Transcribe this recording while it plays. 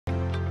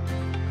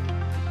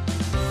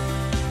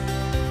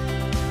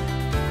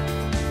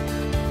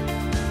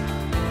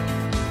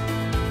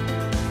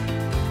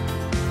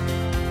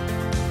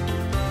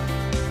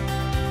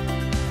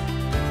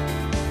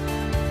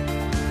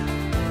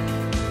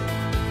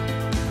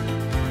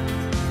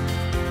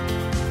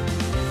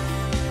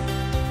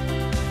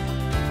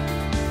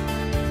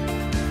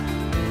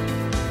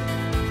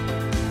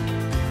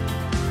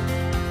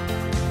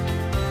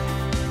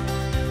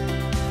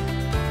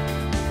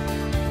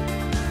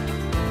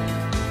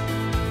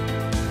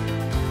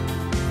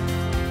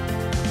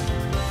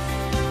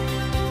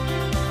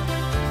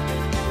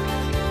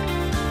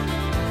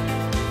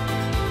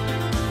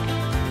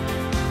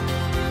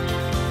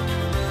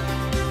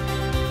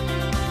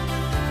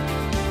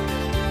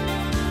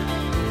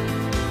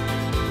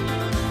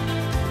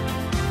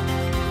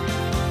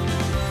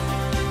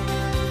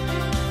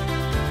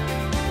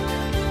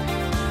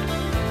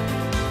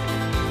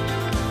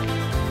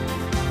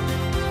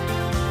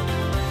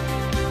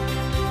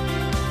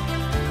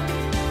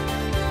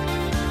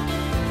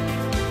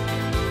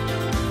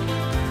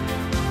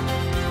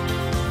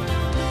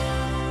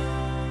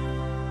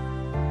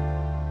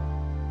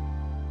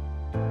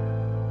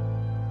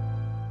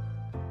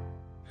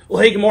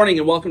Well, hey, good morning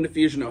and welcome to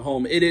Fusion at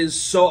Home. It is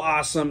so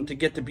awesome to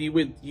get to be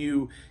with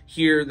you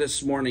here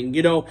this morning.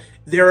 You know,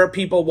 there are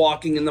people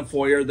walking in the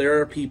foyer.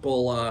 There are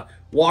people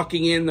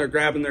walking in, they're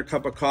grabbing their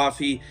cup of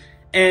coffee.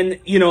 And,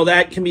 you know,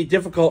 that can be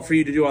difficult for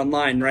you to do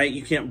online, right?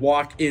 You can't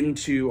walk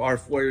into our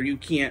foyer. You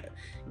can't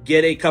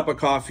get a cup of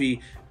coffee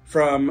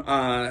from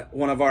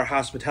one of our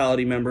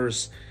hospitality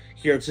members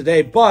here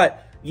today.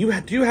 But you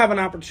do have an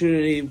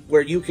opportunity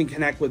where you can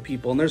connect with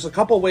people. And there's a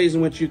couple ways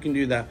in which you can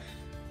do that.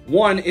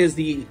 One is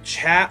the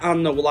chat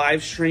on the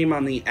live stream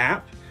on the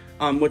app,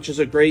 which is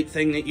a great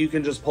thing that you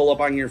can just pull up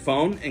on your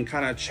phone and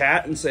kind of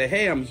chat and say,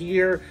 hey, I'm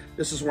here.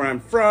 This is where I'm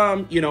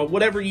from. You know,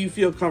 whatever you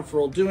feel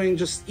comfortable doing,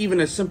 just even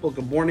a simple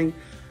good morning.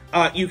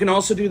 You can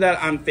also do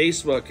that on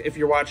Facebook. If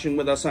you're watching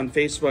with us on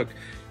Facebook,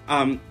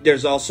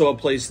 there's also a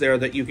place there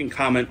that you can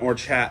comment or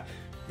chat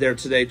there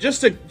today,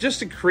 just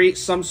to create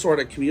some sort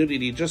of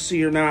community, just so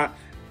you're not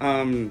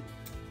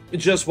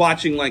just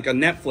watching like a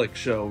Netflix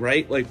show,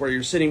 right? Like where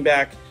you're sitting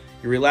back,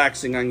 you're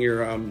relaxing on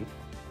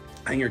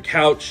your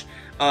couch.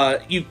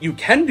 You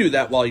can do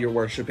that while you're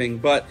worshiping,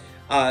 but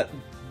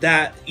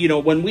that, you know,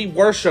 when we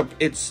worship,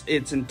 it's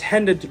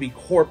intended to be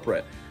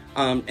corporate,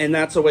 and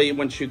that's a way in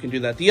which you can do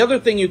that. The other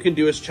thing you can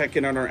do is check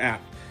in on our app,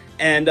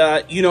 and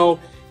you know,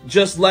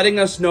 just letting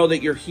us know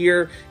that you're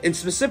here. And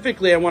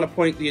specifically, I want to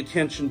point the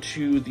attention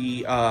to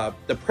the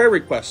prayer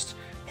request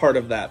part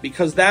of that,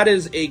 because that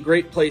is a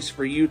great place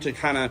for you to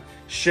kind of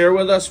share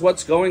with us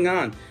what's going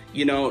on.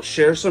 You know,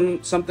 share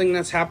something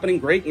that's happening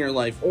great in your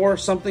life, or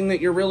something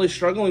that you're really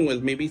struggling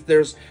with. Maybe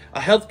there's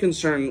a health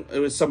concern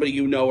with somebody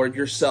you know or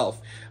yourself,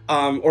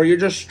 or you're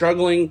just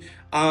struggling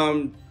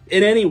in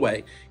any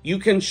way. You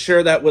can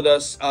share that with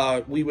us.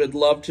 We would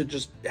love to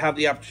just have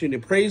the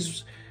opportunity to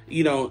praise,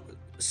 you know,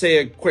 say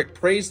a quick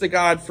praise to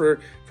God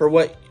for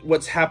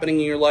what's happening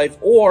in your life,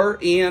 or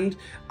you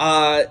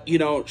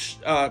know,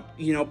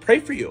 pray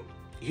for you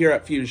here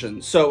at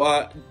Fusion.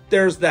 So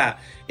there's that.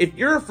 If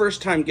you're a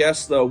first-time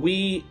guest, though,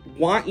 we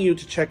want you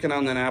to check in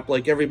on that app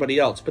like everybody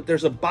else, but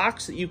there's a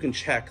box that you can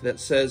check that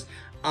says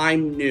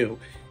I'm new,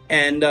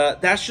 and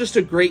that's just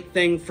a great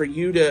thing for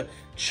you to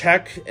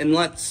check and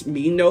lets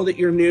me know that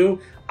you're new.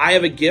 I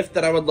have a gift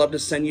that I would love to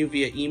send you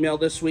via email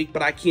this week,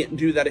 but I can't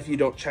do that if you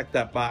don't check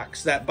that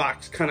box. That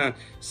box kind of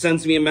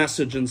sends me a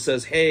message and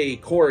says, hey,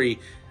 Corey,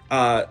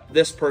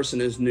 this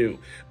person is new.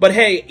 But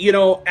hey, you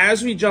know,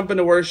 as we jump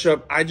into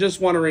worship, I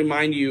just want to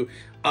remind you,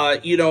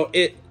 you know,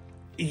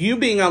 you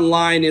being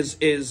online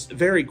is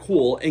very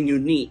cool and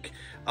unique,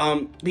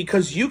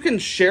 because you can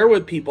share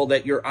with people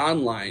that you're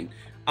online.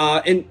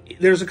 And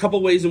there's a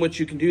couple ways in which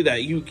you can do that.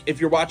 If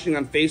you're watching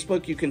on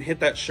Facebook, you can hit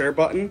that share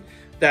button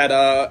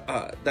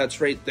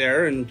that's right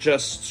there, and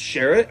just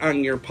share it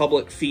on your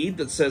public feed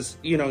that says,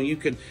 you know, you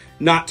could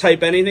not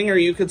type anything, or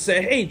you could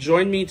say, hey,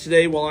 join me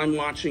today while I'm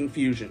watching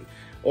Fusion,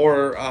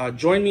 or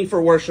join me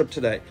for worship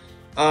today.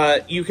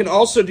 You can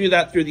also do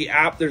that through the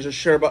app. There's a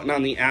share button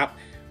on the app.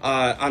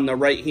 On the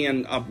right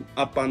hand,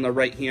 up on the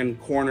right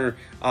hand corner,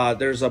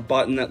 there's a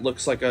button that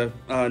looks like a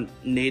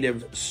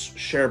native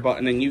share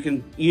button, and you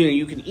can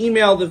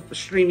email the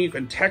stream, you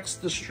can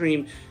text the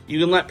stream, you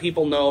can let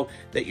people know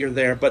that you're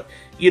there. But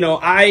you know,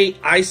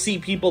 I see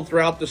people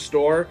throughout the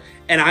store,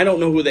 and I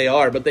don't know who they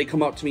are, but they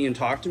come up to me and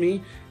talk to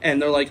me,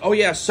 and they're like, oh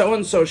yeah, so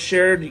and so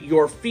shared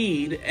your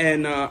feed,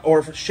 and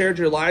or shared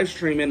your live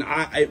stream, and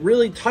it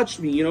really touched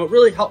me. You know, it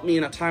really helped me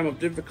in a time of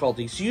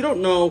difficulty. So you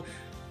don't know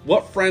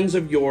what friends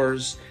of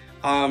yours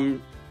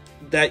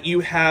that you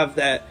have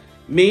that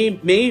you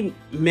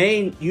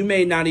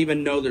may not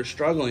even know they're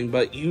struggling,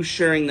 but you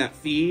sharing that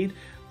feed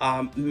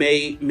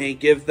may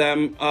give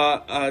them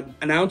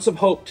an ounce of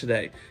hope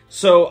today.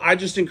 So I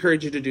just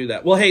encourage you to do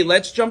that. Well, hey,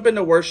 let's jump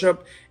into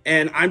worship,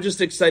 and I'm just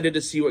excited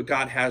to see what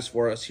God has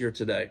for us here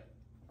today.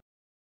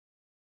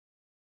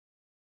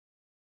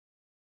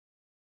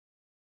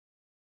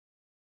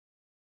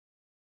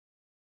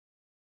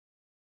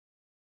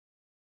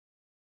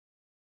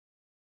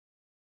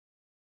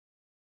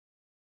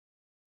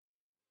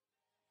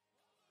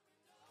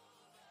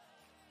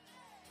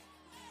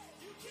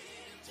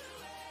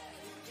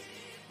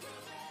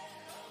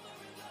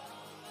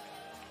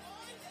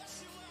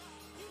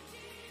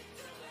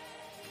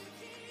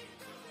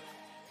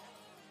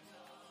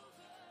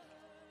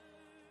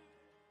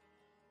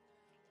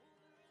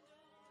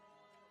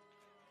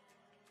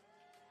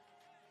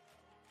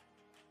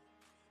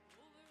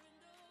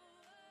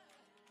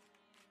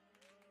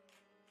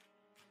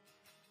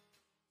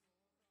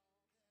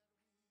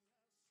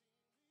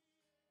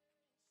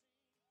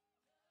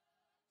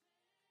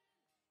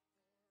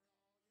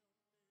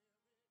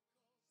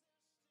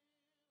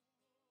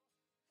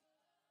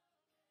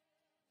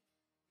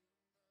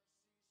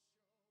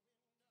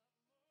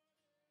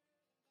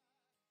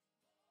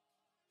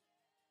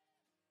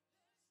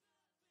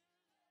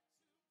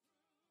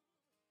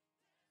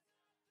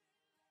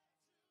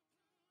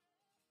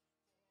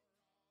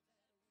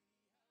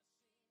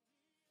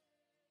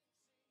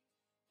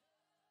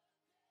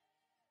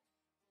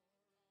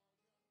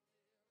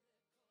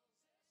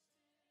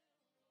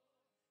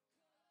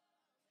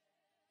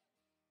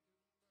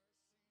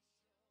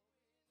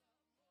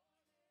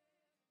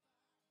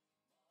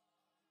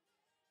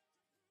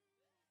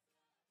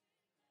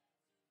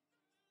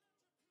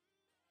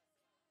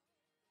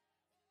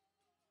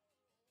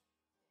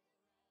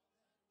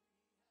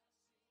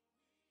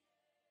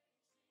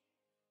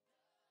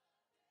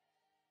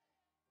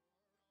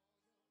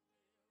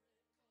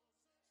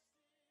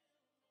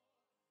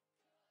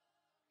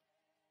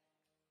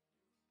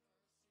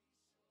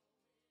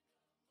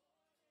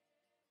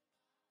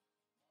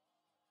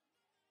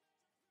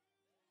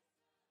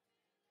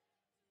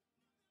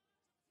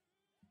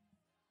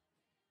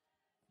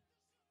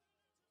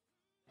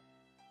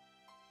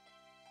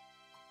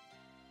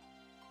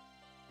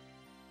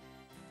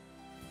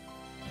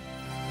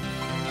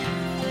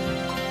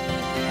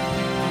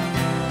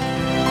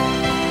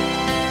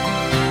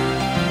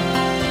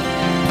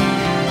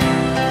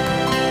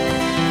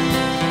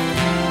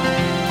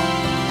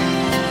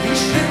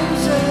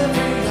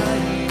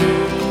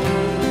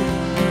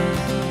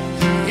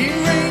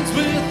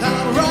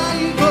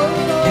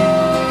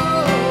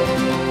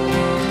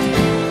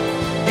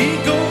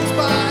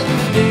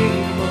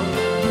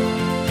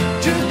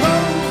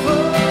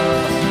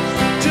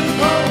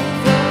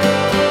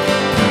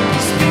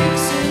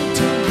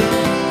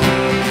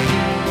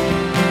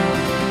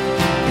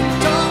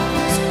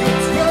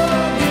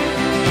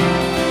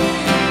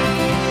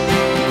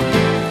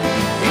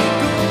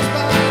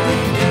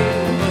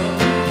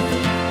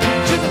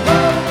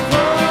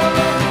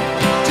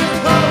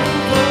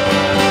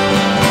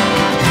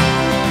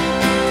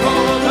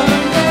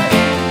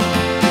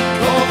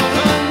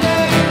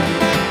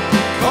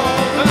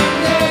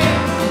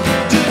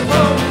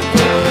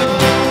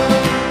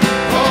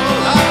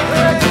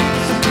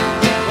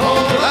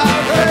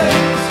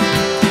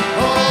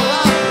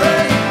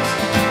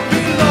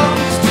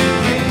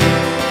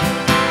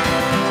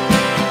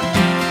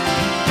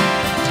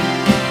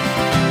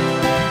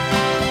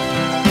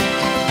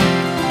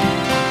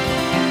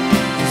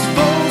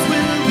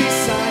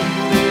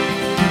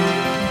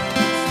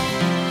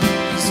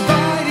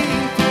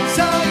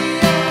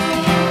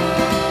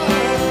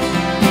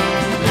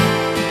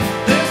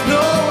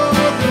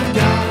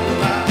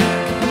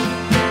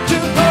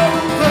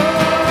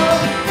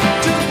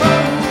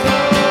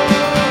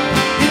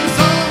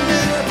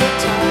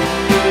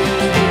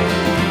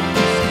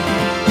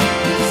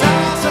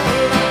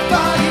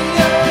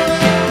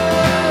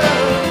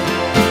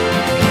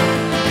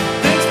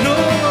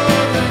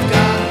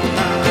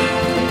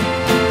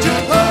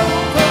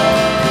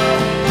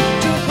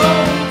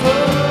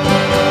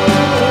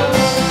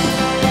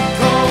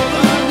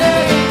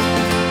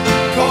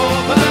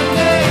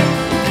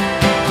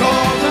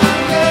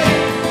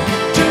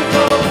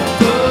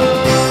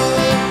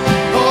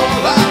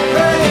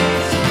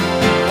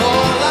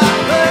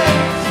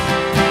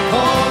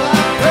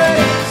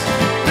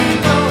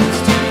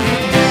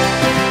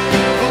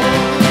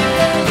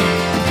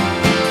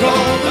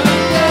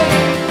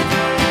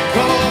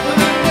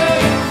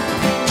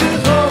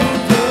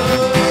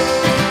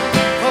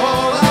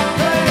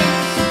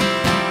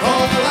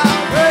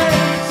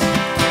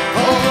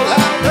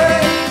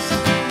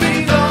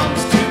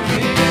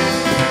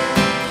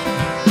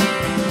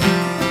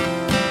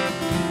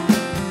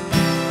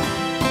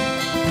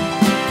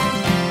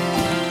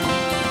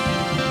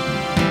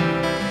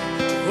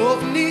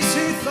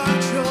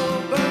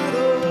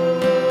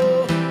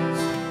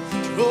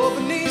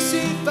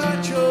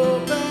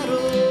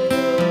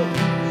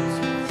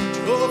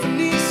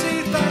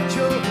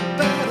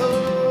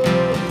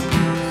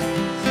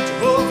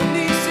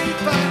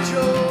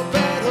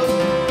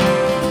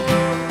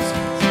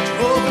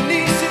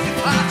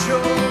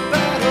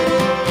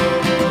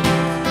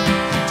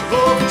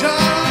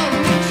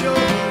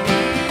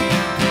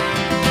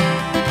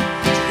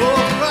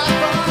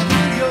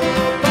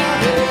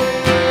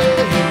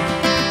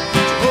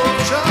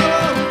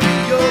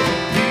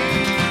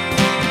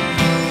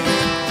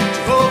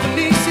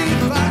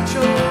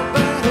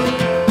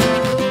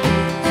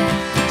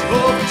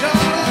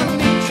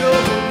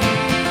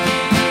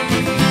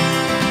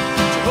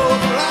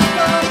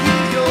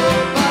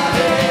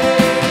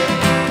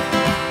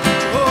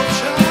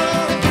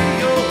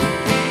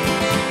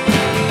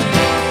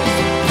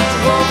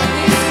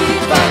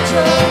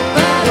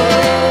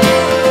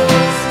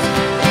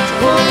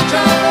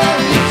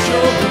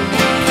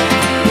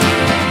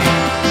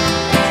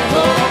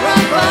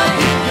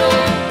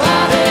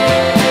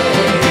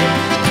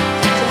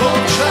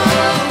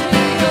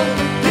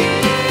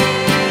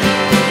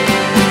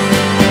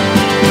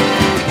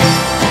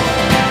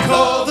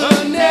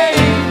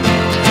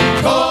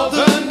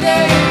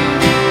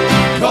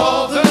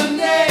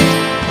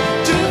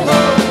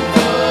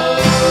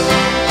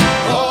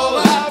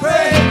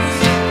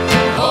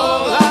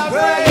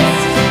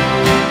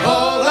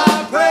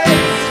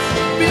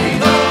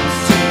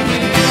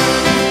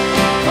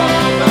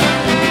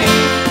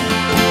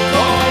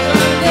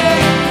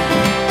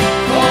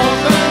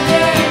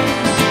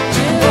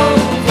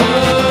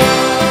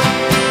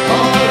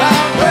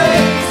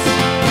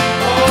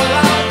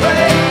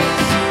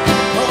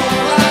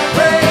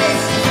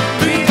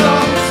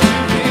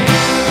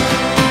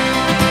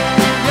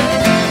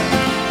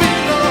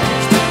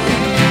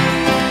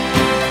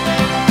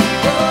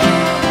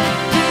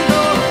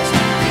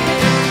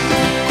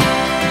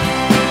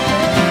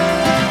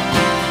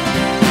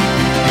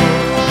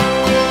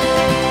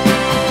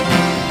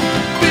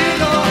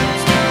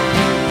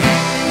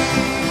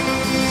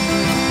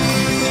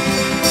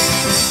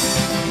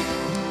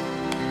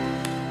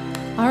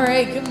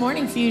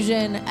 morning,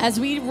 Fusion. As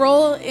we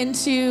roll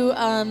into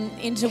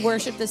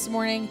worship this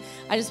morning,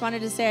 I just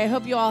wanted to say I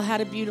hope you all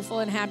had a beautiful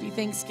and happy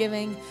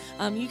Thanksgiving.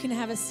 You can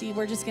have a seat.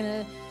 We're just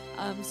going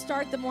to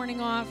start the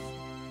morning off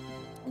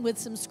with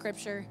some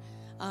scripture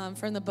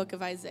from the book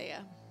of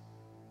Isaiah.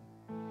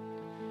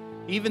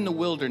 Even the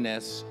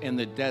wilderness and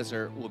the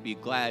desert will be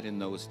glad in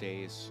those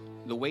days.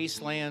 The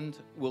wasteland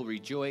will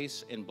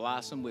rejoice and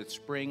blossom with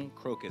spring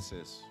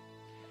crocuses.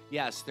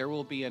 Yes, there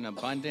will be an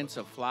abundance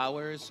of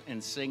flowers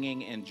and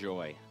singing and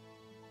joy.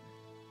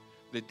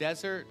 The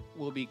desert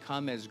will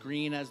become as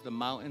green as the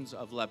mountains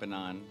of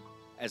Lebanon,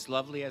 as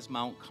lovely as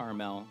Mount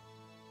Carmel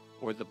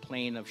or the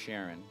plain of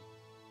Sharon.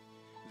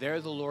 There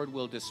the Lord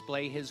will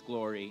display his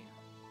glory,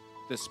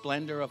 the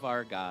splendor of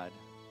our God.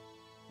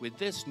 With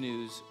this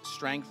news,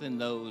 strengthen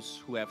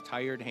those who have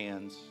tired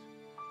hands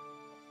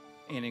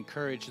and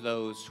encourage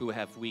those who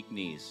have weak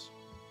knees.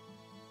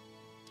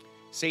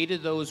 Say to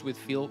those with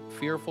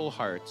fearful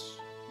hearts,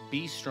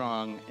 be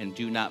strong and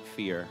do not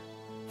fear,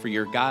 for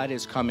your God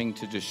is coming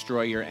to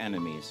destroy your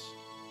enemies.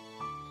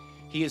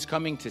 He is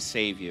coming to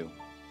save you.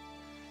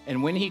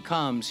 And when he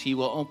comes, he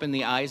will open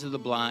the eyes of the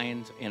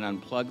blind and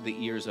unplug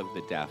the ears of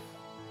the deaf.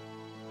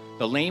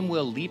 The lame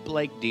will leap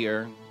like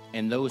deer,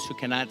 and those who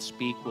cannot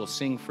speak will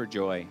sing for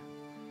joy.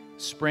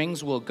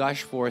 Springs will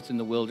gush forth in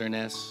the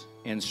wilderness,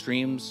 and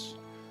streams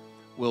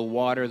will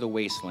water the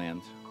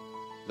wasteland.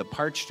 The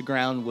parched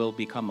ground will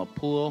become a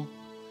pool,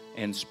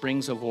 and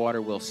springs of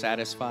water will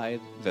satisfy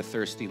the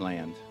thirsty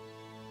land.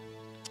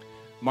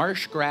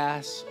 Marsh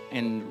grass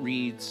and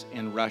reeds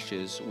and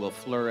rushes will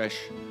flourish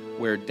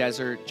where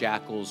desert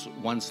jackals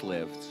once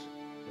lived,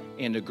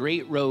 and a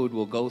great road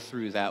will go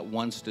through that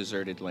once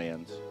deserted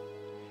land.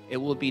 It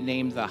will be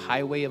named the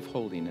Highway of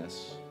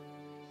Holiness.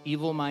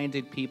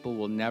 Evil-minded people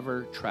will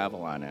never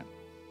travel on it.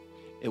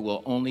 It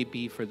will only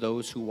be for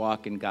those who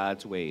walk in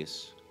God's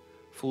ways.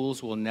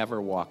 Fools will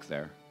never walk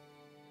there.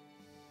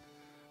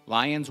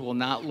 Lions will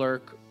not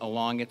lurk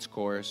along its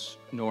course,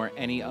 nor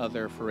any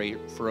other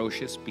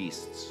ferocious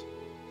beasts.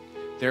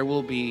 There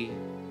will be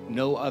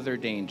no other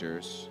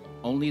dangers.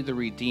 Only the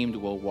redeemed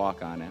will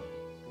walk on it.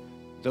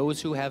 Those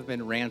who have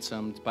been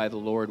ransomed by the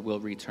Lord will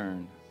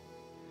return.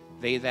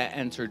 They that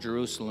enter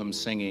Jerusalem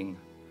singing,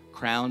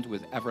 crowned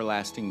with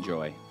everlasting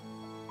joy.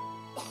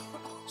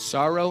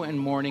 Sorrow and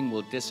mourning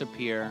will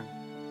disappear,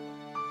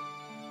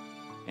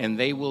 and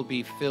they will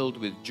be filled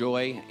with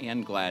joy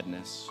and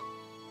gladness.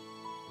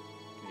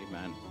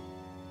 Amen.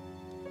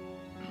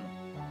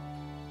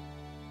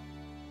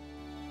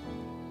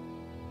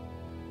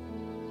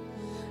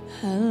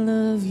 I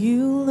love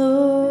you,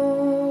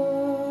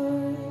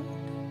 Lord.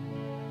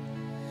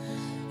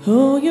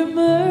 Oh, your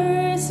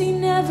mercy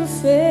never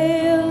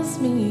fails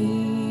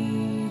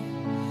me.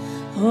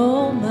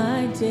 All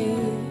my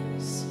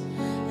days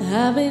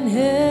I've been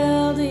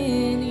held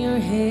in your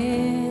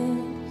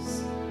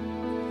hands.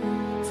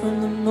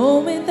 From the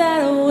moment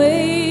that I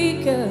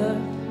wake up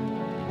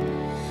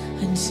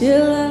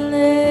until I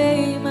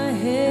lay my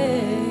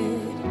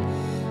head,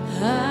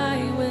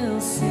 I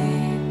will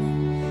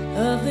sing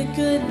of the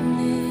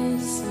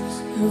goodness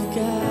of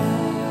God.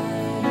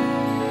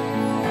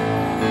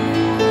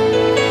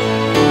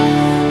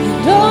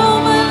 And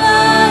all my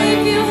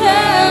life you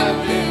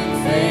have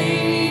been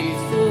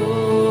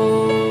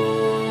faithful.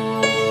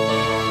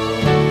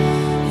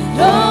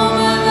 And all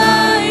my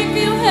life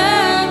you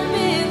have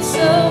been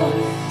so,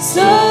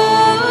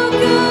 so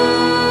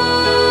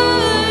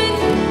good.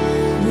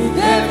 With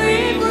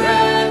every breath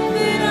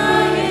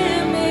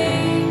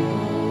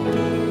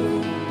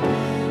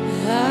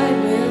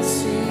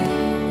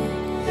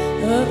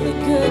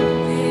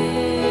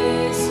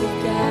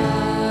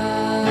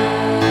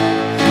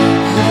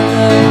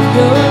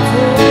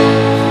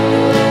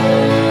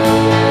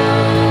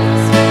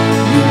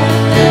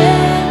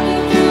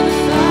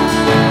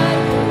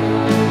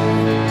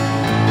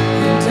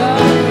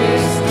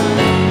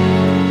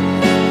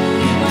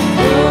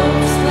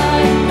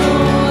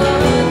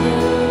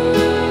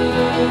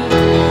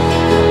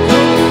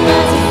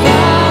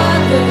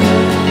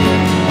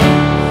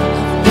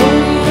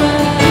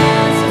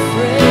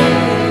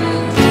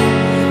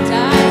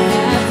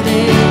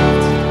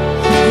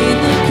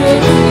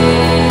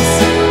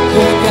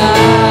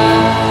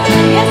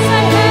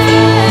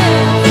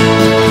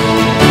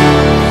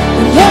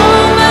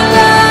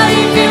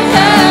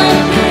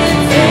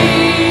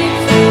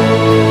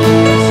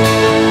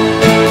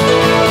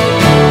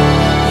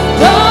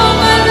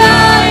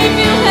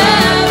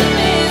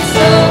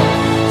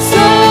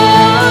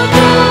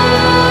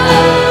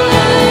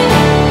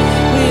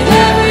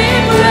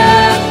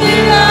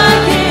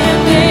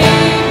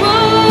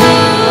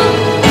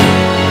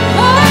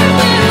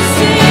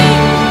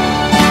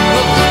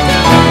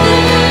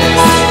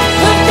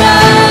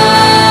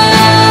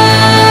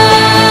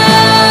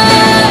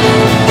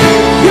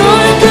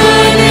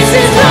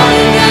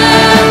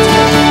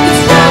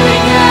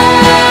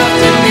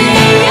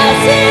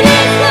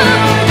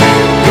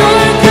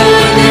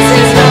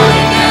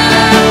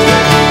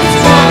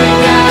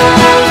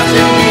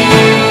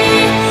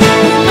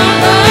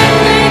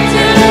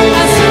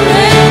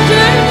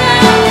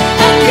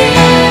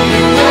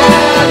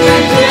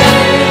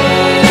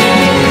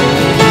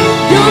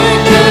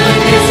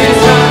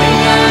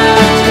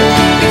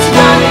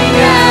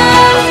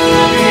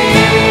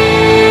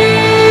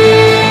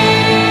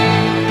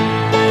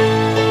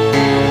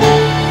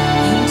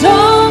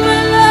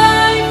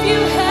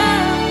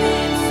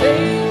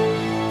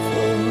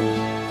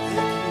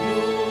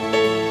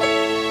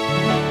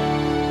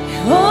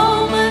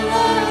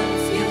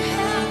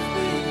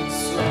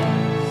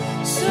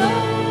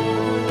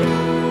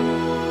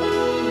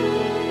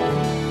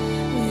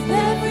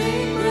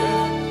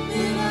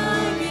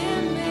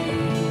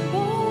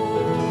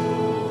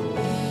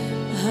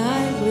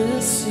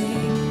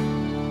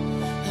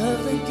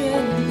of the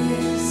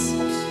goodness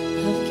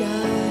of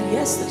God.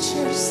 Yes, the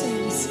church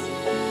sings,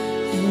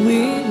 and we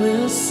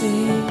will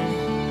sing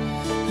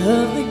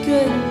of the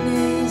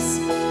goodness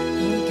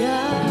of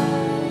God.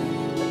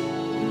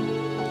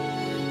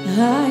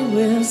 I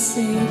will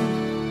sing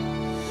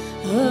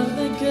of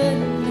the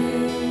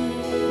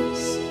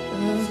goodness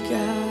of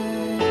God.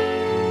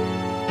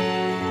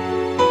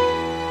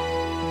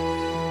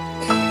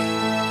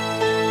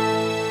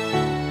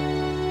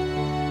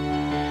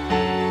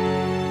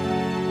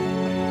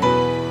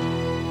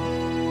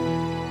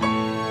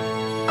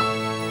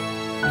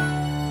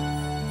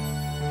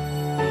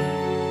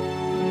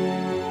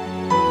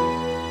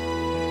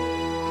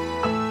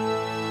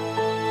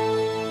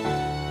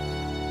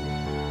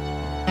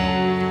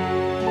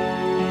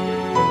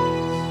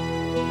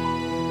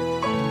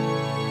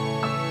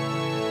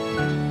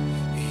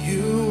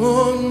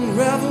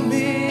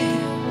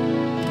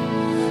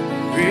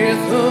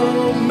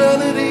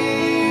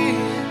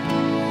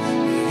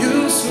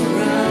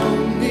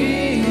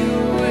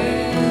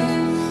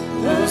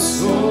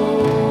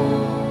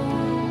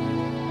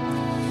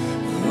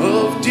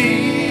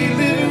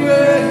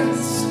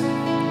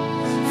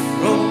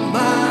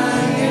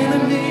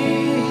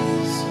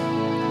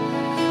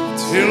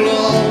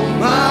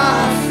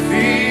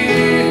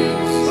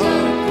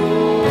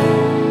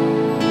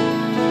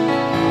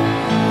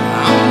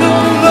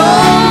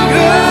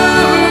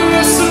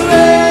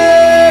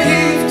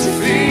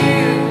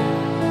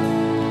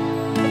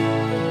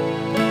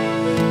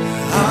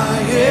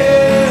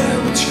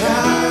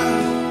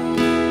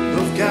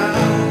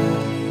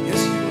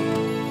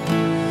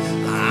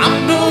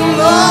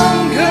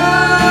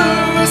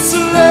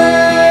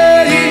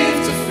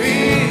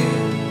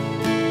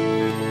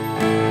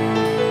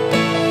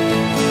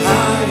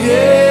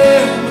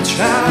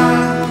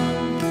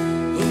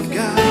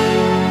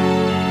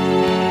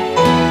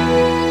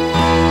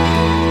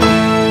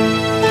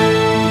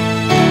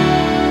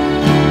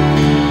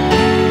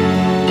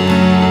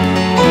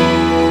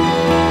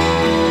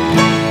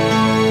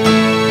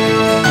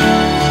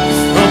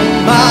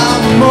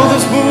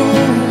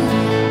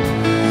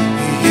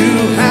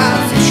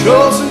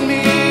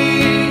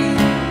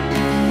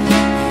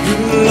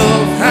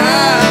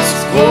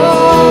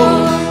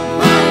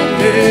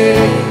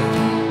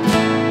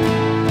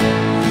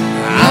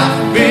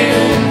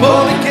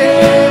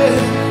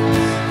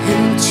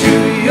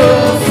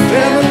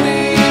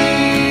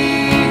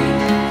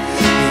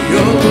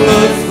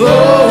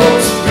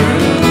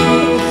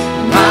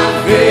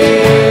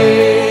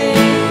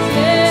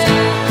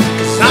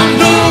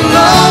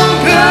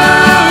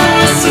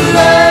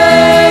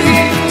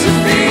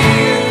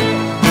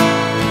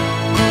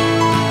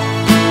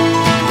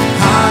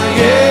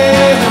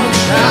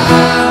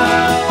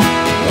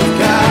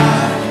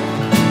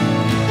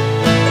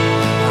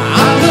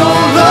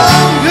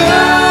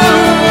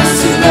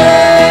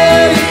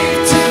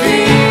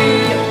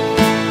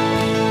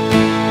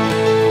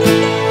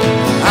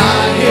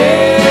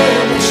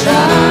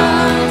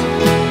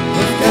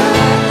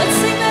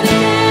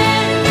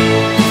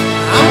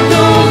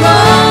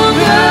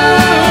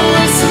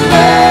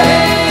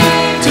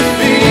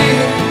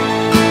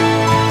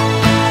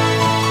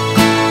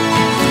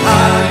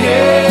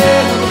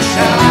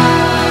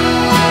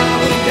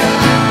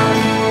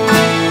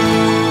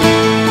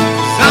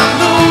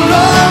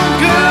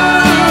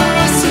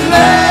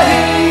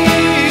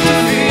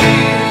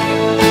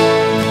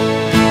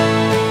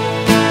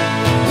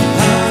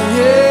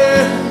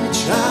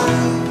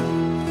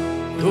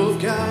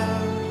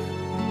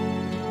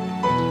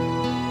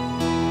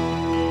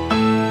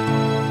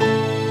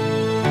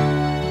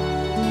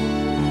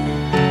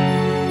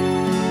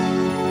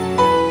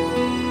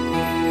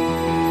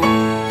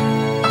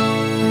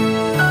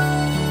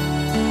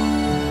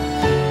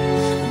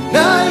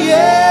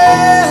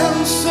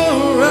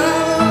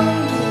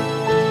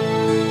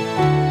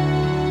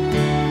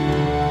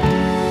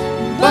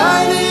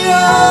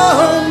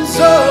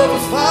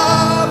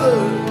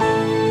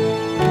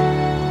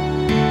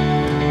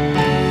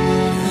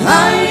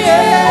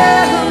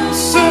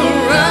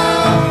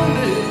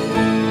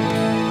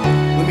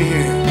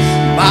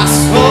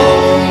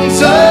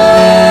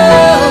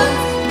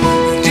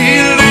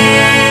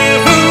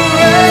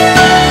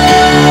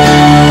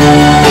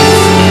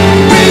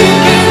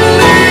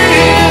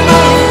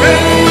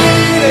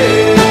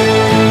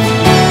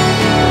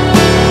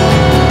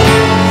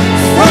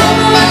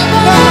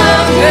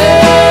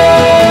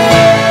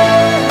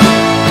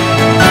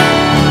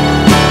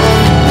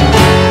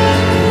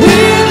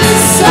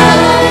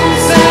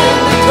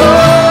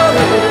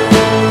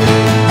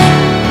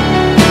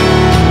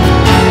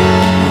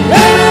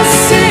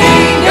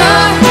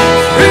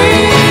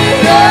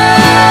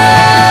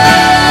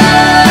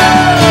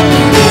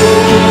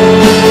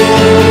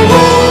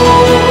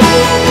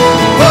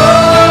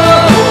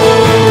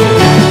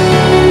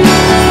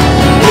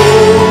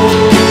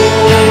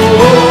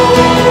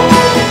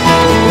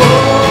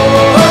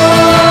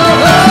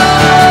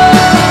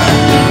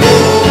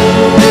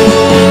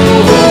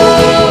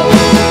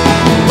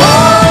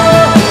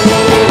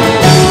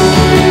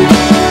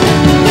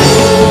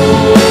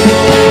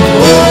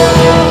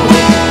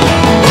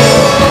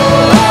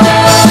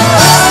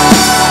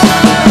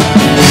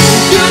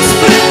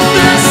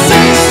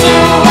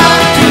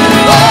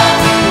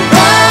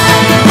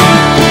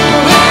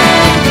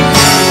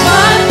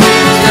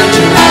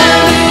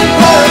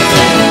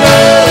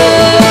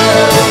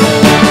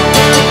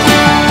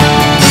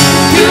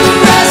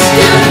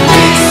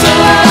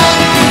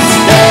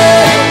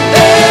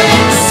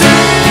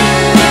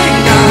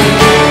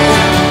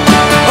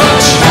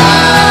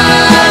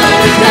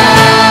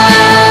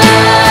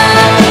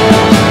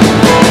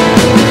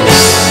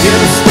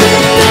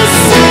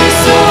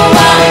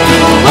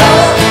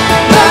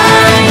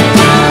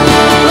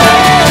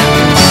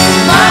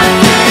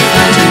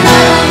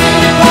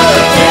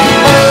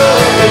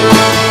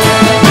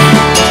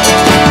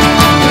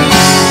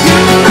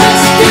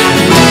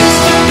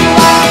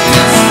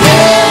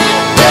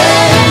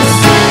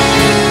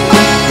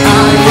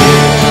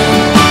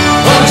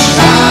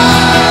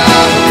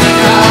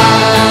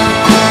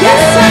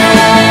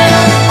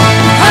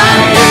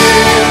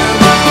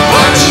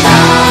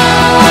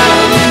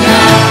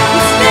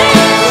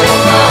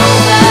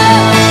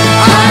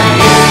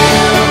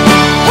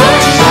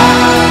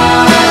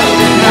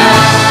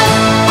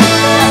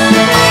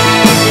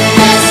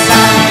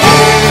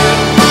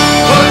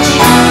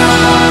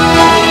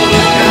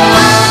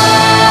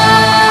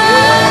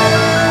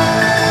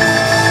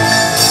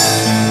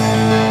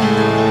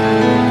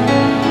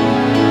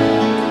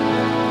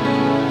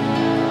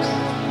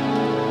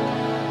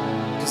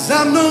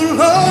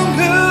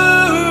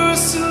 longer a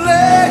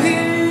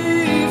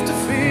slave to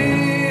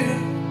fear,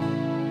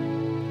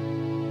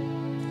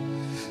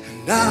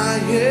 and I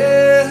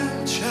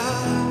am a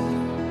child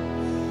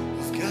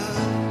of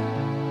God.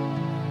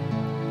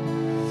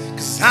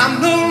 'Cause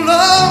I'm no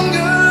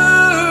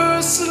longer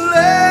a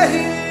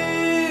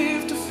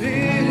slave to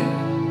fear.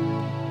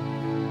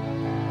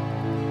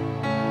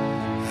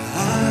 I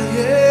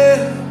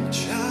am a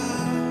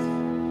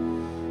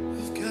child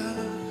of God.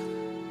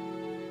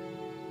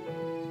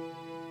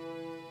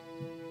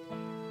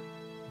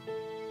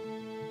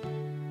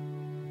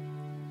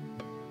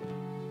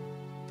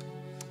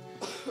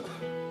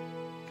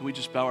 Can we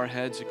just bow our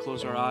heads and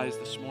close our eyes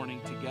this morning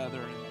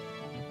together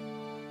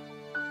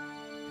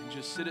and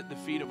just sit at the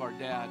feet of our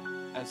dad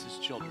as his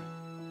children?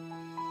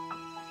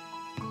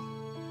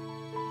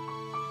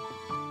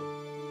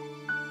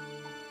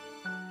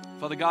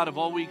 Father God, of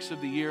all weeks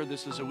of the year,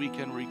 this is a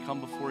weekend where we come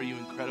before you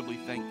incredibly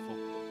thankful.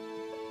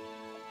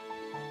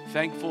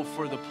 Thankful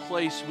for the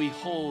place we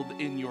hold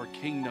in your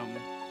kingdom,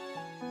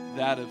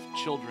 that of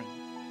children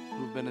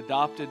who've been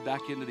adopted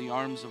back into the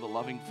arms of a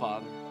loving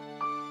Father.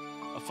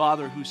 A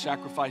Father who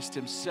sacrificed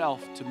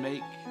himself to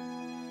make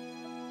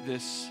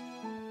this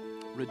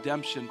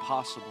redemption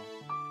possible.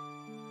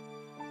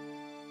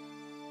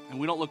 And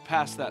we don't look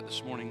past that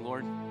this morning,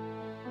 Lord.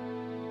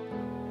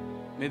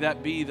 May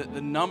that be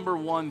the number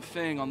one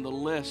thing on the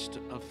list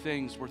of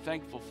things we're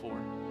thankful for.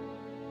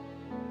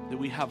 That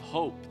we have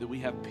hope, that we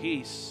have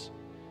peace,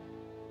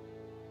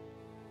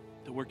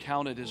 that we're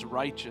counted as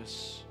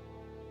righteous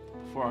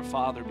before our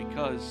Father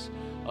because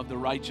of the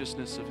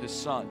righteousness of his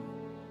Son,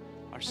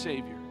 our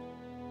Savior.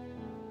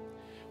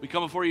 We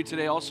come before you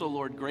today also,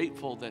 Lord,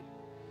 grateful that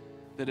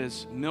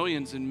as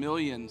millions and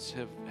millions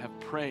have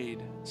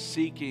prayed,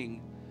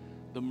 seeking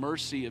the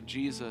mercy of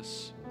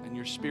Jesus and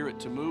your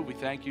Spirit to move, we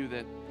thank you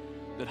that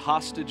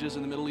hostages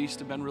in the Middle East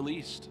have been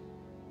released.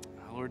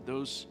 Lord,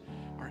 those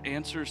are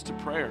answers to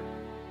prayer.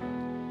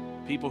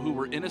 People who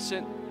were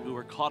innocent, who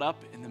were caught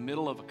up in the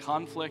middle of a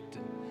conflict.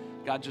 And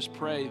God, just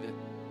pray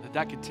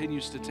that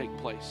continues to take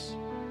place.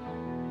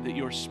 That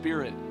your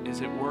Spirit is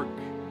at work.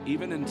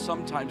 Even in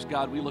sometimes,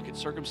 God, we look at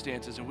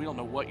circumstances and we don't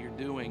know what you're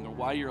doing or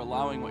why you're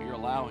allowing what you're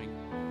allowing.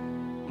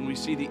 When we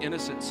see the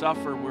innocent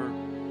suffer,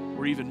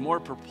 we're even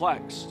more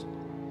perplexed.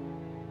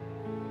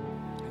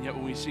 And yet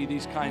when we see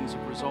these kinds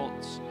of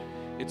results,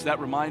 it's that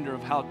reminder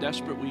of how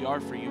desperate we are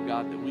for you,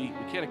 God, that we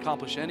can't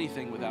accomplish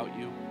anything without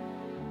you.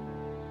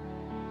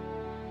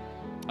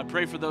 I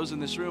pray for those in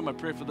this room. I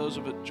pray for those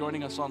of it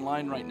joining us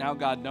online right now,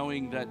 God,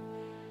 knowing that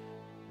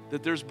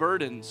there's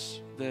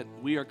burdens that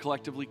we are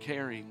collectively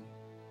carrying.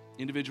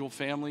 Individual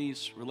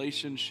families,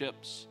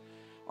 relationships,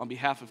 on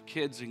behalf of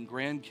kids and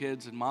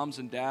grandkids and moms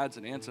and dads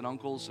and aunts and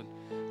uncles and,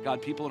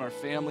 God, people in our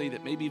family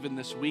that maybe even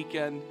this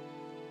weekend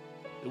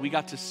that we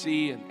got to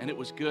see and it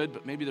was good,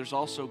 but maybe there's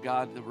also,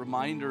 God, the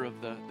reminder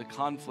of the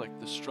conflict,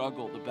 the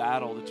struggle, the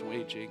battle that's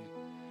waging.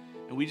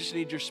 And we just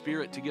need your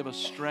Spirit to give us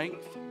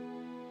strength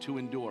to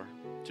endure,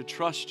 to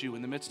trust you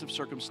in the midst of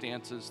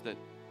circumstances that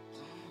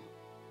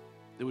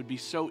would be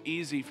so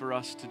easy for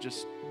us to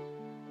just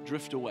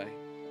drift away.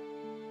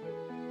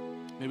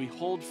 May we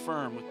hold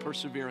firm with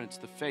perseverance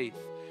the faith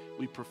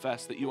we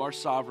profess that you are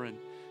sovereign,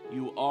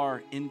 you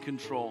are in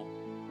control,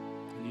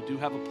 and you do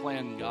have a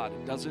plan, God.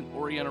 It doesn't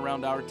orient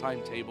around our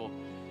timetable,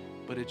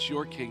 but it's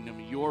your kingdom,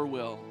 your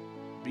will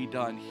be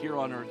done here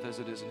on earth as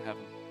it is in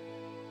heaven.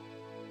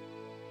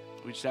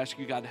 We just ask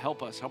you, God, to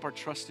help us, help our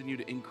trust in you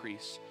to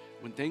increase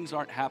when things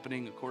aren't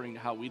happening according to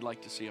how we'd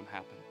like to see them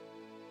happen.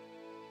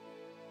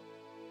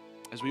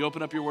 As we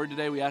open up your word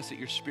today, we ask that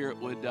your Spirit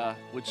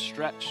would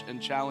stretch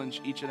and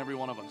challenge each and every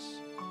one of us.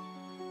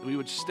 That we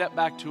would step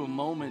back to a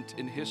moment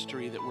in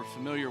history that we're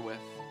familiar with.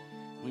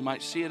 We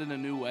might see it in a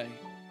new way.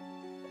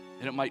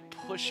 And it might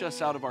push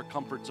us out of our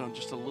comfort zone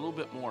just a little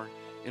bit more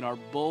in our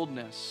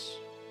boldness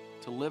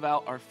to live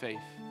out our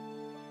faith,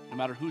 no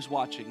matter who's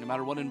watching, no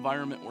matter what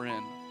environment we're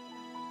in.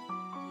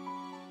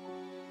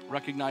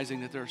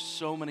 Recognizing that there are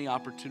so many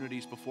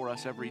opportunities before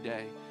us every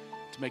day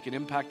to make an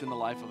impact in the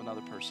life of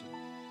another person.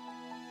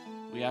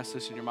 We ask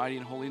this in your mighty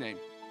and holy name.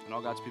 And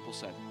all God's people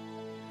said,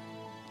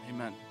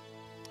 amen.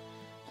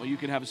 Well, you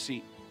can have a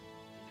seat.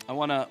 I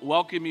want to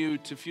welcome you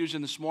to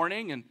Fusion this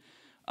morning, and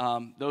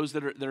those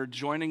that are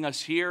joining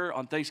us here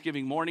on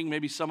Thanksgiving morning.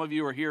 Maybe some of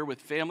you are here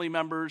with family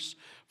members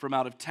from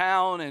out of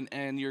town,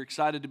 and you're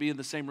excited to be in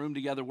the same room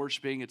together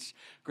worshiping. It's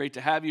great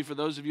to have you. For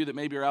those of you that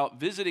maybe are out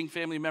visiting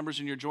family members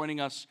and you're joining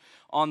us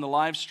on the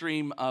live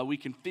stream, we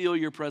can feel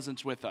your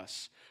presence with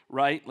us,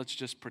 right? Let's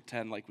just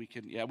pretend like we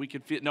can. Yeah, we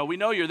can feel. No, we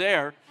know you're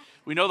there.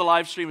 We know the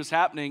live stream is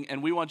happening,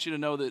 and we want you to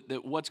know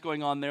that what's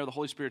going on there, the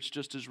Holy Spirit's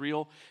just as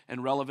real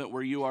and relevant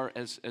where you are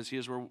as He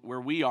is where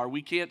we are.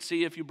 We can't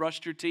see if you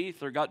brushed your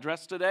teeth or got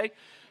dressed today,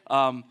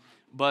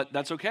 but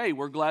that's okay.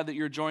 We're glad that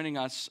you're joining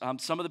us.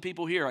 Some of the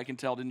people here, I can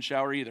tell, didn't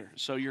shower either,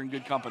 so you're in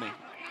good company.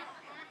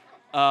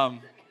 But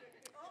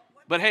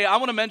But hey, I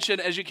want to mention,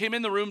 as you came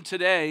in the room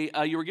today,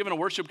 you were given a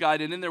worship guide,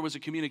 and in there was a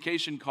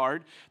communication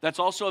card that's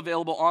also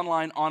available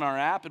online on our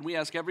app. And we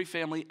ask every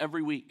family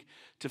every week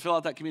to fill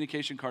out that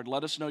communication card.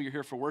 Let us know you're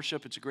here for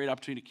worship. It's a great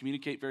opportunity to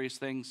communicate various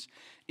things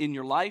in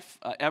your life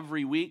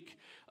every week.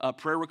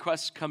 Prayer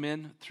requests come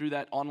in through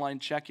that online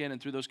check-in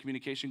and through those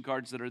communication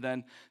cards that are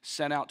then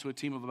sent out to a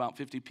team of about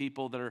 50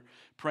 people that are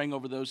praying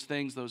over those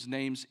things, those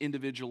names,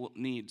 individual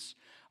needs.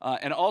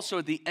 And also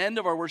at the end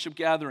of our worship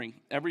gathering,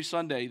 every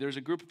Sunday, there's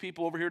a group of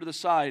people over here to the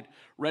side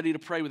ready to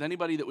pray with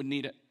anybody that would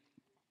need it.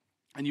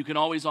 And you can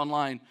always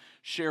online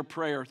share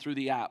prayer through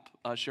the app,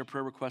 share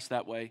prayer requests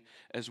that way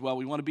as well.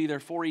 We want to be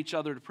there for each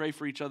other, to pray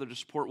for each other, to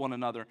support one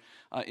another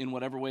in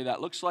whatever way that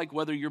looks like,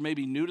 whether you're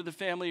maybe new to the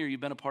family or you've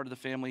been a part of the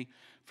family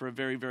for a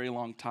very, very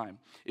long time.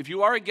 If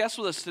you are a guest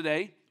with us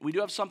today, we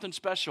do have something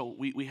special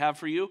we have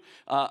for you.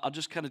 I'll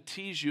just kind of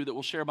tease you that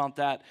we'll share about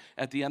that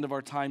at the end of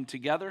our time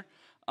together.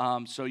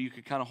 So you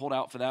could kind of hold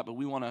out for that, but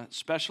we want to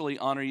especially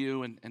honor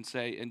you and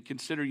say and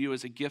consider you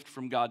as a gift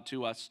from God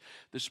to us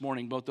this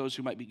morning, both those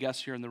who might be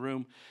guests here in the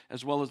room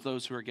as well as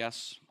those who are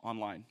guests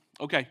online.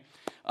 Okay,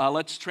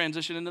 let's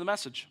transition into the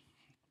message.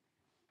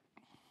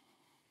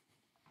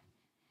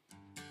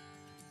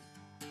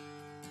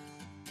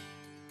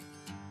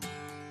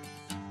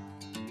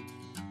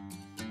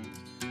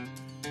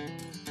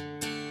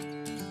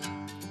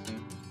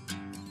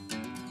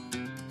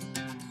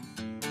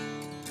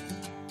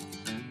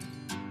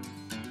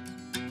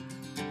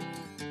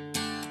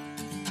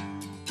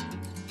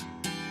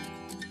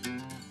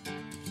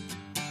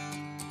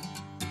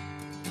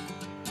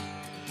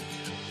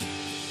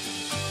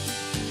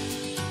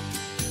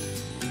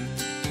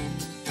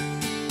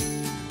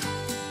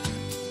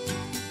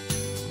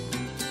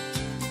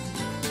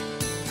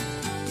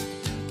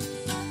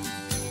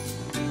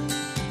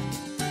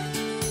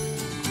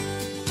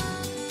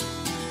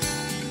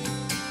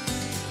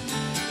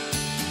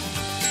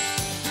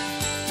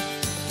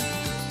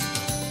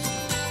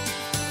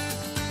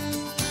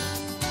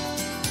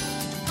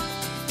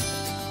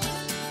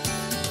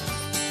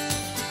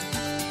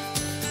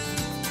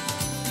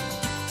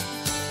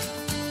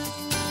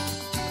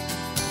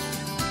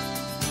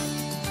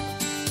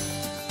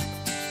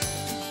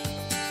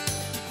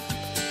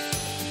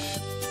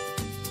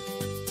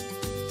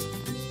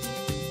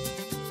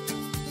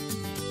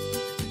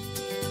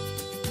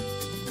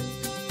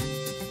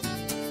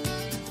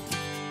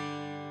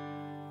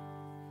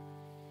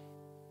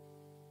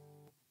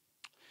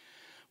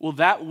 Well,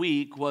 that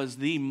week was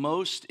the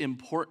most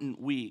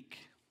important week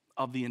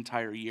of the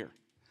entire year.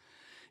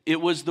 It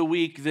was the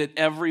week that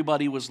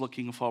everybody was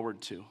looking forward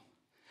to.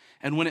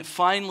 And when it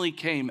finally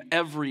came,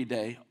 every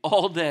day,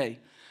 all day,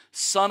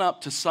 sun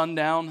up to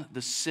sundown,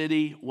 the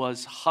city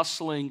was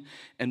hustling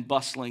and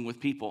bustling with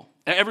people.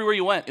 Everywhere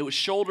you went, it was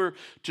shoulder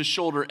to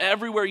shoulder.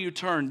 Everywhere you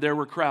turned, there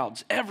were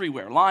crowds.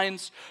 Everywhere,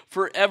 lines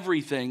for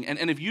everything.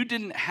 And if you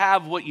didn't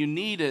have what you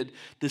needed,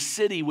 the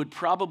city would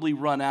probably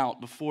run out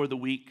before the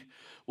week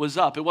was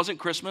up. It wasn't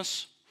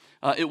Christmas.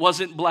 It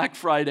wasn't Black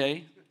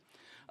Friday.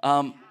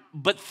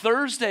 But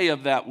Thursday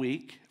of that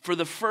week, for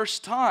the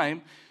first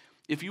time,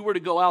 if you were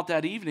to go out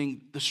that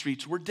evening, the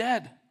streets were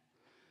dead.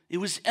 It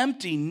was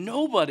empty.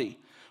 Nobody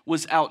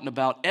was out and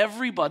about.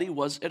 Everybody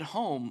was at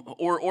home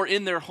or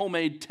in their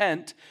homemade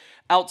tent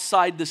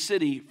outside the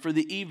city for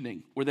the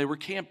evening where they were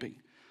camping.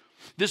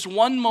 This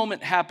one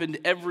moment happened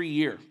every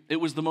year.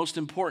 It was the most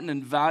important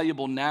and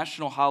valuable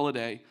national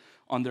holiday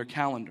on their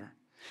calendar.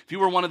 If you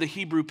were one of the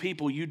Hebrew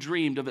people, you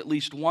dreamed of at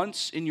least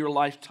once in your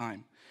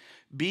lifetime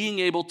being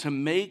able to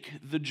make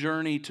the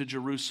journey to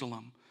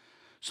Jerusalem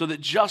so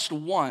that just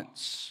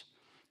once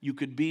you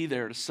could be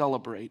there to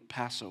celebrate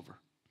Passover.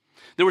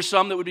 There were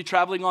some that would be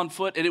traveling on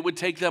foot, and it would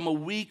take them a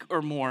week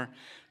or more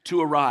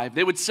to arrive.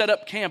 They would set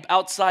up camp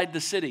outside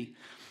the city,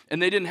 and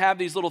they didn't have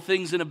these little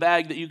things in a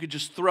bag that you could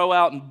just throw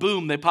out and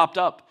boom, they popped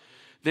up.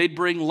 They'd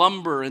bring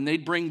lumber and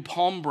they'd bring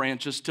palm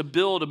branches to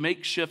build a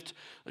makeshift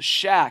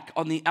shack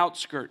on the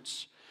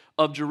outskirts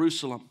of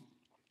Jerusalem.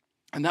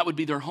 And that would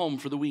be their home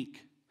for the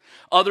week.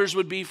 Others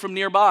would be from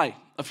nearby,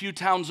 a few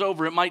towns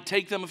over. It might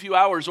take them a few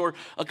hours or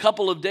a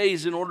couple of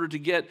days in order to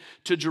get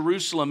to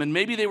Jerusalem. And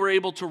maybe they were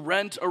able to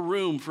rent a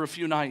room for a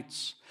few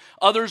nights.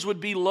 Others would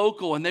be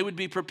local, and they would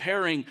be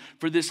preparing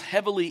for this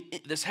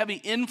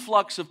heavy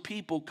influx of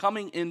people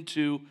coming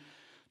into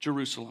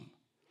Jerusalem.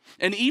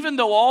 And even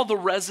though all the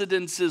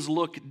residences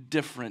look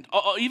different,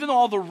 even though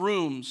all the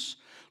rooms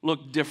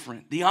look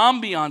different, the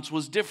ambiance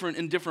was different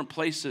in different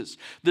places,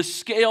 the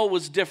scale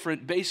was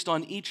different based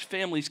on each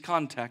family's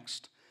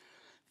context,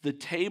 the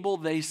table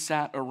they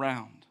sat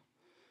around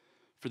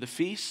for the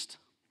feast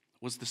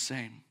was the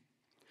same.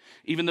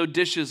 Even though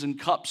dishes and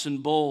cups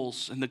and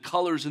bowls and the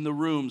colors in the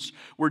rooms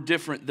were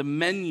different, the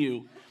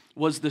menu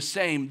was the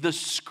same. The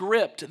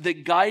script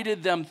that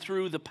guided them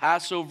through the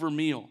Passover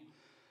meal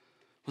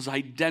was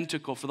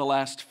identical for the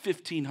last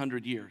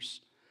 1,500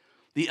 years.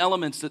 The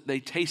elements that they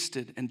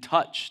tasted and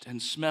touched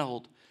and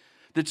smelled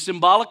that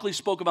symbolically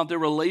spoke about their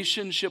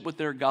relationship with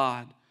their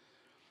God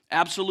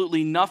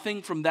Absolutely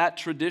nothing from that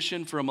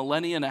tradition for a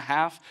millennia and a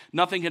half.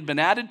 Nothing had been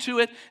added to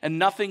it, and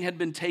nothing had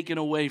been taken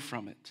away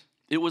from it.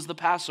 It was the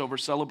Passover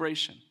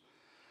celebration.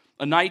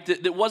 A night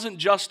that wasn't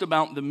just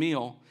about the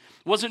meal,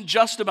 wasn't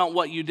just about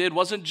what you did,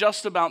 wasn't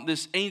just about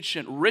this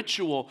ancient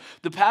ritual.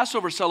 The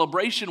Passover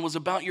celebration was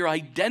about your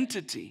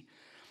identity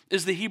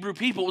as the Hebrew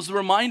people. It was the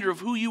reminder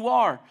of who you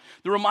are,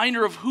 the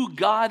reminder of who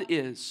God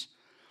is,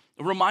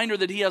 a reminder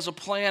that He has a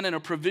plan and a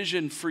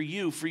provision for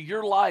you, for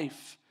your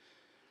life,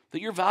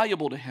 that you're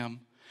valuable to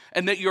Him,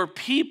 and that your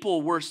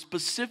people were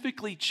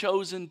specifically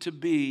chosen to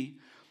be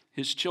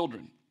His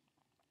children.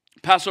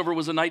 Passover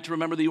was a night to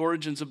remember the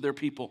origins of their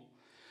people,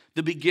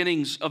 the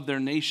beginnings of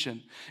their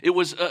nation. It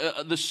was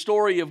the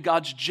story of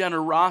God's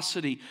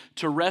generosity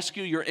to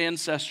rescue your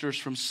ancestors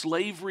from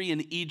slavery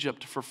in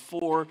Egypt for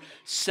 4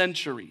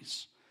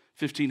 centuries,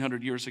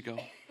 1,500 years ago,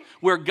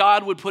 where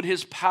God would put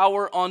His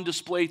power on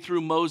display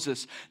through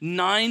Moses.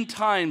 9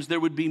 times there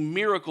would be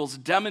miracles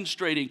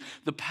demonstrating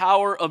the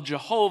power of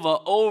Jehovah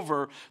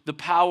over the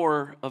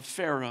power of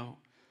Pharaoh.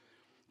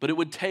 But it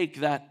would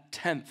take that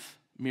 10th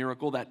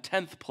miracle, that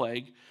 10th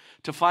plague,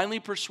 to finally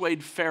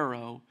persuade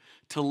Pharaoh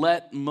to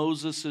let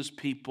Moses'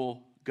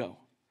 people go.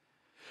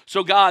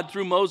 So God,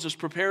 through Moses,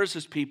 prepares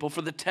His people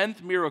for the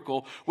 10th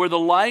miracle, where the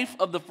life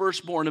of the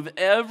firstborn of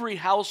every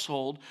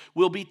household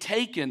will be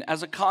taken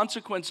as a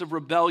consequence of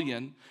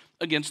rebellion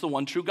against the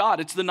one true God.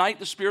 It's the night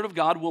the Spirit of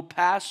God will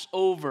pass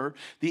over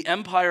the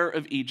empire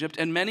of Egypt,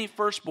 and many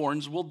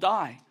firstborns will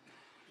die.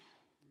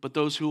 But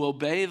those who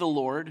obey the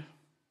Lord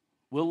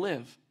will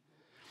live.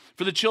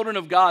 For the children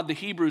of God, the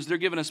Hebrews, they're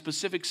given a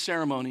specific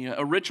ceremony,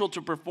 a ritual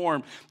to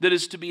perform that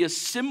is to be a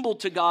symbol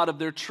to God of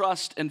their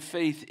trust and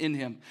faith in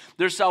Him.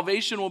 Their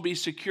salvation will be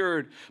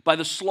secured by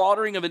the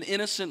slaughtering of an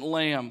innocent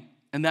lamb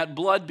and that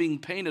blood being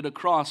painted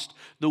across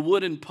the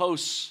wooden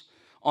posts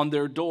on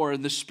their door.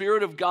 And the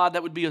Spirit of God,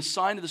 that would be a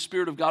sign of the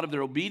Spirit of God of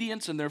their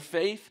obedience and their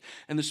faith,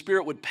 and the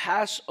Spirit would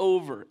pass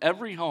over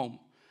every home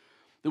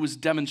that was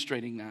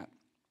demonstrating that.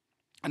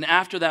 And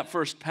after that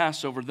first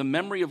Passover, the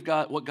memory of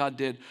God, what God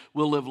did,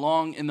 will live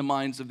long in the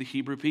minds of the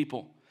Hebrew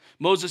people.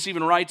 Moses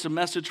even writes a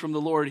message from the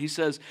Lord. He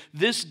says,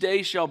 "This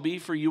day shall be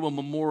for you a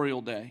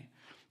memorial day,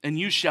 and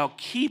you shall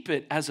keep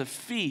it as a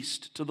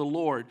feast to the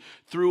Lord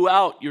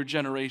throughout your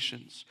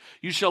generations.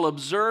 You shall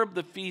observe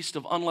the feast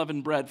of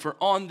unleavened bread, for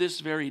on this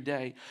very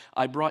day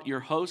I brought your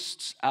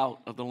hosts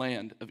out of the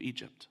land of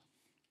Egypt."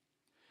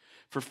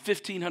 For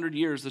 1,500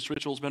 years, this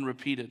ritual has been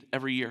repeated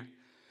every year.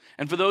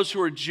 And for those who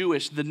are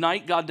Jewish, the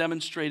night God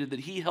demonstrated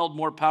that He held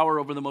more power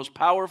over the most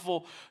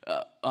powerful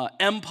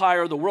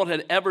empire the world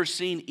had ever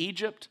seen,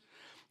 Egypt,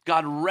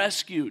 God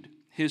rescued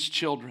His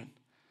children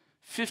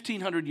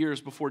 1,500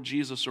 years before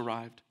Jesus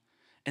arrived.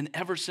 And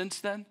ever since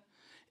then,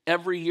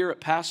 every year at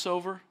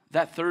Passover,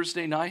 that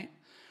Thursday night,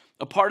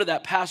 a part of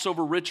that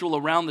Passover ritual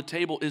around the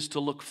table is to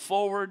look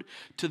forward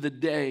to the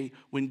day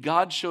when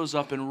God shows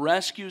up and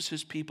rescues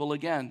His people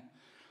again.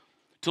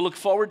 To look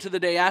forward to the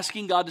day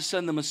asking God to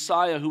send the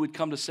Messiah who would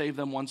come to save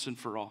them once and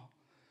for all.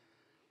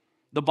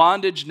 The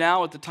bondage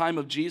now at the time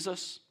of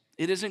Jesus,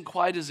 it isn't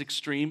quite as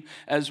extreme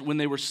as when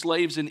they were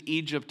slaves in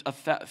Egypt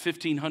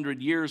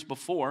 1,500 years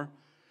before.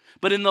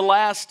 But in the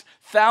last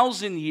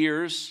 1,000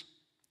 years,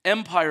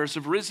 empires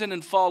have risen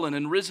and fallen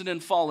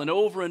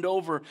over and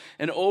over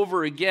and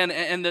over again.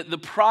 And the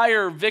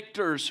prior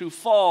victors who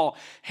fall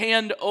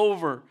hand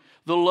over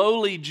the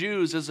lowly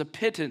Jews as a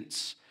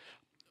pittance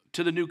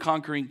to the new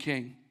conquering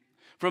king.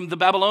 From the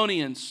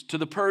Babylonians to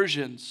the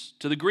Persians,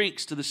 to the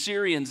Greeks, to the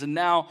Syrians, and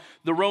now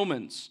the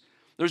Romans.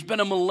 There's been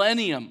a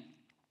millennium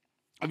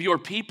of your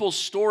people's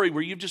story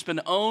where you've just been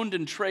owned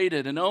and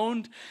traded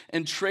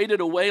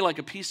away like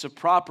a piece of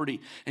property.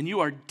 And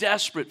you are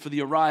desperate for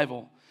the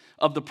arrival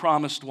of the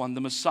promised one,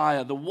 the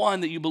Messiah, the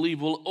one that you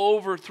believe will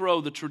overthrow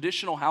the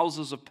traditional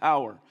houses of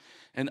power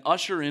and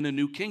usher in a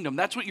new kingdom.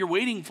 That's what you're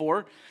waiting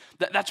for.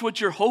 That's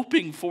what you're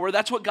hoping for.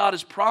 That's what God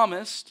has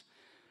promised.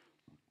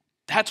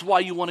 That's why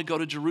you want to go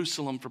to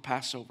Jerusalem for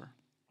Passover.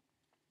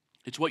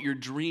 It's what you're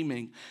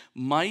dreaming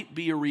might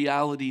be a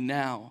reality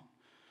now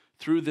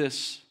through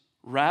this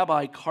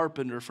rabbi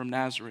carpenter from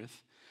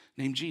Nazareth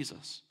named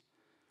Jesus.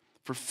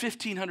 For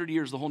 1,500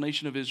 years, the whole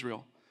nation of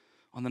Israel,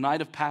 on the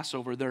night of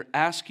Passover, they're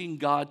asking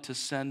God to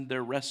send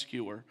their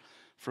rescuer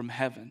from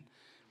heaven.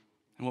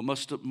 And what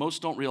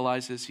most don't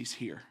realize is He's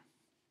here.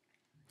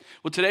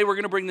 Well, today we're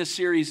going to bring this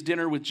series,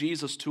 Dinner with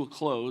Jesus, to a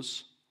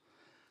close.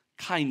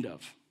 Kind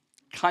of.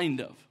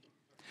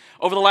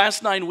 Over the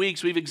last 9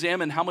 weeks, we've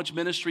examined how much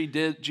ministry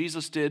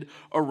Jesus did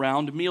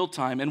around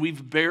mealtime, and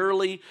we've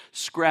barely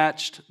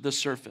scratched the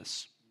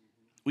surface.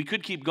 We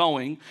could keep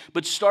going,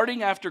 but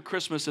starting after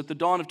Christmas at the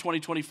dawn of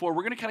 2024,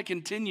 we're going to kind of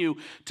continue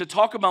to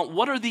talk about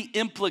what are the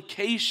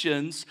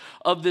implications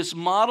of this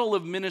model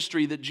of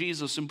ministry that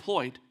Jesus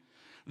employed,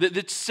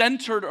 that's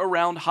centered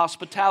around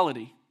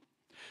hospitality.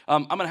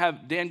 I'm going to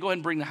have Dan go ahead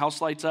and bring the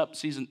house lights up,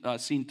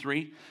 scene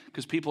 3,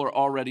 because people are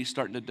already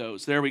starting to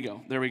doze. There we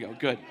go,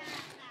 good.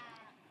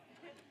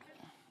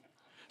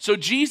 So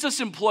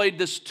Jesus employed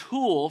this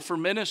tool for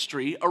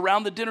ministry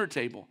around the dinner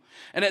table.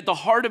 And at the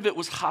heart of it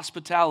was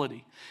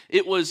hospitality.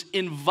 It was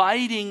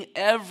inviting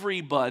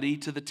everybody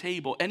to the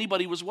table.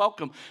 Anybody was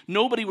welcome.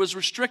 Nobody was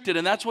restricted.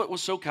 And that's what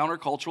was so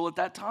countercultural at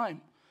that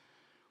time.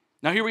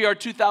 Now here we are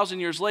 2,000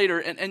 years later,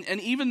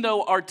 and even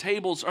though our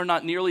tables are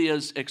not nearly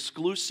as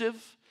exclusive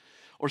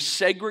or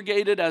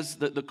segregated as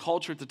the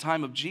culture at the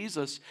time of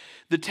Jesus,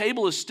 the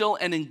table is still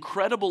an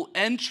incredible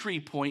entry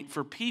point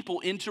for people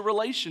into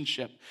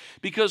relationship.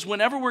 Because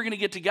whenever we're going to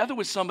get together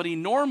with somebody,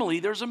 normally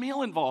there's a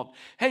meal involved.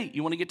 Hey,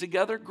 you want to get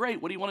together?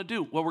 Great. What do you want to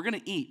do? Well, we're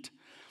going to eat.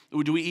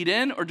 Do we eat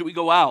in or do we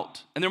go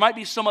out? And there might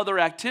be some other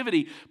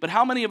activity, but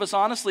how many of us,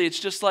 honestly, it's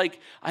just like,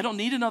 I don't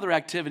need another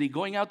activity.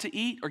 Going out to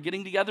eat or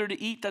getting together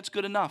to eat, that's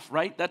good enough,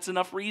 right? That's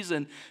enough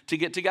reason to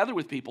get together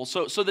with people.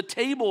 So the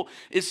table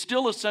is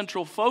still a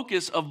central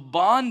focus of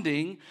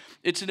bonding.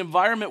 It's an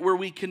environment where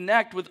we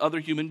connect with other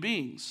human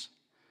beings.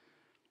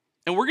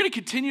 And we're going to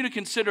continue to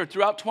consider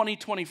throughout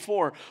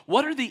 2024,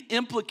 what are the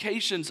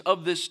implications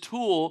of this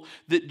tool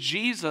that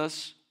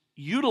Jesus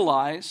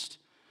utilized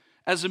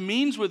as a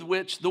means with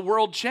which the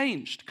world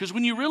changed. Because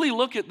when you really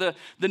look at the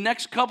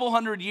next couple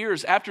hundred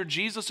years after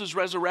Jesus'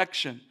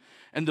 resurrection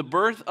and the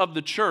birth of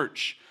the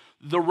church,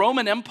 the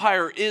Roman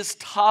Empire is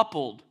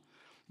toppled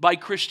by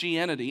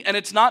Christianity. And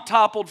it's not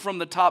toppled from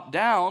the top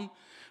down,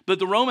 but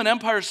the Roman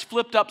Empire is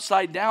flipped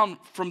upside down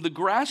from the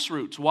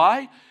grassroots.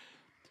 Why?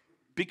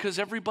 Because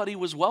everybody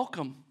was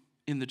welcome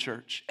in the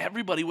church.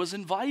 Everybody was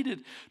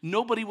invited.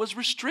 Nobody was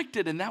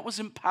restricted, and that was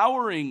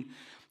empowering.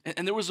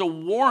 And there was a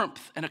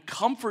warmth and a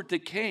comfort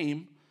that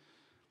came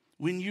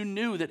when you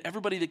knew that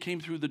everybody that came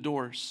through the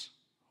doors,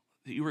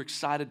 that you were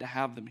excited to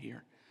have them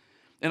here.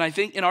 And I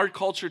think in our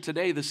culture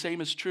today, the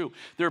same is true.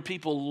 There are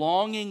people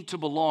longing to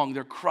belong.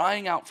 They're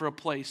crying out for a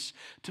place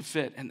to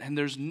fit. And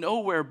there's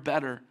nowhere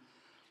better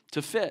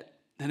to fit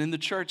than in the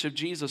church of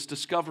Jesus,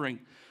 discovering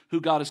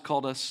who God has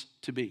called us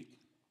to be.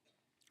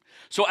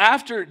 So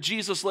after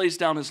Jesus lays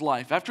down his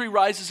life, after he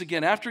rises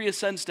again, after he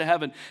ascends to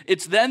heaven,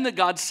 it's then that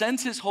God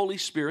sends his Holy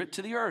Spirit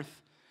to the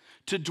earth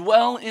to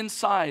dwell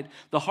inside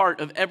the heart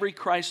of every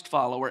Christ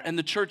follower, and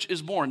the church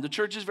is born. The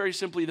church is very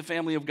simply the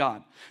family of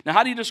God. Now,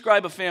 how do you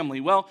describe a family?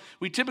 Well,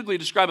 we typically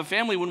describe a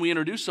family when we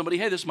introduce somebody.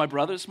 Hey, this is my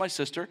brother, this is my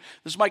sister,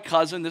 this is my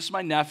cousin, this is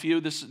my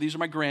nephew, these are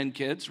my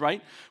grandkids,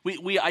 right?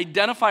 We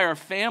identify our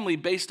family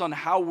based on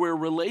how we're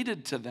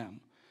related to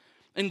them.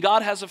 And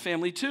God has a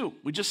family too.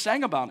 We just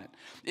sang about it.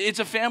 It's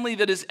a family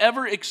that is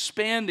ever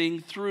expanding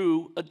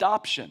through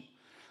adoption.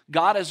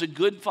 God, as a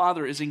good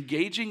father, is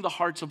engaging the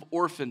hearts of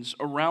orphans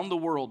around the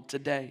world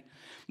today.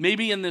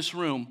 Maybe in this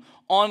room,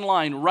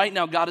 online, right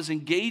now, God is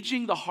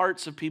engaging the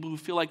hearts of people who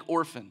feel like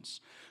orphans,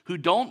 who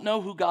don't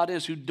know who God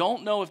is, who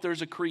don't know if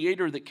there's a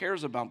creator that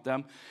cares about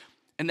them.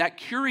 And that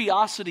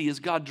curiosity is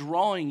God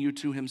drawing you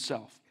to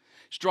himself.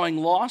 He's drawing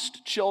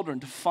lost children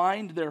to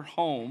find their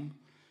home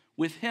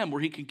with him, where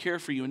he can care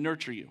for you and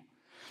nurture you.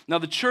 Now,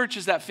 the church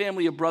is that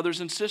family of brothers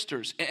and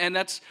sisters, and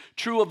that's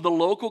true of the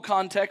local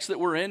context that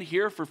we're in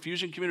here for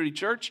Fusion Community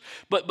Church,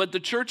 but the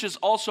church is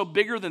also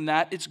bigger than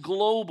that. It's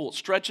global,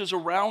 stretches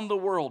around the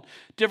world,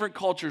 different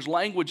cultures,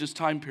 languages,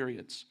 time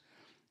periods.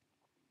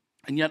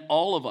 And yet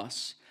all of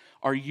us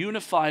are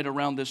unified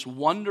around this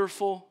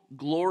wonderful,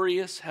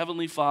 glorious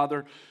Heavenly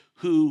Father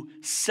who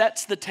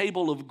sets the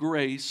table of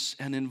grace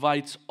and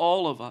invites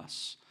all of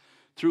us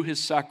through his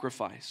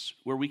sacrifice,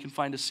 where we can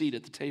find a seat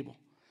at the table.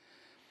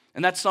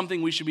 And that's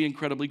something we should be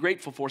incredibly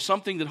grateful for,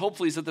 something that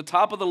hopefully is at the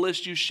top of the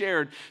list you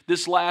shared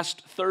this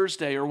last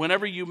Thursday, or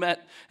whenever you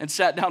met and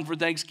sat down for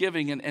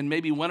Thanksgiving and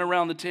maybe went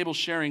around the table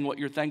sharing what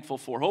you're thankful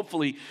for.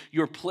 Hopefully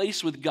your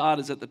place with God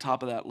is at the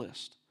top of that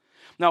list.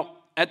 Now,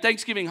 at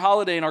Thanksgiving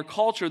holiday in our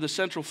culture, the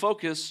central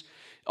focus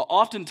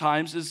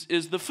oftentimes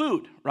is the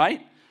food,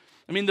 right?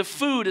 I mean, the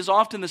food is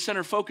often the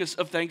center focus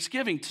of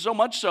Thanksgiving, so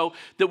much so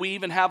that we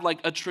even have like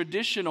a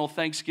traditional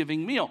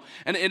Thanksgiving meal.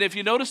 And if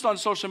you noticed on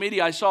social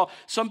media, I saw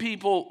some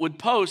people would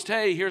post,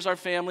 hey, here's our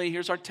family,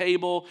 here's our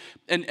table.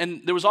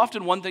 And there was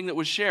often one thing that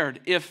was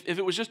shared. If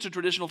it was just a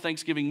traditional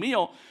Thanksgiving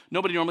meal,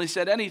 nobody normally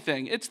said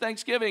anything. It's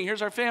Thanksgiving,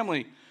 here's our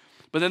family.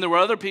 But then there were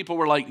other people who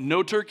were like,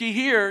 no turkey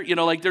here. You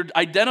know, like they're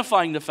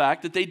identifying the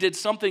fact that they did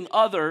something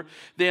other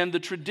than the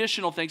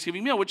traditional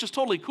Thanksgiving meal, which is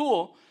totally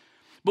cool.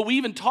 But we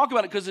even talk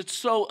about it because it's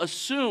so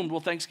assumed.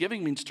 Well,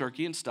 Thanksgiving means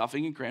turkey and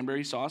stuffing and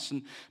cranberry sauce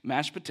and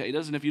mashed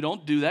potatoes. And if you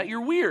don't do that,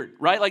 you're weird,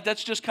 right? Like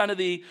that's just kind of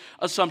the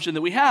assumption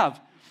that we have.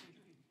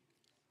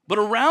 But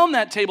around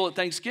that table at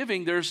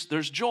Thanksgiving, there's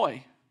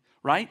joy,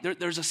 right?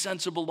 There's a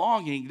sense of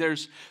belonging.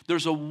 There's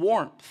a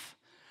warmth.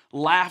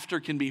 Laughter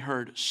can be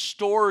heard.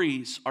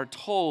 Stories are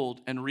told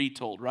and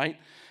retold, right?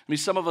 I mean,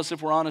 some of us,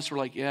 if we're honest, we're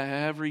like, yeah,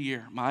 every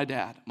year, my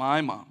dad,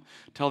 my mom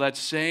tell that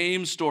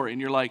same story.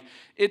 And you're like,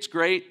 it's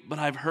great, but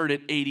I've heard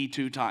it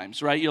 82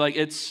 times, right? You're like,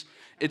 it's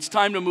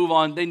time to move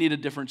on. They need a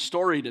different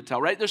story to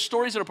tell, right? There's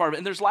stories that are part of it,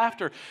 and there's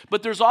laughter.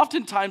 But there's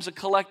oftentimes a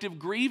collective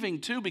grieving,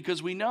 too,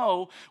 because we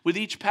know with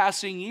each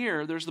passing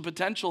year, there's the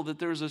potential that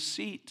there's a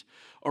seat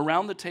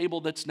around the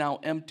table that's now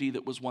empty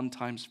that was one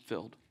time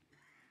filled.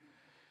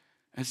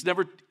 And it's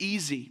never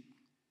easy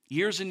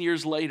years and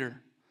years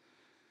later,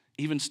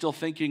 even still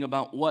thinking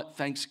about what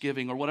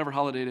Thanksgiving or whatever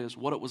holiday it is,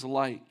 what it was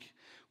like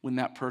when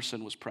that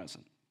person was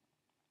present.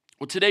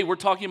 Well, today we're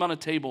talking about a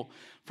table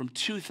from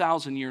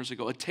 2,000 years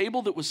ago, a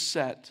table that was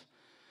set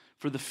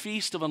for the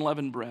Feast of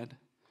Unleavened Bread,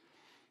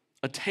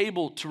 a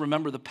table to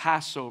remember the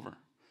Passover.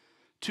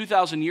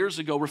 2,000 years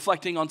ago,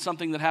 reflecting on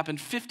something that happened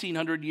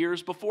 1,500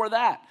 years before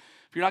that.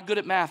 If you're not good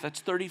at math, that's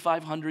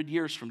 3,500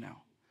 years from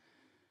now.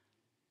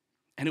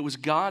 And it was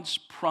God's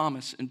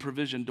promise and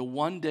provision to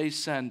one day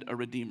send a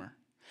Redeemer.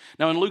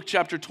 Now in Luke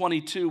chapter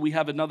 22, we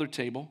have another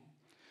table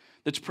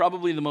that's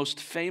probably the most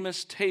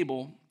famous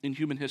table in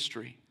human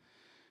history.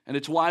 And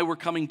it's why we're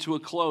coming to a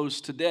close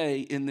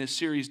today in this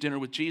series, Dinner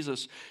with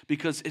Jesus,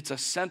 because it's a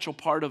central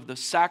part of the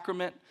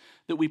sacrament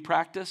that we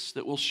practice,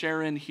 that we'll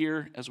share in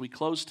here as we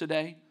close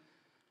today.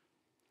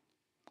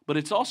 But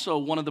it's also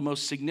one of the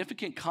most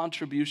significant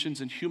contributions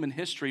in human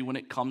history when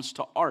it comes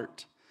to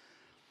art.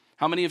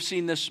 How many have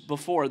seen this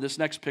before? This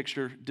next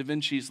picture, Da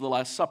Vinci's The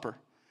Last Supper,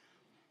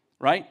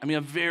 right? I mean,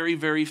 a very,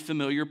 very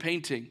familiar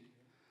painting.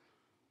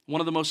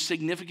 One of the most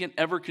significant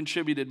ever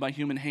contributed by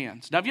human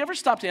hands. Now, have you ever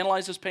stopped to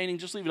analyze this painting?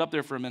 Just leave it up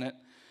there for a minute.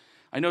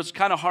 I know it's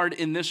kind of hard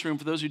in this room.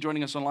 For those of you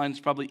joining us online, it's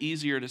probably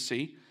easier to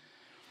see.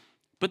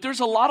 But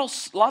there's a lot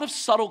of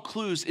subtle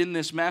clues in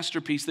this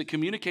masterpiece that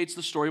communicates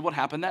the story of what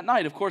happened that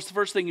night. Of course, the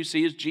first thing you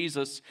see is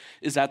Jesus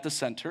is at the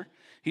center.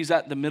 He's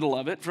at the middle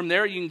of it. From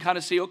there, you can kind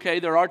of see,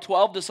 okay, there are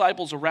 12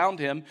 disciples around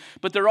him,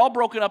 but they're all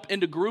broken up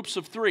into groups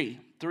of 3,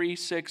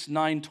 6,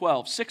 9,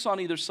 12, 6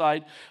 on either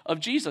side of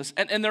Jesus.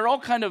 And they're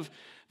all kind of,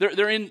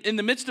 they're in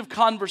the midst of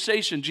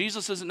conversation.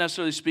 Jesus isn't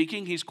necessarily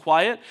speaking. He's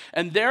quiet,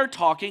 and they're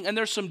talking, and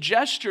there's some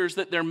gestures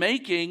that they're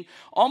making,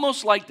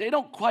 almost like they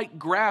don't quite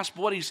grasp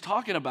what he's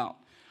talking about,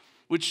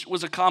 which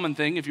was a common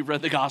thing if you've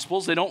read the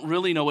Gospels. They don't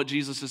really know what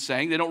Jesus is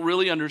saying. They don't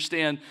really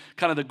understand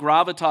kind of the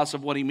gravitas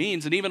of what he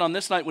means. And even on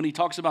this night when he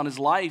talks about his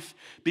life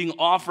being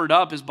offered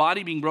up, his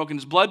body being broken,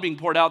 his blood being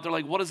poured out, they're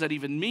like, what does that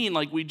even mean?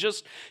 Like, we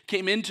just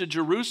came into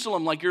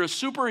Jerusalem, like you're a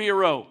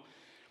superhero,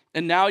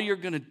 and now you're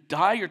going to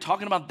die? You're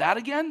talking about that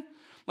again?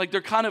 Like, they're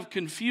kind of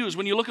confused.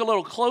 When you look a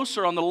little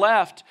closer on the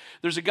left,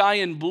 there's a guy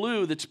in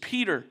blue that's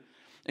Peter.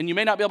 And you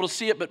may not be able to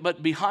see it,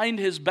 but behind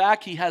his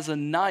back, he has a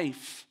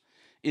knife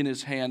in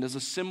his hand as a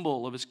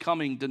symbol of his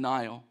coming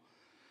denial.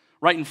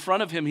 Right in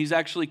front of him, he's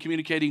actually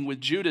communicating with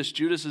Judas.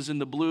 Judas is in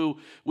the blue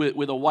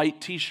with a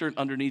white t-shirt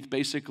underneath,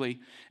 basically.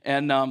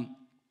 And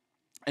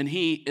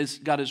he has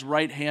got his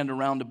right hand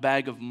around a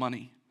bag of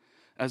money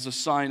as a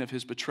sign of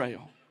his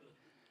betrayal.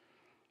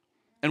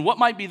 And what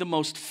might be the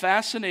most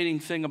fascinating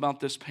thing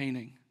about this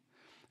painting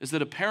is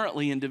that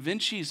apparently in Da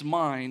Vinci's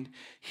mind,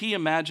 he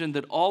imagined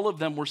that all of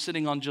them were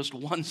sitting on just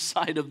one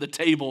side of the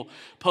table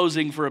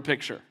posing for a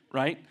picture,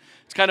 right?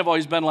 It's kind of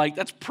always been like,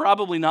 that's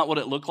probably not what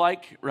it looked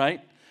like,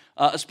 right?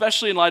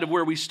 Especially in light of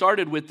where we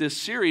started with this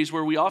series,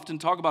 where we often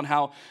talk about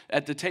how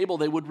at the table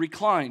they would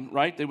recline,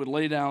 right? They would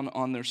lay down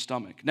on their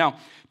stomach. Now,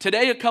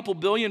 today a couple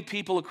billion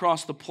people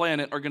across the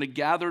planet are going to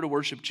gather to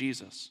worship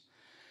Jesus.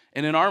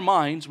 And in our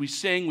minds, we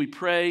sing, we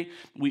pray,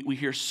 we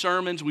hear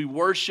sermons, we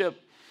worship.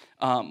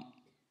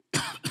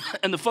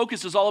 And the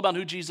focus is all about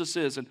who Jesus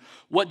is and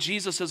what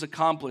Jesus has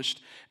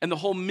accomplished. And the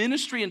whole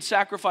ministry and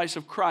sacrifice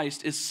of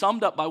Christ is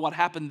summed up by what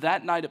happened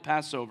that night at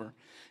Passover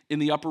in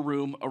the upper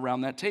room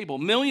around that table.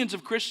 Millions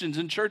of Christians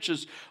in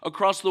churches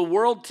across the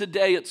world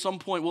today at some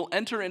point will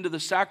enter into the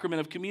sacrament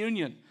of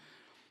communion.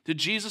 That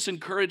Jesus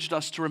encouraged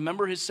us to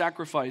remember his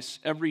sacrifice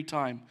every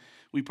time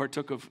we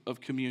partook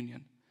of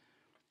communion.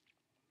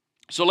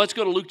 So let's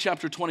go to Luke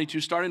chapter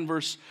 22, starting in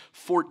verse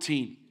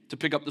 14 to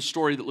pick up the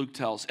story that Luke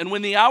tells. And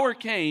when the hour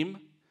came,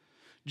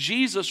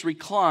 Jesus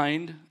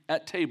reclined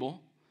at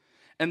table,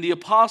 and the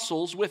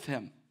apostles with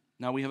him.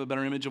 Now we have a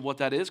better image of what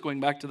that is, going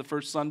back to the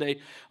first Sunday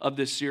of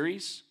this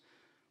series.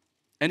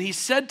 And he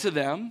said to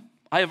them,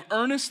 I have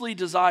earnestly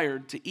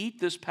desired to eat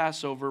this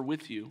Passover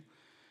with you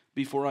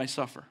before I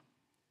suffer.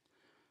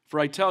 For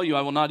I tell you,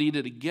 I will not eat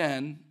it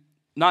again,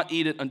 not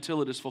eat it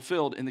until it is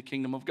fulfilled in the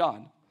kingdom of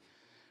God.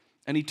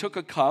 And he took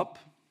a cup,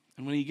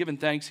 and when he had given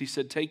thanks, he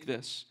said, take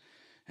this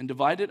and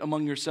divide it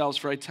among yourselves,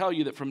 for I tell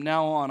you that from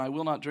now on I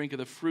will not drink of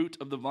the fruit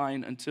of the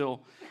vine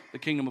until the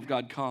kingdom of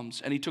God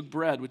comes. And he took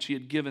bread, which he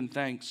had given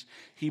thanks.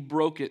 He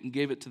broke it and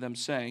gave it to them,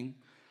 saying,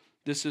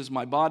 this is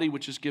my body,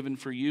 which is given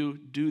for you.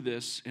 Do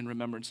this in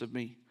remembrance of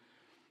me.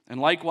 And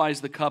likewise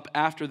the cup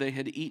after they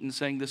had eaten,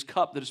 saying, this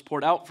cup that is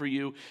poured out for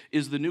you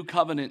is the new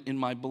covenant in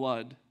my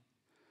blood.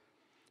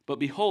 But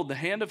behold, the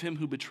hand of him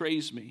who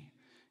betrays me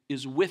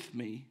is with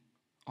me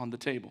on the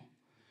table.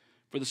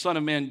 For the Son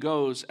of Man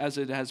goes as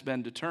it has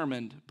been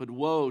determined, but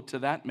woe to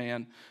that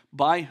man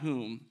by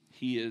whom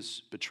he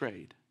is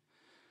betrayed.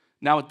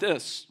 Now at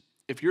this,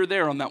 if you're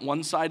there on that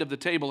one side of the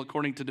table,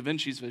 according to Da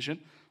Vinci's vision,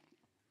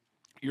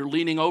 you're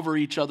leaning over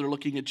each other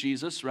looking at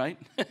Jesus, right?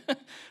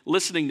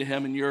 Listening to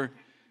him, and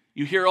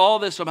you hear all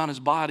this about his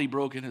body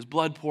broken, his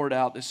blood poured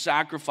out, this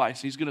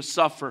sacrifice, he's going to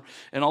suffer,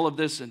 and all of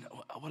this, and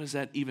what does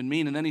that even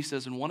mean? And then he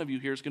says, and one of you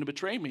here is going to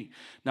betray me.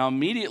 Now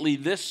immediately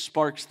this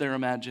sparks their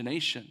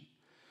imagination.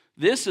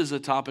 This is a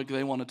topic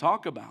they want to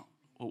talk about.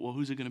 Well,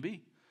 who's it going to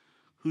be?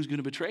 who's going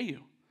to betray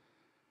you?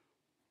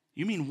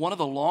 You mean one of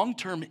the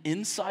long-term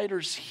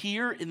insiders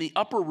here in the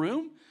upper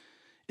room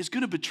is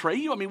going to betray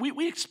you? I mean,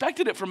 we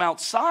expected it from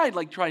outside,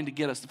 like trying to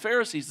get us. The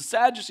Pharisees, the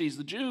Sadducees,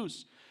 the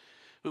Jews.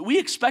 We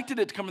expected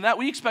it to come from that.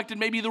 We expected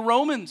maybe the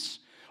Romans.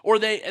 Or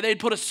they'd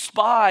put a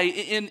spy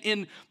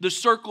in the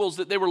circles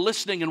that they were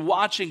listening and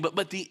watching.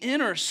 But the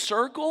inner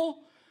circle,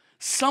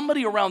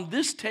 somebody around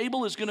this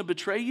table is going to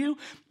betray you.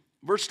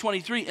 Verse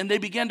 23, and they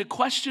began to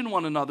question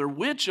one another,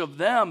 which of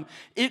them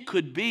it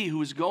could be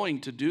who is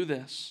going to do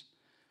this.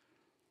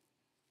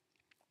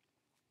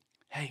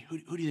 Hey, who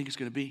do you think it's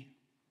going to be?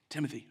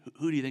 Timothy,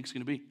 who do you think it's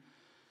going to be?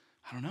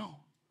 I don't know.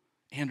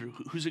 Andrew,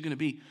 who's it going to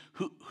be?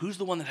 Who's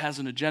the one that has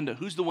an agenda?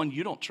 Who's the one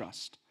you don't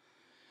trust?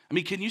 I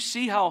mean, can you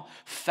see how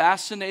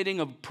fascinating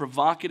a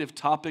provocative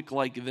topic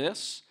like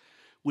this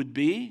would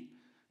be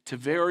to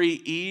very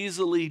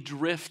easily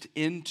drift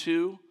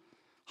into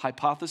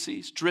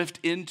hypotheses, drift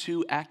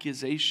into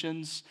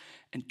accusations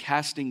and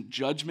casting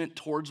judgment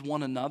towards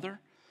one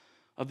another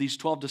of these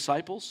 12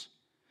 disciples?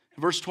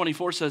 Verse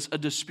 24 says, a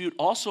dispute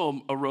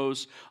also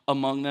arose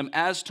among them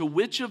as to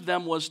which of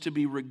them was to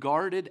be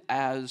regarded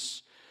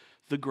as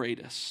the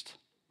greatest.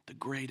 The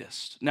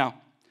greatest.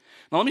 Now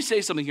let me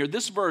say something here.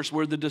 This verse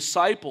where the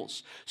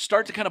disciples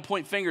start to kind of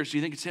point fingers. Do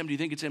you think it's him? Do you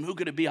think it's him? Who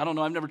could it be? I don't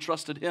know. I've never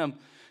trusted him.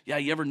 Yeah,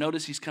 you ever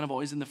notice he's kind of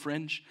always in the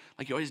fringe?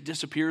 Like he always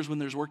disappears when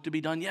there's work to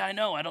be done? Yeah, I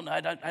know. I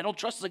don't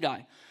trust the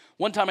guy.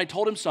 One time I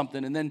told him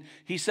something, and then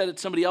he said it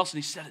to somebody else, and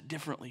he said it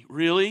differently.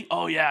 Really?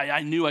 Oh, yeah,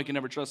 I knew I could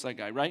never trust that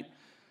guy, right?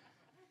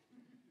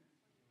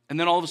 And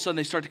then all of a sudden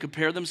they start to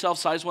compare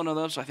themselves, size one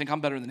another, so I think I'm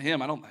better than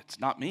him. It's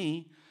not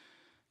me.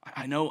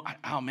 I know,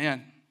 oh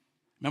man,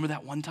 remember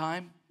that one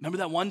time? Remember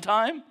that one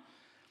time?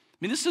 I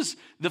mean, this is,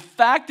 the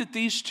fact that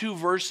these two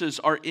verses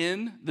are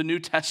in the New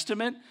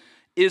Testament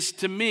is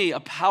to me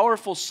a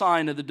powerful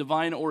sign of the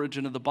divine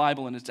origin of the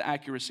Bible and its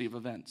accuracy of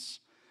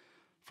events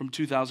from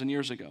 2,000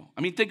 years ago.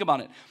 I mean, think about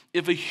it.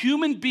 If a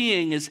human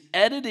being is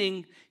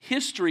editing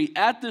history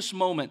at this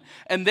moment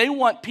and they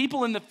want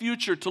people in the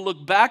future to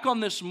look back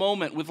on this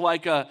moment with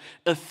like a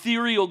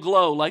ethereal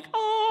glow, like,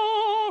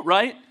 oh,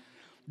 right?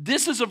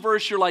 This is a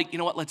verse you're like, you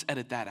know what, let's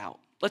edit that out.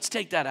 Let's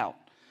take that out.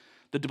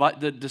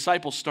 The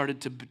disciples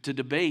started to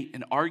debate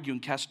and argue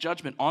and cast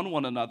judgment on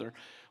one another.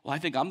 Well, I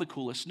think I'm the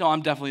coolest. No,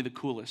 I'm definitely the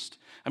coolest.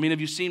 I mean,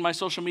 have you seen my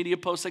social media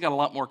posts? I got a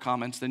lot more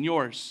comments than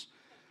yours.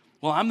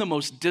 Well, I'm the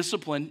most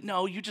disciplined.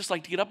 No, you just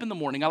like to get up in the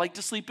morning. I like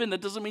to sleep in.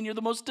 That doesn't mean you're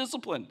the most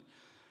disciplined.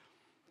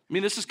 I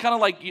mean, this is kind of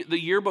like the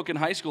yearbook in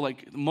high school,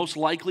 like most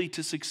likely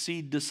to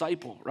succeed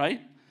disciple,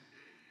 right?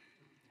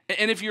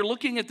 And if you're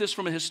looking at this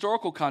from a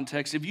historical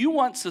context, if you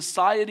want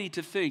society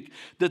to think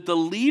that the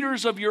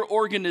leaders of your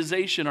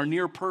organization are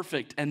near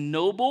perfect and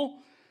noble,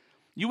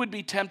 you would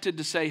be tempted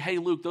to say, hey,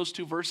 Luke, those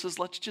two verses,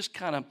 let's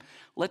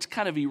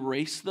kind of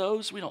erase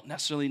those. We don't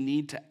necessarily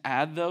need to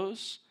add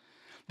those.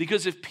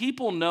 Because if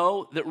people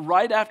know that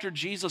right after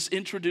Jesus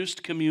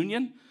introduced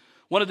communion,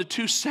 one of the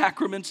two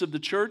sacraments of the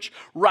church,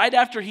 right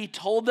after he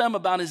told them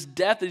about his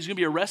death, that he's going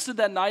to be arrested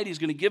that night, he's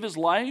going to give his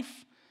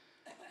life,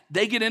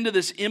 they get into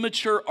this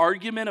immature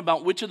argument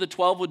about which of the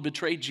 12 would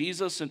betray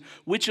Jesus and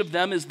which of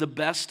them is the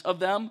best of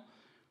them.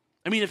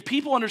 I mean, if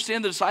people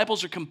understand the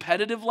disciples are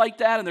competitive like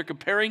that and they're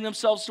comparing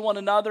themselves to one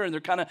another and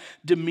they're kind of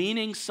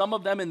demeaning some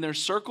of them in their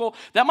circle,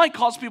 that might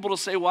cause people to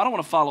say, well, I don't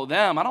want to follow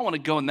them. I don't want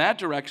to go in that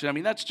direction. I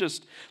mean,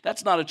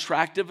 that's not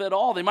attractive at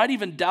all. They might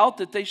even doubt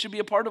that they should be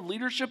a part of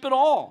leadership at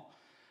all.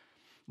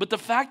 But the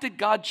fact that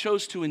God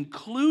chose to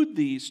include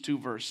these two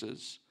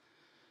verses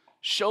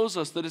shows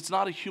us that it's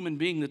not a human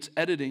being that's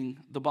editing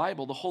the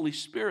Bible. The Holy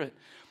Spirit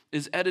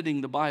is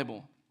editing the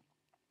Bible.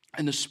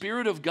 And the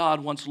Spirit of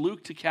God wants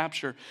Luke to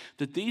capture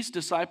that these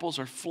disciples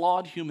are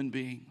flawed human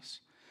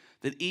beings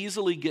that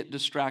easily get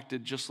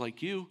distracted just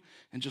like you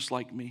and just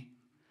like me.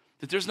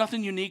 That there's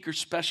nothing unique or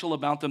special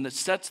about them that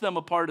sets them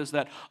apart as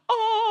that,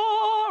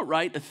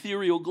 right,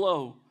 ethereal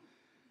glow.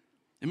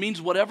 It means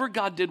whatever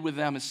God did with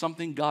them is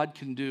something God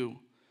can do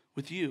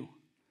with you.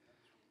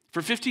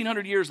 For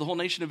 1,500 years, the whole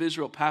nation of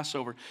Israel,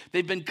 Passover,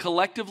 they've been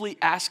collectively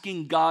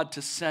asking God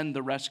to send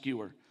the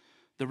rescuer,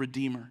 the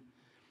Redeemer.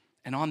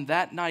 And on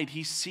that night,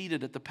 he's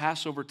seated at the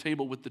Passover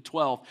table with the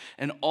 12.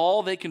 And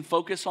all they can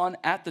focus on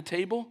at the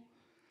table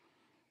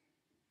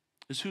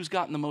is who's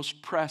gotten the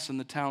most press in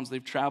the towns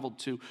they've traveled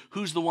to,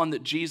 who's the one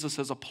that Jesus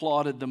has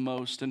applauded the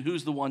most, and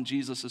who's the one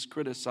Jesus has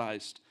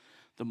criticized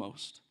the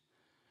most.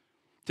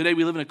 Today,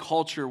 we live in a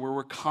culture where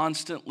we're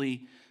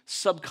constantly,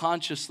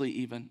 subconsciously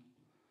even,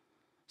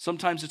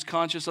 sometimes it's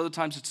conscious, other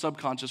times it's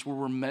subconscious, where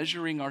we're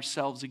measuring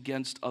ourselves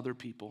against other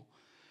people.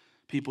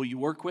 People you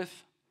work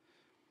with,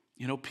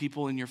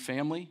 people in your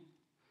family,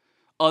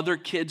 other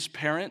kids'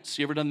 parents.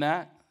 You ever done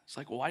that? It's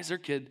like, well, why is their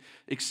kid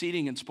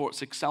excelling in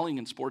sports,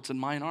 and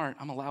mine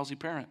aren't? I'm a lousy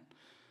parent.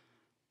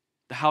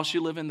 The house you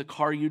live in, the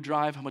car you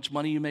drive, how much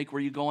money you make,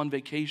 where you go on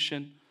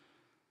vacation.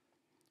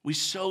 We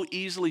so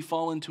easily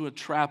fall into a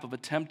trap of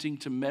attempting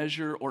to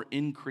measure or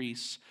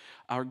increase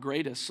our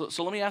greatest.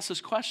 So let me ask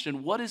this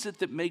question. What is it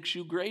that makes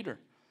you greater?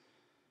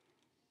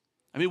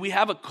 I mean, we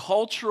have a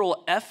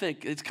cultural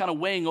ethic. It's kind of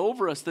weighing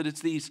over us that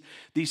it's these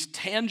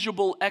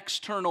tangible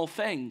external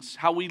things,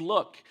 how we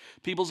look,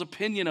 people's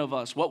opinion of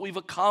us, what we've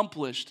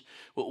accomplished,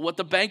 what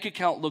the bank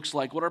account looks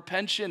like, what our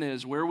pension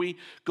is, where we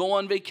go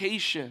on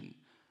vacation.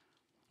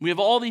 We have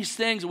all these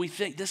things, and we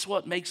think this is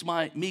what makes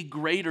me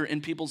greater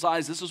in people's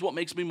eyes. This is what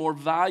makes me more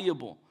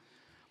valuable.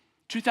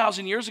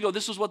 2,000 years ago,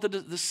 this was what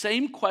the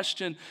same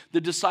question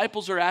the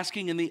disciples are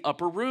asking in the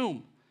upper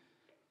room.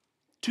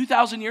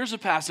 2,000 years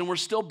have passed, and we're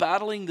still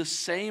battling the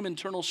same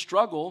internal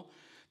struggle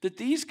that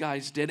these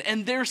guys did.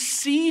 And they're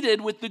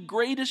seated with the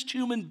greatest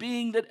human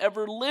being that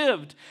ever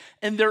lived.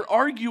 And they're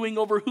arguing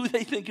over who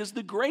they think is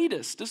the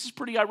greatest. This is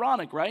pretty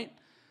ironic, right?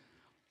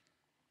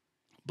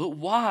 But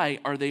why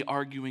are they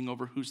arguing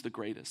over who's the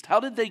greatest? How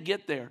did they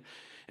get there?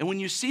 And when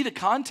you see the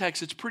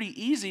context, it's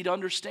pretty easy to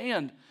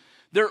understand.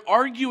 They're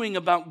arguing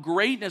about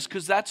greatness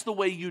because that's the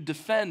way you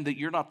defend that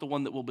you're not the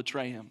one that will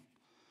betray him.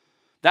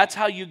 That's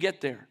how you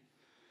get there.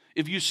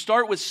 If you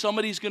start with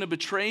somebody's going to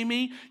betray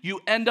me, you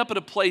end up at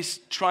a place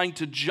trying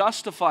to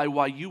justify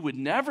why you would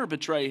never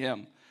betray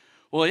him.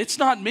 Well, it's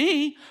not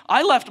me.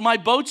 I left my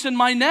boats and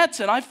my nets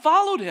and I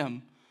followed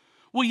him.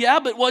 Well, yeah,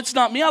 but it's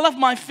not me. I left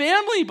my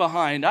family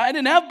behind. I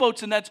didn't have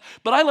boats and nets,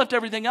 but I left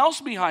everything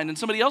else behind. And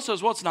somebody else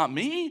says, well, it's not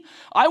me.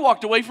 I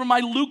walked away from my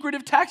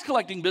lucrative tax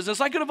collecting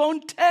business. I could have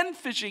owned 10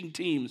 fishing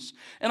teams,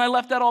 and I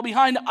left that all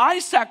behind. I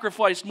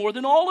sacrificed more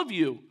than all of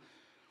you.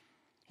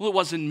 Well, it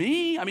wasn't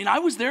me. I mean, I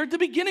was there at the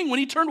beginning when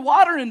he turned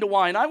water into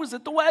wine. I was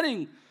at the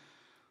wedding.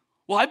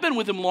 Well, I've been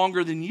with him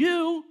longer than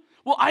you.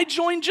 Well, I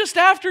joined just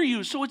after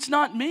you, so it's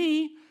not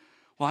me.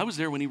 Well, I was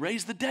there when he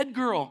raised the dead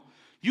girl.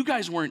 You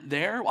guys weren't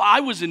there. Well, I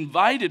was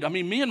invited. I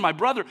mean, me and my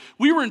brother,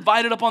 we were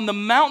invited up on the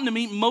mountain to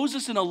meet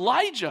Moses and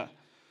Elijah.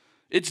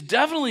 It's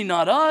definitely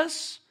not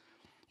us.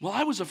 Well,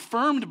 I was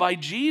affirmed by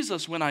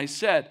Jesus when I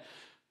said,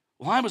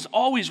 well, I was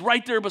always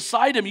right there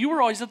beside him. You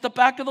were always at the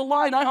back of the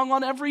line. I hung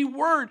on every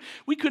word.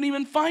 We couldn't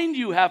even find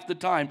you half the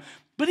time.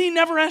 But he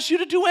never asked you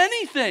to do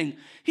anything.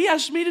 He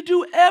asked me to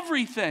do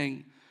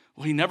everything.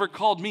 Well, he never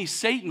called me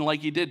Satan like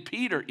he did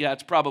Peter. Yeah,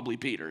 it's probably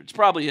Peter. It's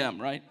probably him,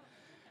 right?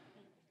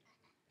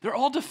 They're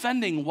all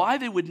defending why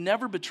they would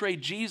never betray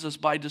Jesus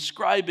by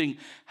describing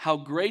how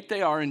great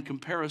they are in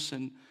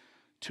comparison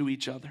to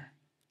each other.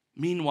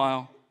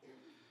 Meanwhile,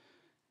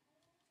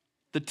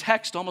 the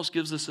text almost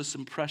gives us this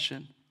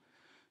impression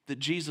that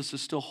Jesus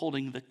is still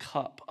holding the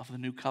cup of the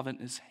new covenant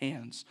in his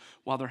hands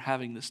while they're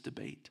having this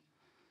debate.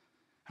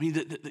 I mean,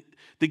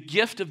 the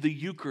gift of the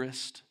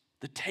Eucharist,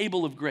 the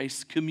table of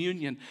grace,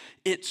 communion,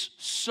 it's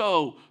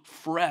so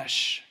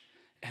fresh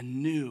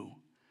and new.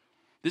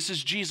 This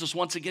is Jesus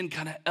once again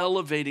kind of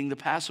elevating the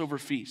Passover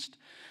feast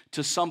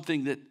to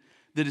something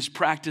that is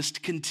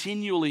practiced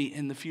continually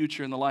in the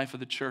future in the life of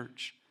the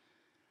church.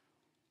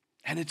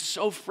 And it's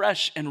so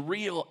fresh and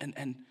real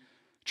and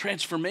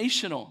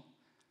transformational.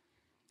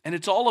 And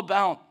it's all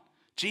about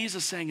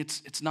Jesus saying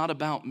it's not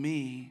about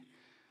me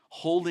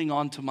holding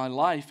on to my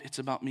life. It's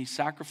about me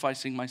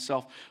sacrificing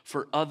myself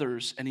for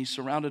others. And he's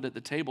surrounded at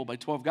the table by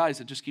 12 guys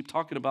that just keep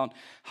talking about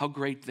how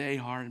great they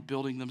are and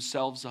building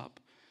themselves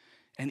up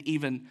and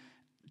even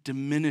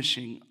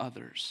diminishing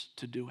others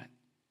to do it.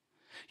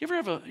 You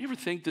ever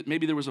think that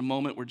maybe there was a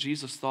moment where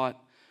Jesus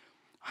thought,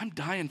 I'm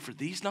dying for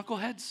these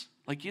knuckleheads?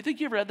 Like, you think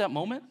you ever had that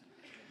moment?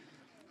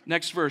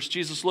 Next verse,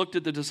 Jesus looked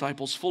at the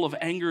disciples full of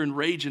anger and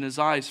rage in his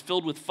eyes,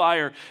 filled with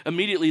fire.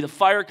 Immediately the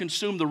fire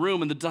consumed the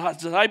room and the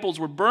disciples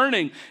were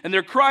burning and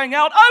they're crying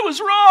out, I was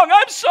wrong,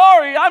 I'm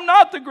sorry, I'm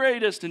not the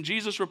greatest. And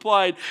Jesus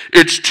replied,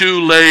 it's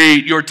too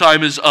late, your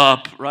time is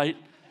up, right?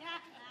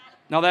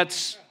 Now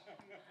it's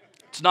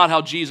not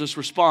how Jesus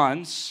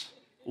responds.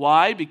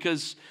 Why?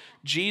 Because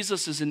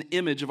Jesus is an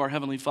image of our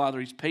Heavenly Father.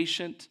 He's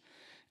patient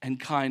and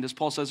kind. As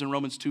Paul says in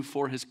Romans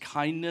 2:4, his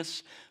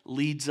kindness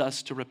leads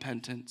us to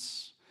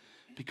repentance.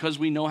 Because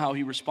we know how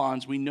he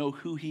responds, we know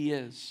who he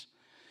is.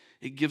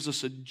 It gives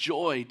us a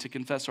joy to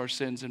confess our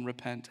sins and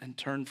repent and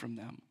turn from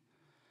them.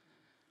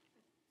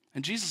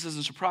 And Jesus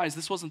isn't surprised.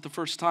 This wasn't the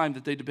first time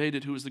that they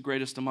debated who was the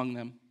greatest among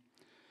them.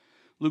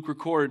 Luke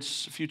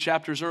records a few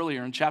chapters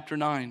earlier in chapter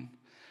 9,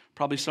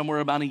 probably somewhere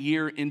about a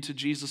year into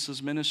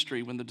Jesus'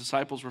 ministry when the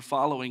disciples were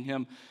following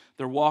him.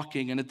 They're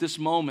walking, and at this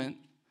moment,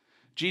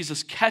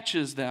 Jesus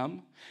catches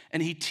them,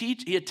 and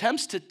he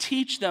attempts to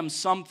teach them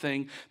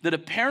something that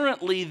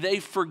apparently they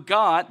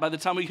forgot by the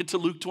time we get to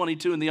Luke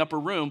 22 in the upper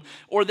room,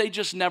 or they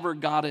just never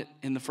got it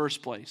in the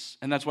first place.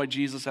 And that's why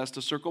Jesus has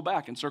to circle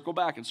back and circle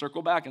back and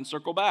circle back and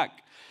circle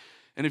back.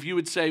 And if you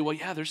would say, well,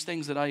 yeah, there's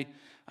things that I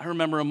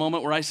remember a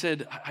moment where I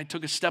said, I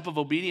took a step of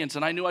obedience,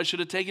 and I knew I should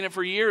have taken it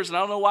for years, and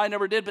I don't know why I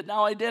never did, but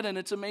now I did, and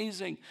it's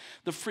amazing.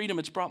 The freedom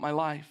it's brought my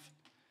life.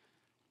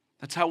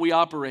 That's how we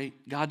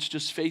operate. God's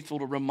just faithful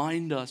to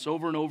remind us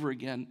over and over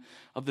again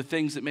of the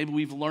things that maybe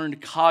we've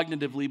learned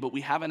cognitively, but we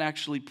haven't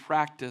actually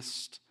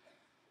practiced.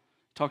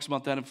 Talks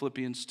about that in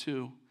Philippians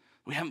 2.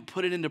 We haven't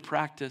put it into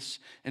practice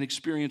and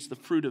experienced the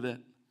fruit of it.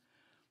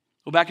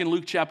 Well, back in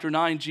Luke chapter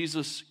 9,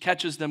 Jesus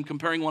catches them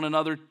comparing one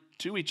another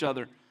to each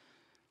other.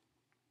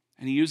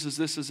 And he uses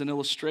this as an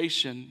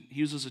illustration. He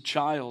uses a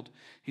child.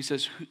 He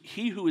says,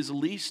 he who is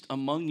least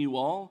among you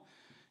all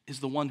is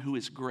the one who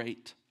is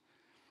great.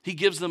 He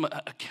gives them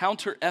a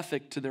counter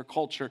ethic to their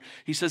culture.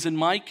 He says, in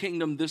my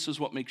kingdom, this is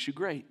what makes you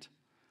great.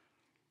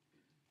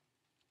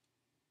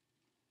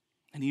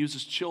 And he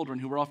uses children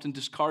who were often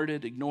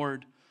discarded,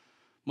 ignored.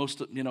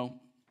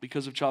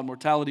 Because of child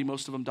mortality,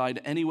 most of them died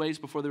anyways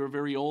before they were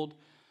very old.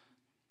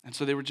 And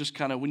so they were just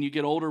kind of, when you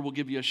get older, we'll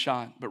give you a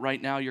shot. But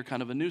right now, you're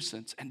kind of a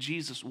nuisance. And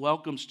Jesus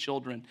welcomes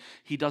children.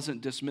 He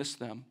doesn't dismiss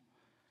them.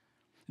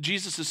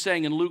 Jesus is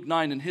saying in Luke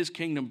 9, in his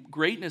kingdom,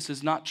 greatness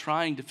is not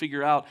trying to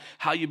figure out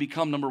how you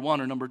become number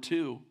one or number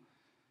two.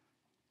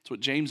 That's what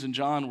James and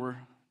John were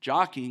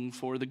jockeying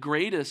for. The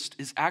greatest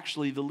is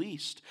actually the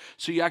least.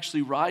 So you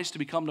actually rise to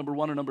become number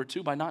one or number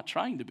two by not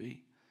trying to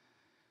be.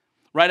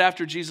 Right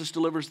after Jesus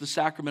delivers the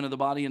sacrament of the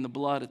body and the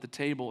blood at the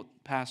table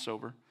at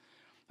Passover,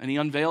 and he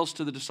unveils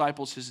to the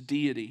disciples his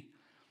deity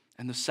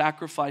and the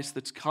sacrifice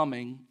that's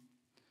coming,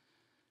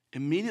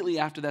 immediately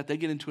after that, they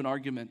get into an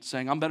argument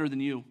saying, I'm better than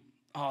you.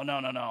 Oh,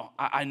 no.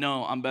 I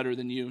know I'm better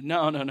than you.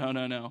 No.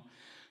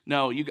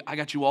 No, I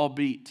got you all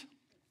beat.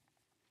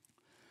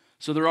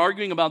 So they're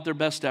arguing about their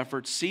best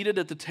efforts, seated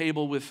at the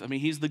table with,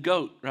 he's the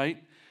GOAT,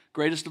 right?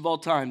 Greatest of all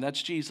time,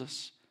 that's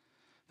Jesus.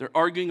 They're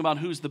arguing about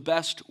who's the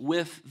best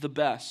with the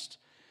best.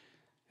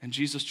 And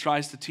Jesus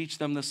tries to teach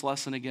them this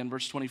lesson again,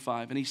 verse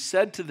 25. And he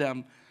said to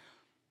them,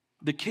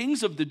 the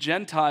kings of the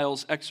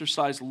Gentiles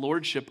exercise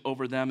lordship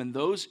over them, and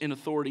those in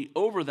authority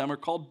over them are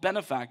called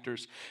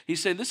benefactors.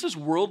 He's saying this is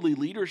worldly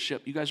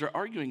leadership you guys are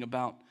arguing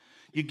about.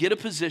 You get a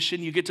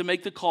position, you get to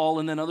make the call,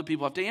 and then other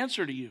people have to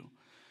answer to you.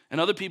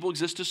 And other people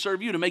exist to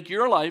serve you, to make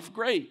your life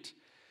great.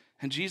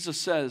 And Jesus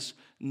says,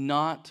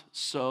 not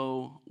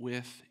so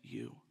with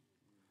you.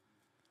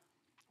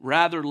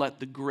 Rather, let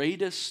the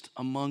greatest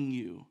among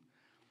you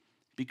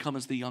become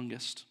as the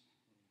youngest,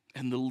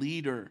 and the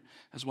leader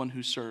as one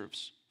who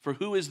serves. For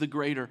who is the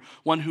greater,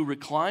 one who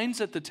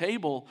reclines at the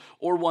table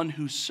or one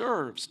who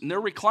serves? And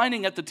they're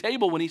reclining at the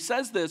table when he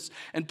says this,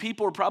 and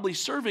people are probably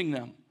serving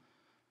them.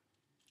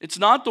 It's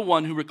not the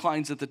one who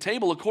reclines at the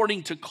table.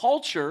 According to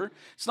culture,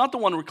 it's not the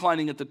one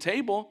reclining at the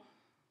table.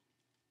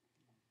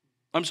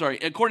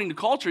 According to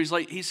culture,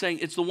 he's saying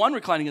it's the one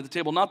reclining at the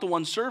table, not the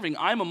one serving.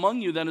 I'm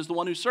among you then as the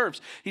one who serves.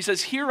 He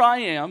says, here I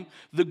am,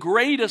 the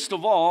greatest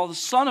of all, the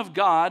Son of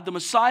God, the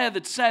Messiah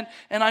that's sent,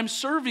 and I'm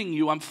serving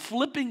you. I'm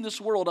flipping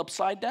this world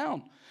upside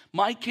down.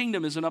 My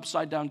kingdom is an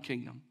upside down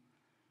kingdom.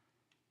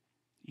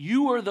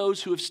 You are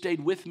those who have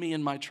stayed with me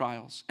in my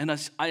trials, and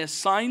I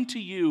assign to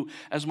you,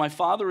 as my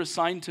Father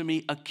assigned to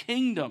me, a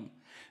kingdom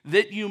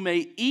that you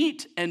may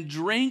eat and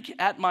drink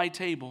at my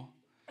table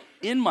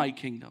in my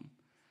kingdom,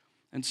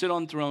 and sit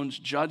on thrones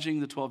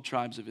judging the 12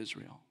 tribes of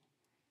Israel.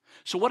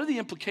 So what are the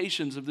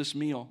implications of this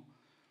meal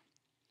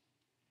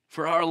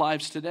for our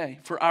lives today,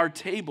 for our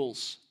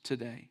tables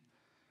today?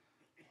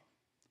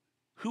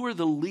 Who are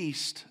the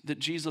least that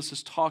Jesus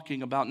is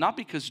talking about? Not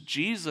because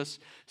Jesus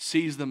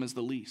sees them as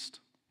the least.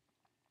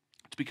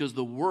 It's because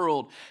the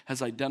world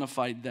has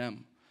identified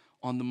them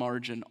on the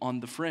margin,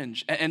 on the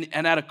fringe, and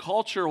at a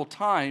cultural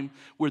time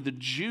where the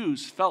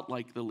Jews felt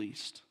like the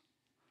least.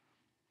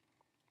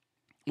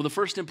 Well, the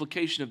first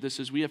implication of this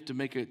is we have to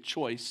make a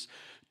choice.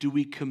 Do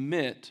we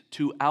commit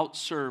to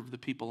outserve the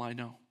people I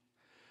know?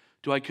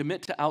 Do I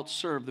commit to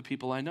outserve the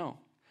people I know?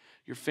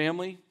 Your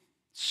family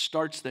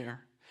starts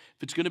there.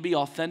 If it's going to be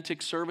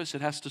authentic service,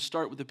 it has to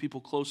start with the people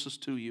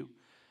closest to you.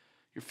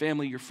 Your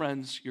family, your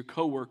friends, your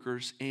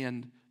coworkers,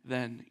 and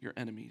then your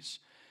enemies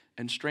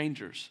and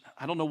strangers.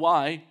 I don't know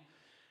why,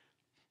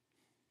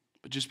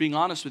 but just being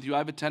honest with you, I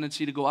have a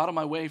tendency to go out of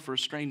my way for a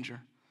stranger,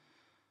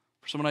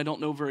 for someone I don't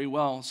know very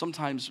well,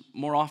 sometimes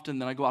more often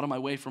than I go out of my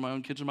way for my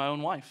own kids or my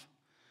own wife.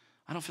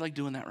 I don't feel like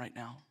doing that right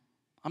now.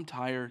 I'm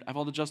tired. I have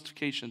all the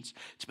justifications.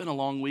 It's been a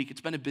long week.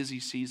 It's been a busy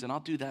season. I'll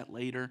do that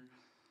later.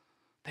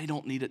 They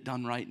don't need it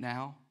done right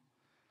now.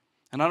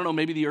 And I don't know,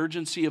 maybe the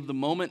urgency of the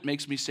moment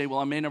makes me say, well,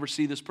 I may never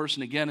see this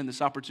person again, and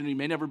this opportunity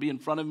may never be in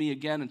front of me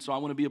again, and so I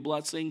want to be a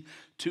blessing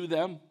to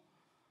them.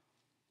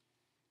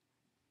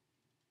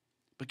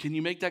 But can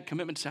you make that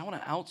commitment to say, I want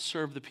to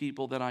outserve the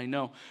people that I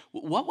know?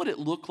 What would it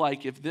look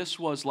like if this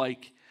was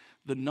like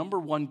the number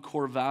one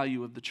core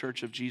value of the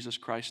Church of Jesus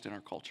Christ in our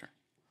culture?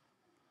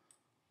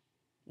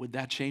 Would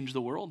that change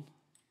the world?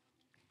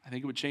 I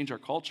think it would change our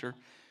culture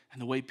and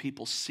the way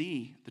people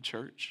see the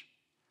church.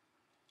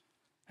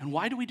 And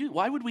why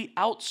would we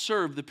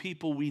outserve the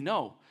people we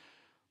know?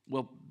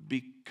 Well,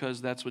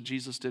 because that's what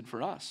Jesus did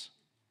for us.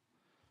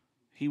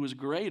 He was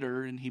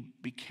greater and he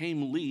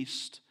became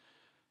least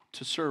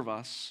to serve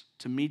us,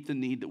 to meet the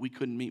need that we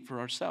couldn't meet for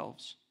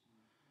ourselves.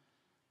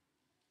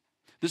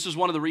 This is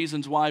one of the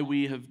reasons why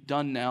we have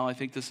done now, I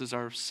think this is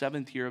our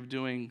 7th year of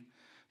doing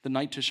the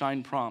Night to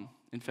Shine prom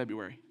in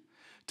February.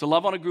 To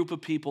love on a group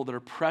of people that are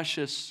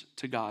precious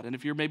to God. And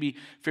if you're maybe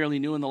fairly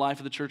new in the life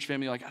of the church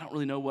family, like, I don't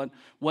really know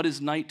what is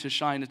Night to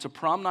Shine. It's a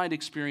prom night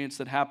experience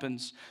that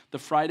happens the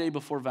Friday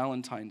before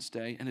Valentine's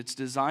Day. And it's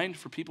designed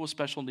for people with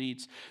special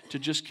needs to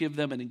just give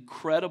them an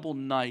incredible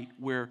night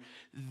where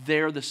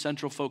they're the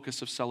central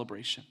focus of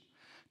celebration.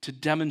 to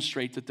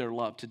demonstrate that they're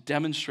loved, to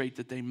demonstrate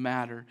that they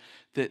matter,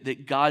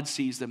 that God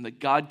sees them, that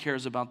God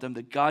cares about them,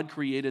 that God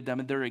created them,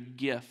 and they're a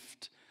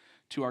gift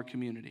to our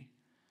community.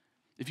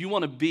 If you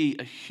want to be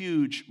a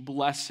huge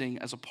blessing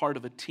as a part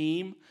of a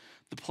team,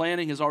 the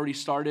planning has already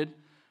started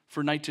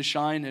for Night to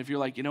Shine. And if you're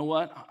like, you know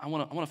what, I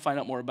want to find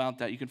out more about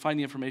that, you can find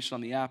the information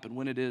on the app and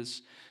when it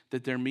is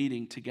that they're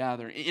meeting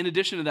together. In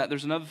addition to that,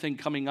 there's another thing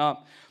coming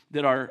up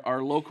that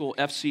our local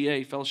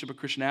FCA, Fellowship of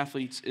Christian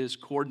Athletes, is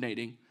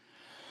coordinating.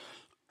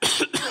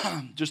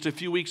 Just a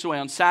few weeks away,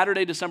 on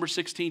Saturday, December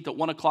 16th at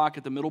 1 o'clock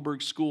at the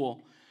Middleburg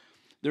School,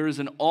 there is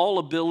an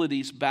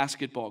all-abilities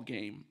basketball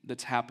game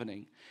that's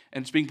happening.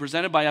 And it's being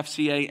presented by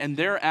FCA, and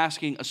they're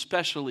asking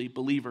especially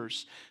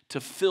believers to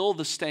fill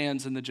the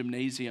stands in the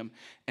gymnasium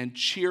and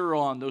cheer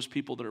on those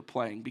people that are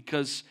playing,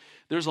 because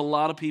there's a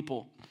lot of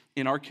people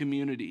in our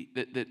community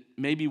that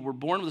maybe were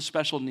born with a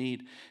special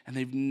need and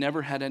they've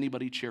never had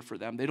anybody cheer for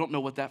them. They don't know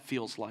what that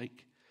feels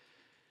like.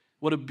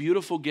 What a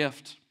beautiful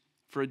gift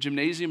for a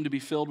gymnasium to be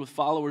filled with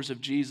followers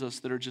of Jesus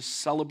that are just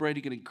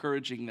celebrating and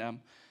encouraging them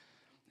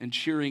and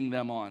cheering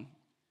them on.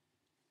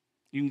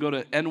 You can go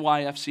to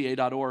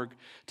nyfca.org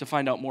to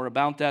find out more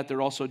about that.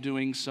 They're also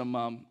doing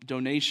some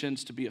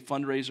donations to be a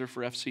fundraiser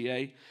for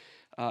FCA,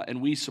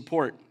 and we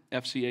support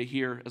FCA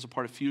here as a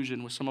part of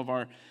Fusion with some of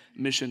our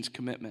missions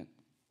commitment.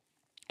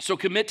 So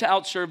commit to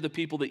outserve the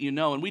people that you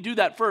know, and we do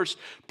that first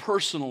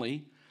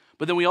personally,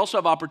 but then we also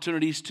have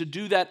opportunities to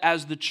do that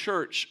as the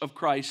church of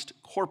Christ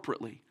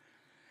corporately.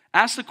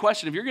 Ask the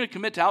question, if you're going to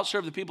commit to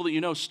outserve the people that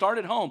you know, start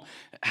at home.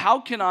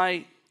 How can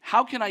I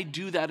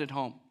do that at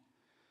home?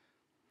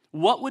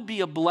 What would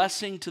be a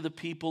blessing to the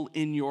people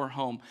in your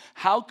home?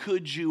 How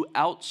could you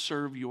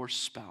outserve your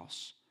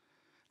spouse?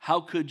 How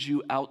could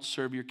you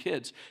outserve your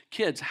kids?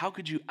 Kids, how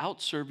could you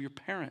outserve your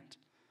parent?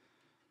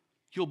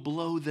 You'll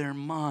blow their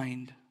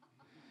mind,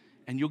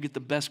 and you'll get the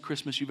best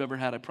Christmas you've ever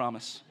had, I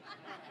promise.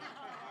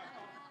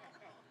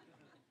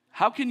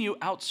 How can you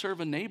outserve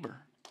a neighbor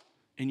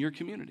in your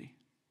community?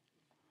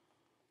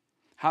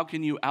 How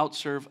can you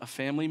outserve a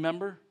family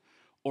member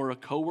or a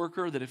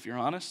coworker that, if you're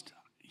honest,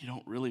 you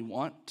don't really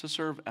want to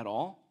serve at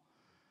all?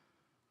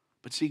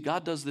 But see,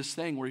 God does this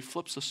thing where he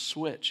flips a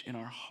switch in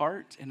our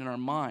heart and in our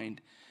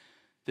mind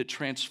that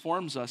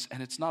transforms us,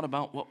 and it's not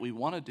about what we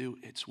want to do,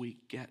 it's we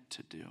get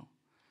to do.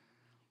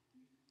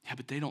 Yeah,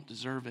 but they don't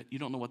deserve it. You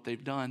don't know what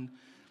they've done.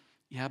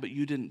 Yeah, but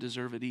you didn't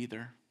deserve it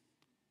either.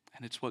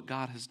 And it's what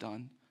God has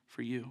done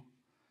for you.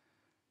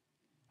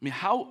 I mean,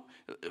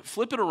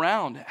 flip it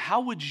around.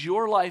 How would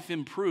your life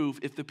improve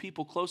if the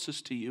people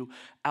closest to you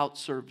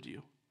outserved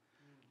you?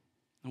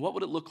 And what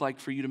would it look like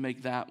for you to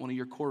make that one of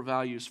your core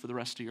values for the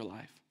rest of your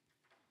life?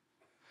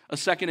 A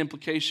second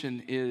implication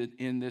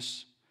in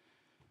this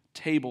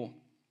table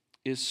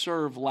is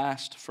serve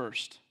last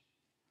first.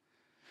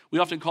 We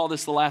often call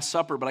this the Last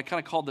Supper, but I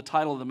kind of called the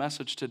title of the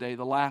message today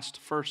the Last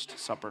First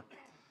Supper,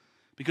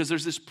 because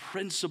there's this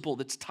principle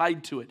that's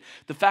tied to it.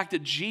 The fact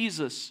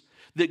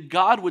that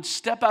God would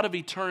step out of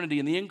eternity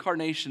in the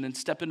incarnation and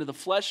step into the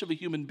flesh of a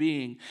human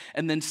being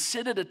and then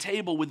sit at a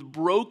table with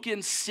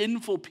broken,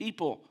 sinful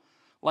people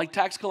like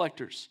tax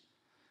collectors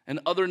and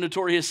other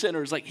notorious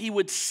sinners. Like, he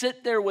would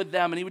sit there with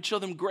them and he would show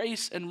them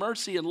grace and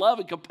mercy and love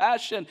and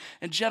compassion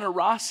and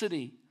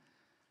generosity.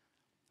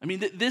 I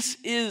mean, this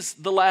is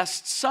the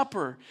Last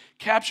Supper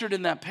captured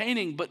in that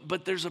painting,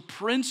 but there's a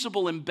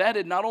principle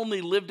embedded, not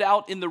only lived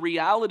out in the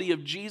reality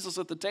of Jesus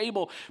at the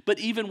table, but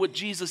even what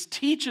Jesus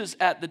teaches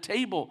at the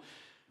table,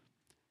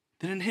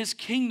 that in his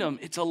kingdom,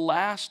 it's a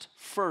last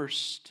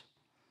first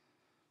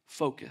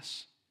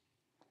focus.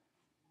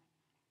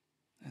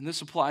 And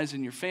this applies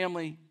in your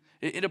family.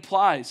 It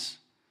applies.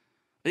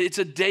 It's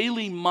a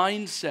daily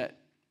mindset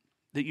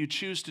that you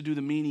choose to do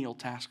the menial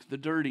task, the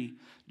dirty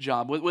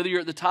job, whether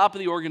you're at the top of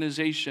the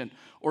organization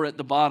or at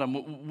the bottom,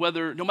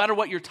 no matter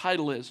what your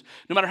title is,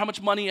 no matter how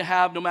much money you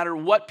have, no matter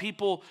what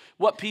people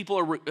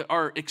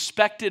are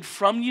expected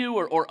from you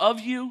or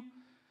of you.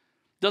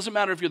 Doesn't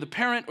matter if you're the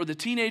parent or the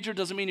teenager,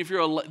 doesn't mean if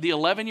you're the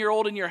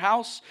 11-year-old in your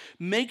house.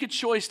 Make a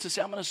choice to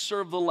say, I'm going to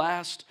serve the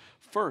last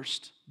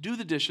first. Do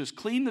the dishes,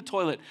 clean the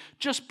toilet,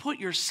 just put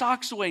your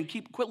socks away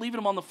and quit leaving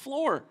them on the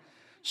floor.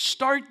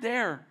 Start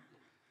there.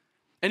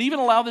 And even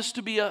allow this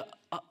to be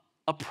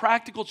a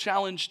practical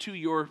challenge to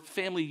your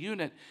family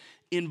unit.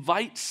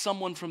 Invite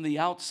someone from the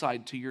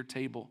outside to your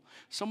table,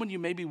 someone you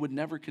maybe would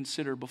never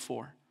consider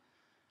before.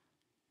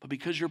 But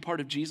because you're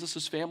part of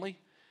Jesus' family,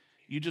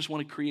 you just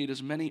want to create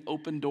as many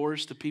open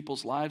doors to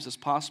people's lives as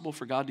possible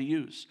for God to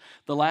use.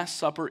 The Last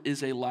Supper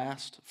is a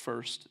last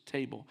first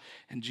table,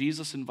 and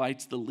Jesus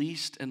invites the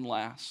least and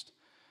last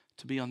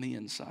to be on the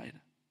inside.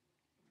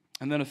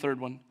 And then a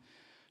third one,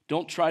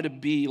 don't try to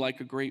be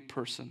like a great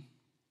person.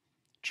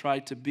 Try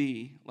to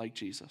be like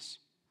Jesus.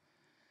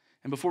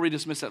 And before we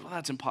dismiss that, well,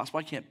 that's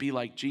impossible. I can't be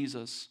like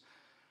Jesus.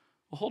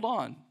 Well, hold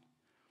on.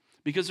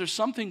 Because there's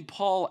something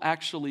Paul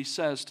actually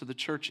says to the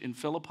church in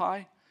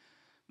Philippi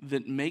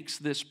that makes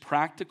this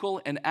practical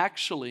and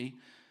actually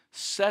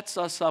sets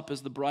us up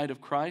as the bride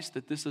of Christ,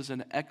 that this is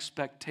an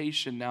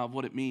expectation now of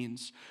what it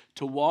means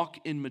to walk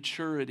in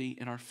maturity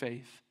in our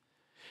faith.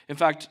 In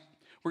fact,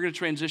 we're going to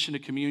transition to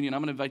communion. I'm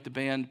going to invite the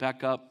band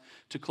back up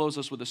to close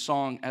us with a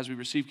song as we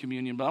receive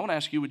communion. But I want to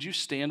ask you, would you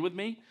stand with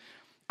me?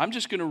 I'm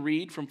just going to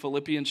read from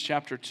Philippians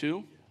chapter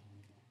 2.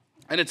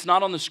 And it's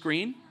not on the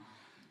screen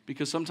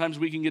because sometimes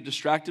we can get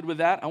distracted with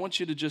that. I want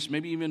you to just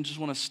maybe even just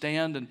want to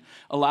stand and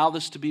allow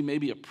this to be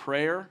maybe a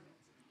prayer.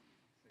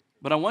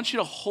 But I want you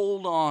to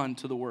hold on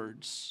to the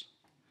words.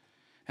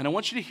 And I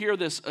want you to hear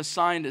this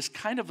assigned as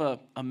kind of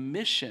a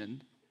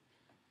mission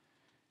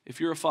if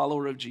you're a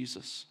follower of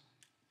Jesus.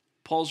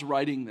 Paul's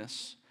writing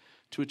this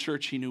to a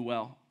church he knew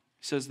well.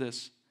 He says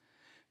this,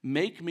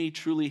 "Make me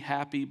truly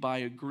happy by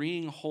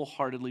agreeing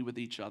wholeheartedly with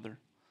each other,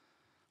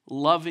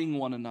 loving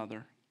one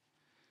another,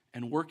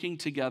 and working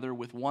together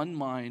with one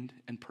mind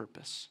and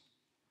purpose.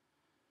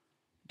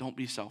 Don't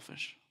be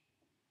selfish.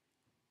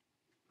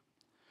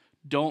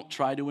 Don't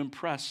try to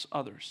impress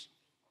others.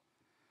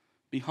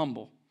 Be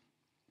humble,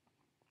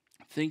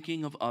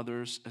 thinking of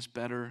others as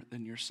better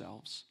than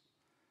yourselves.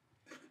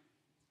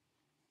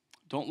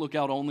 Don't look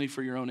out only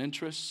for your own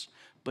interests,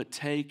 but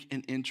take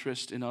an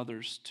interest in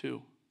others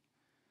too.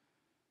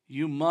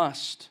 You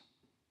must,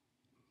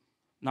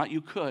 not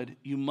you could,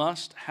 you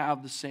must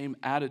have the same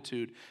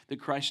attitude that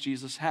Christ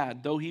Jesus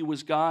had. Though he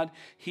was God,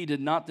 he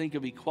did not think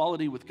of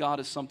equality with God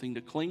as something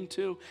to cling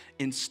to.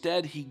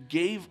 Instead, he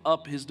gave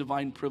up his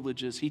divine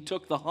privileges. He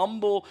took the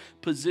humble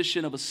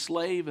position of a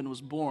slave and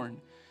was born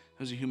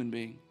as a human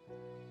being.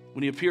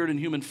 When he appeared in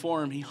human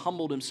form, he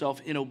humbled himself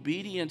in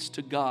obedience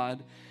to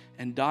God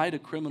and died a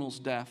criminal's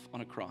death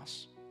on a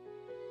cross.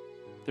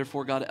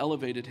 Therefore, God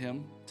elevated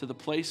him to the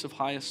place of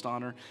highest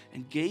honor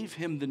and gave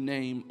him the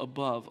name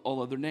above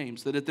all other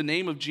names, that at the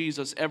name of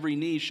Jesus, every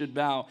knee should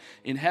bow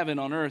in heaven,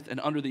 on earth, and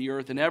under the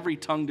earth, and every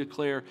tongue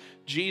declare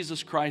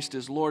Jesus Christ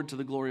is Lord, to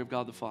the glory of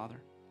God the Father.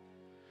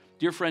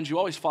 Dear friends, you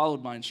always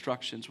followed my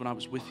instructions when I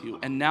was with you,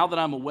 and now that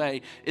I'm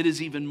away, it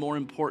is even more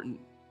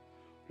important.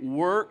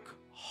 Work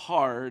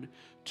hard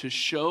to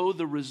show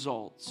the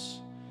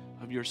results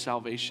of your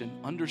salvation.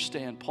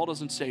 Understand, Paul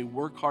doesn't say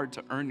work hard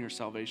to earn your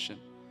salvation.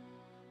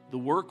 The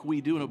work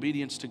we do in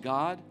obedience to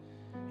God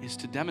is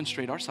to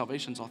demonstrate our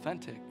salvation's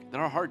authentic,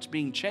 that our heart's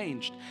being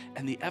changed,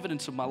 and the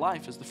evidence of my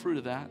life is the fruit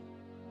of that.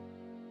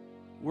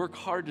 Work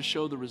hard to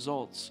show the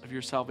results of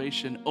your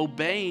salvation,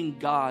 obeying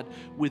God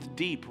with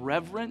deep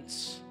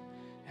reverence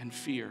and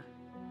fear.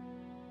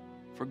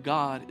 For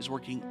God is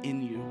working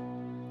in you,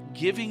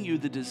 giving you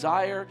the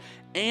desire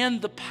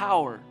and the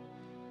power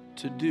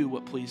to do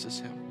what pleases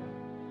him.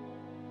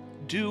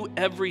 Do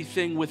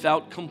everything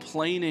without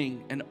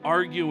complaining and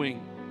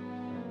arguing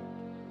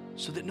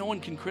so that no one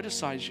can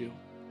criticize you.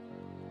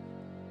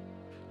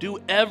 Do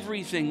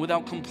everything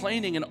without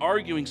complaining and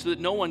arguing so that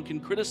no one can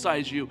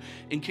criticize you.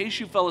 In case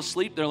you fell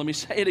asleep there, let me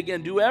say it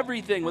again. Do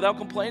everything without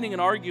complaining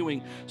and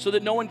arguing so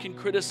that no one can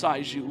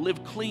criticize you.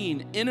 Live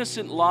clean,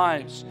 innocent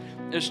lives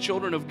as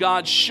children of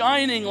God,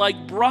 shining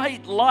like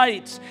bright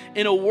lights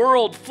in a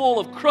world full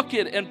of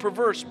crooked and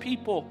perverse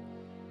people.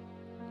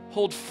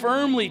 Hold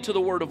firmly to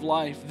the word of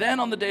life. Then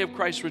on the day of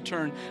Christ's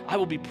return, I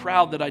will be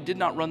proud that I did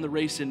not run the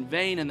race in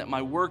vain and that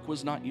my work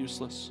was not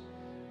useless.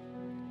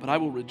 But I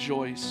will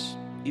rejoice,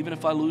 even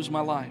if I lose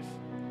my life,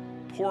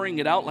 pouring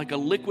it out like a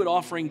liquid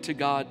offering to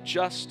God,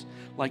 just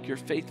like your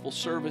faithful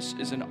service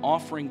is an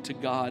offering to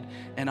God.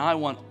 And I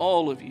want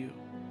all of you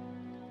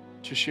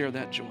to share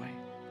that joy.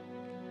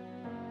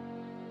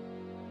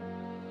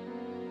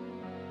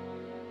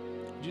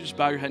 Would you just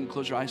bow your head and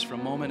close your eyes for a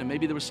moment? And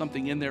maybe there was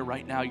something in there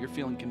right now you're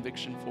feeling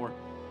conviction for.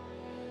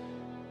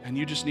 And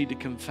you just need to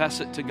confess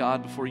it to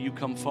God before you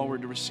come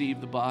forward to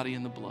receive the body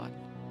and the blood.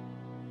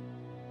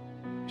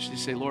 You should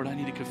say, Lord, I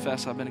need to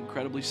confess I've been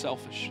incredibly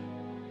selfish.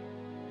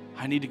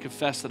 I need to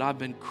confess that I've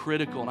been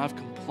critical and I've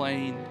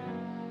complained,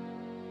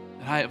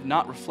 that I have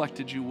not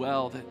reflected you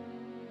well, that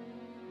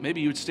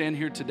maybe you would stand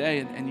here today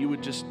and you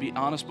would just be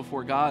honest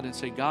before God and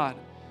say, God,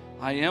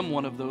 I am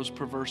one of those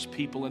perverse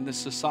people in this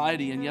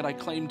society, and yet I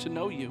claim to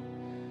know you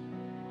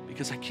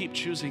because I keep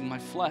choosing my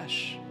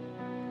flesh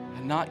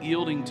and not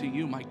yielding to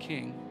you, my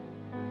King.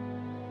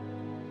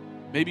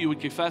 Maybe you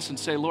would confess and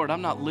say, Lord,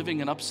 I'm not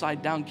living an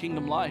upside-down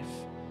kingdom life,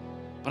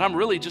 but I'm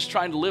really just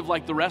trying to live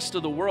like the rest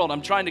of the world.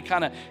 I'm trying to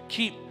kind of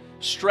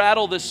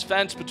straddle this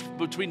fence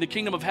between the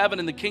kingdom of heaven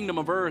and the kingdom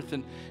of earth,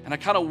 and I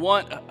kind of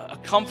want a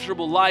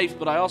comfortable life,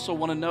 but I also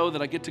want to know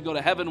that I get to go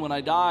to heaven when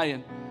I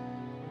die.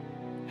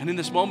 And in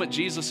this moment,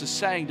 Jesus is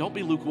saying, don't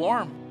be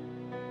lukewarm.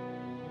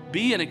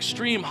 Be an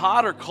extreme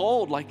hot or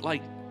cold,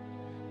 like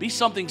be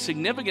something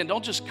significant.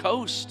 Don't just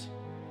coast.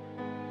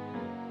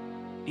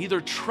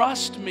 Either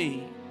trust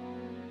me,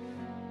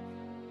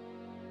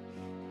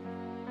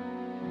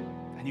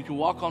 and you can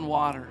walk on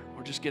water,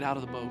 or just get out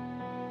of the boat.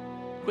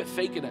 Quit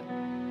faking it.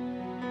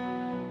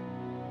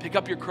 Pick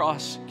up your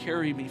cross,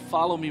 carry me,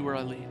 follow me where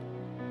I lead.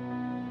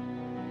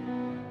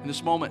 In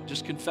this moment,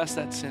 just confess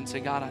that sin. Say,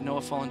 God, I know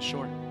I've fallen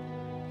short.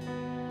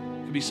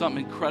 Be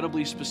something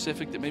incredibly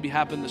specific that maybe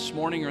happened this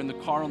morning or in the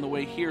car on the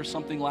way here,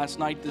 something last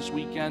night, this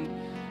weekend.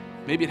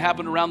 Maybe it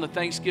happened around the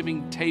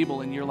Thanksgiving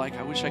table and you're like,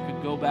 I wish I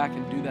could go back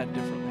and do that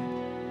differently.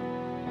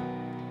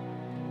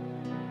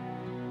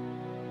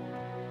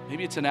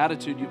 Maybe it's an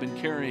attitude you've been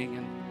carrying.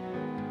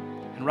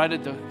 And right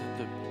at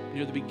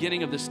near the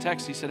beginning of this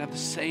text, he said, have the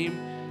same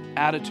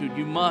attitude.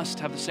 You must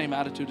have the same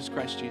attitude as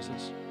Christ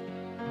Jesus,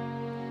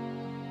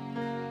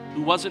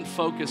 who wasn't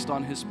focused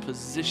on his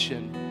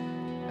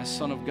position as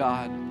Son of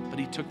God, but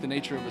he took the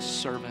nature of a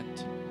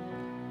servant.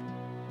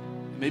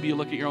 Maybe you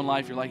look at your own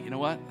life, you're like, you know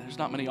what? There's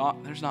not many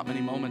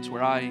moments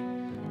where I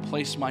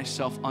place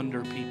myself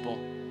under people.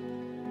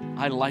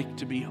 I like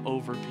to be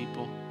over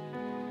people.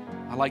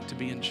 I like to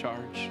be in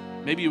charge.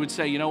 Maybe you would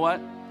say, you know what?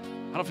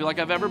 I don't feel like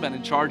I've ever been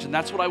in charge, and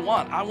that's what I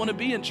want. I want to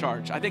be in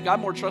charge. I think I'm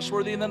more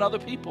trustworthy than other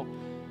people.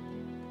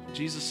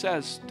 Jesus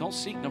says, don't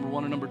seek number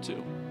one or number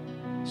two.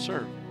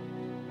 Serve.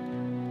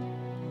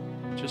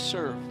 Just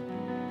serve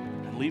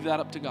and leave that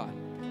up to God.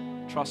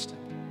 Trust him.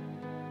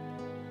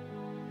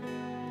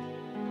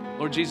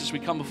 Lord Jesus, we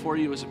come before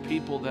you as a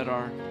people that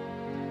are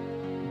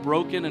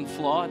broken and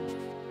flawed.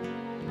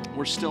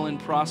 We're still in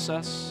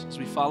process as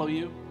we follow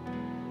you.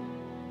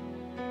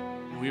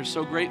 And we are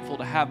so grateful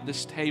to have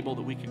this table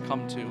that we can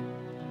come to.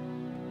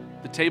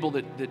 The table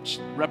that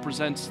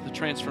represents the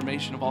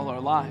transformation of all our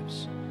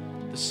lives.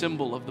 The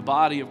symbol of the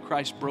body of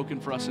Christ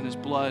broken for us and his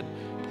blood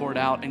poured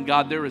out. And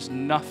God, there is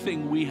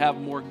nothing we have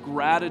more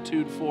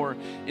gratitude for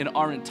in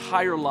our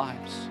entire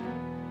lives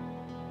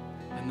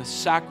than the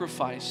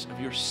sacrifice of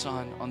your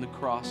Son on the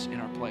cross in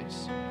our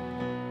place.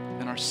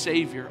 And our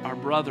Savior, our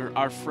brother,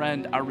 our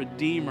friend, our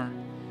Redeemer.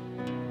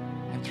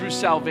 And through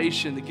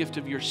salvation, the gift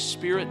of your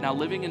Spirit now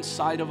living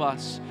inside of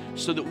us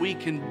so that we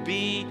can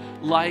be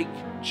like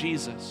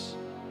Jesus.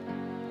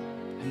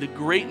 And the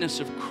greatness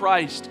of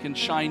Christ can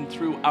shine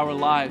through our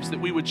lives, that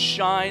we would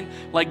shine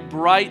like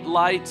bright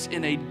lights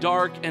in a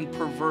dark and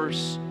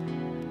perverse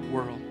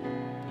world.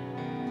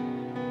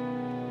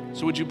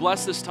 So would you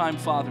bless this time,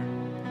 Father?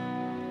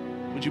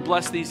 Would you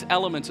bless these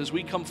elements as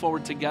we come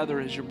forward together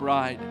as your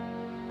bride?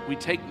 We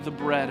take the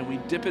bread and we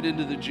dip it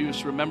into the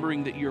juice,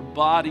 remembering that your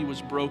body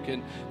was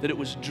broken, that it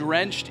was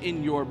drenched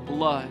in your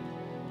blood,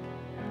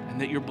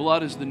 and that your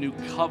blood is the new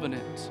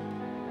covenant.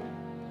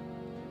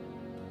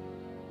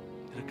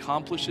 It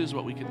accomplishes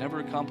what we could never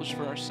accomplish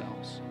for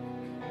ourselves.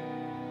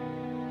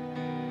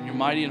 In your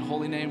mighty and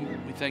holy name,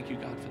 we thank you,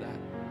 God, for that.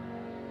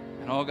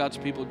 And all God's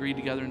people agreed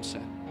together and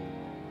said,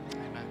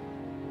 amen.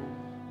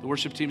 The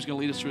worship team is going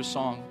to lead us through a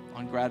song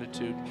on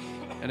gratitude.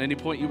 At any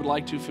point you would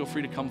like to, feel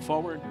free to come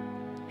forward,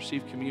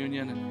 receive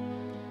communion,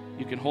 and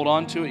you can hold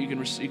on to it. You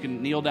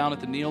can kneel down at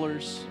the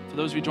kneelers. For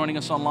those of you joining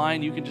us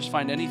online, you can just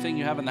find anything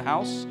you have in the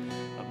house,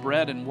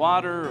 bread and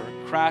water, or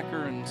a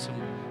cracker and some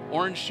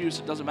orange juice.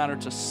 It doesn't matter.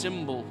 It's a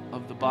symbol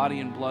of the body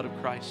and blood of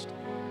Christ.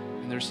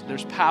 And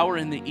there's power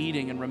in the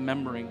eating and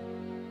remembering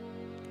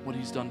what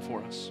he's done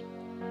for us.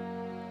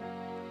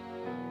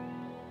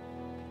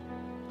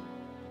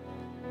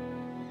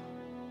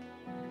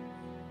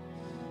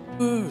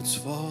 Words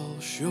fall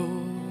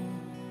short.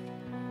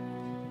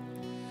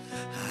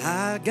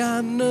 I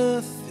got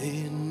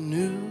nothing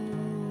new.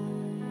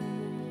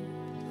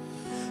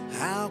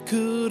 How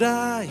could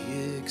I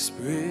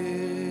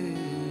express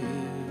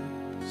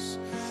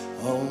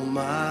all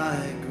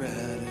my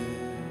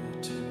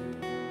gratitude?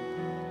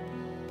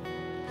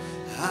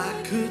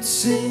 I could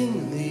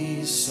sing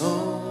these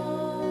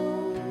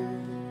songs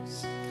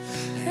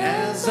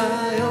as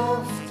I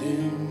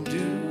often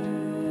do,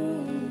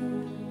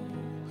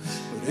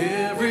 but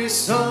every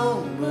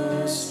song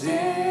must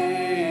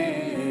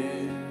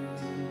end,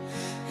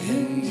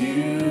 and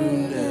you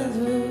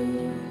never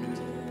do.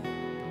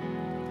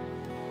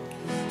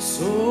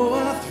 So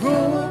I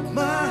throw up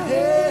my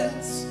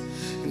hands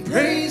and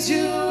praise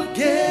you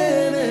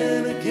again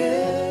and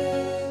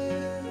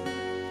again,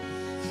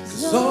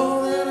 'cause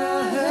all that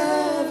I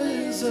have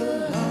is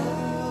a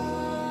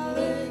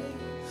hallelujah,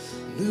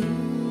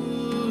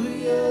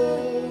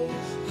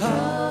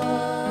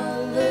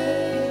 hallelujah.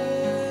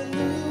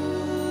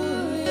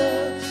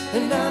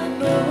 And I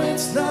know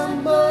it's not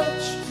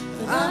much,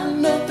 but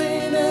I'm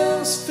nothing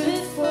else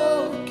fit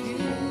for a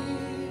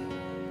king,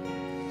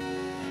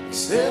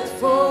 except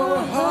for a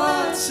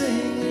heart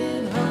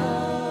singing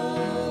hallelujah,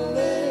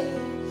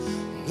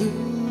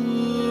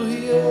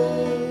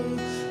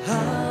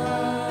 hallelujah.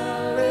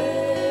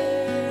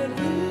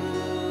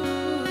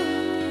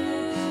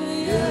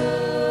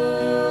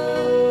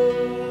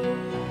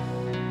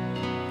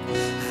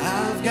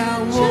 I've got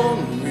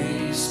one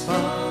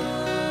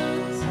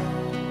response,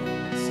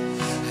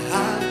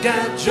 I've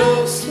got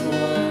just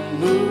one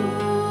move.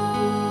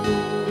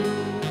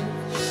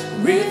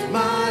 With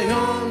my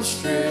arms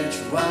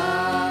stretched wide,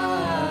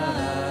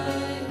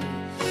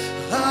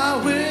 I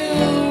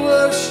will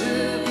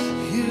worship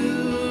you.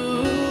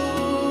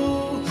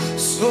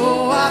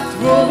 So I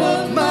throw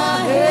up my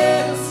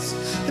hands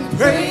and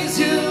praise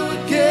you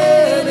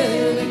again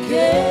and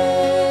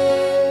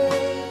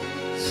again,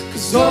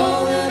 'cause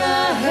all that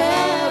I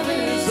have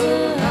is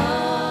a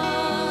hallelujah,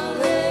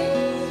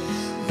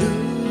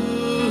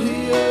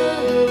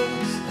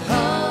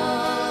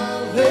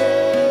 hallelujah.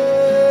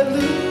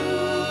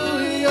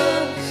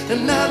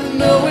 And I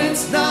know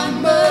it's not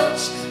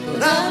much,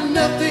 but I'm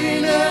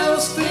nothing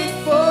else fit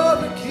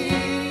for a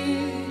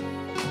king,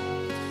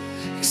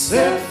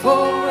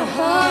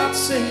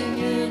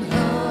 singing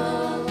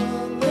hallelujah,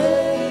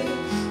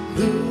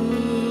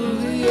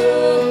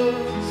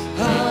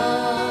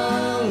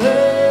 hallelujah.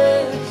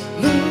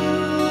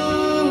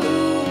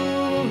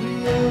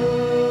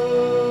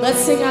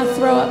 Let's sing I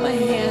Throw Up My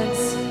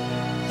Hands.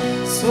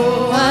 So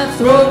I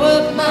throw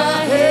up my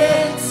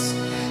hands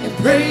and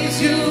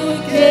praise you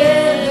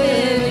again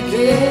and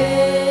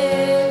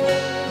again.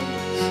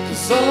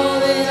 'Cause all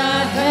that I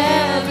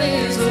have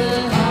is a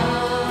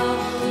hallelujah,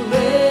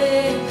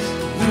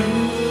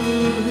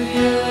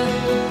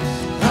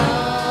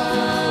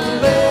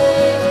 hallelujah.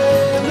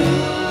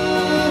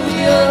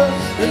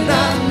 And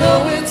I know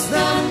it's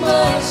not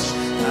much,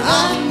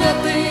 I'm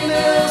nothing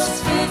else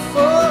fit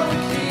for a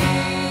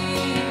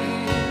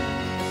king,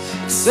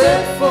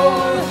 except for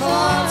a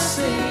heart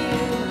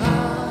singing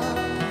hallelujah,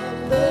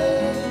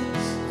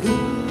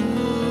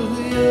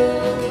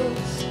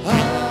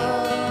 hallelujah.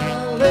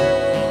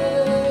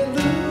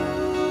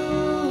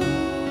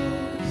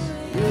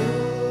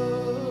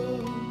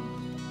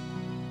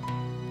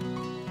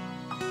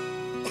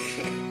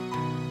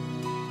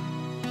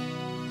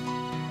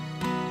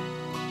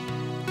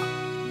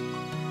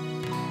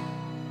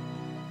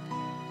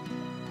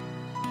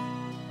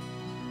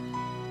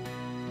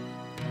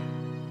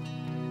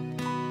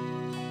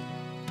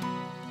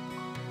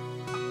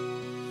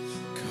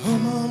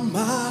 Come on,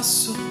 my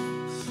soul,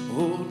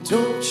 oh,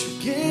 don't you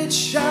get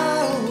shy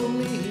on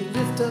me.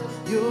 Lift up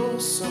your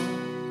song,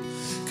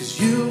 'cause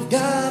you've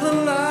got a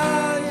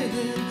lion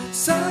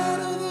inside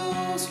of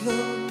those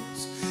lungs.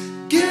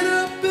 Get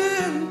up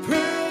and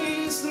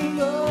praise the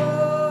Lord.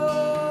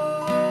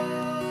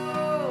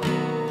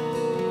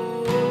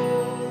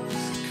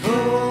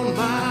 Come on,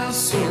 my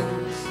soul,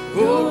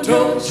 oh,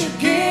 don't you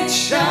get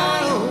shy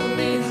on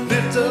me.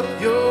 Lift up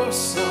your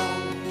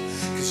song,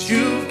 'cause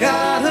you've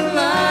got a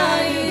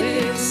lion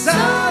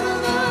inside of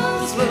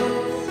those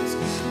lungs.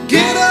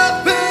 Get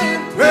up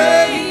and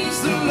praise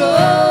the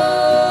Lord.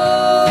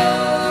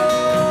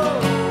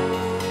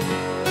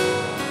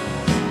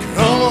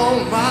 Come on,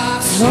 my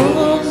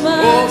soul,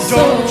 oh,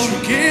 don't you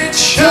get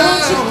shy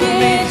on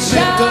me.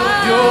 Lift up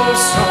your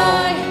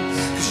song,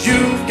 'cause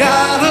you've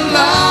got a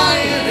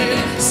lion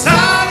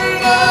inside of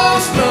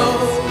those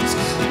lungs.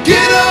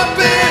 Get up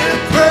and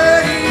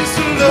praise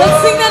the Lord. Let's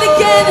sing that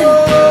again.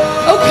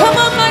 Oh, come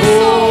on,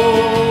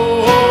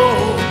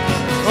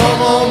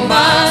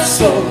 my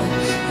soul.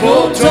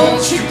 Oh,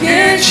 don't you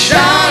get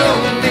shy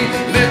on me.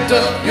 Lift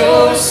up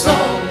your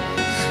song,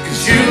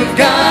 'cause you've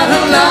got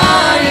a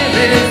lion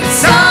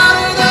inside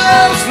of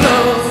those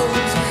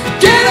lungs.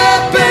 Get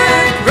up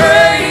and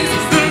praise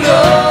the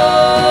Lord.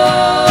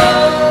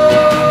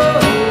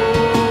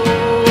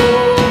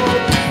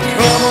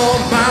 Come on,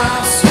 my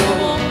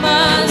soul,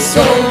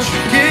 don't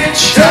you get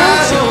shy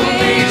on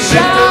me.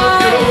 Lift up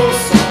your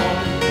song,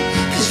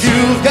 'cause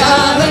you've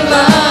got a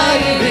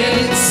lion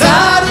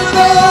inside of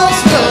those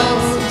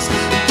lungs.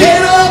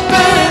 Get up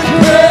and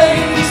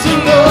praise the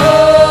Lord.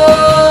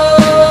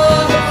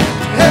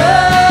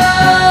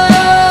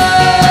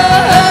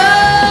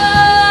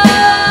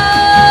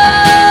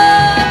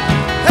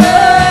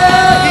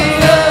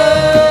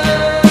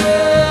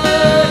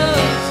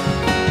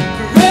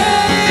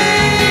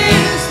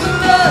 Praise the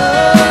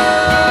Lord.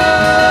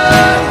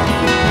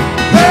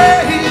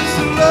 Praise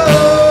the Lord.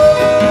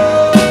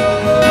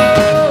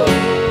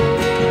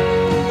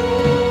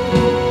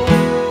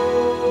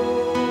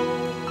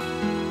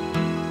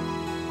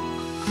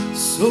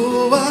 So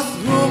I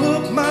throw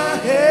up my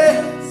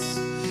hands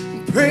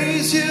and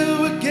praise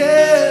you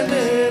again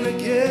and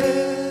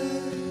again.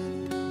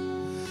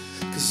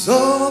 'Cause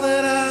all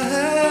that I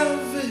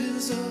have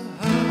is a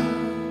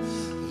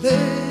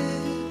hallelujah,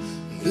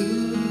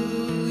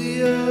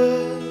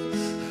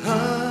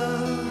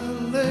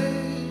 hallelujah.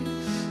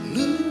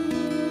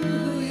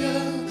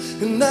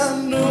 And I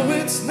know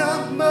it's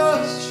not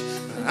much,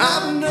 but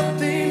I'm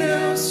nothing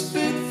else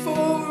fit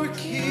for a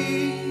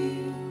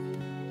king,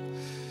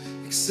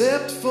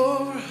 except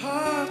for a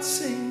heart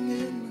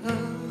singing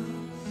hallelujah,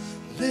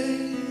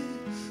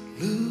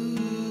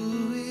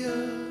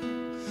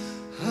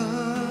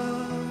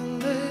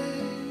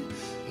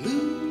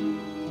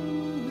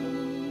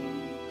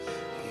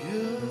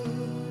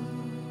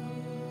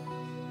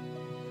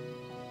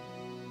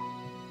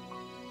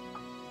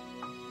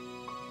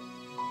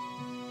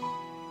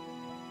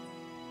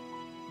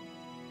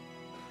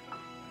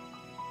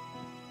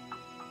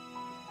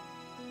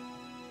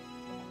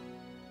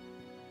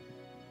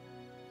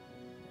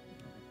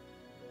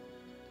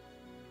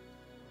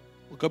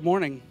 Well, good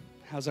morning.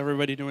 How's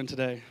everybody doing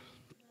today?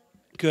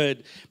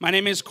 Good. My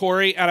name is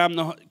Corey, and I'm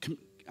the,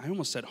 I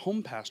almost said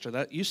home pastor.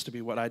 That used to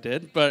be what I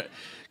did, but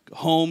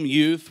home,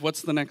 youth,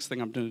 what's the next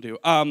thing I'm going to do?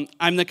 I'm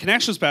the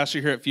Connections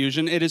pastor here at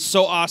Fusion. It is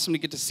so awesome to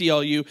get to see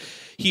all you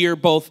here,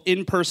 both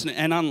in person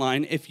and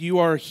online. If you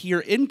are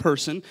here in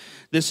person,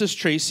 this is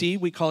Tracy.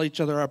 We call each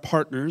other our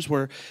partners.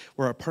 We're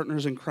our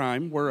partners in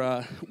crime. We're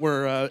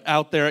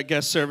out there at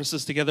guest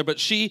services together,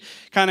 but she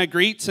kind of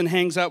greets and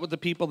hangs out with the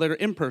people that are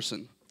in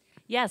person.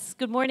 Yes,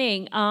 good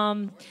morning.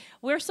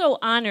 We're so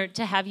honored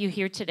to have you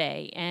here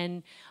today.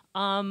 And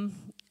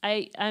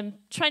I'm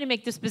trying to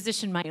make this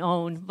position my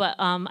own, but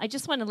I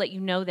just want to let you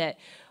know that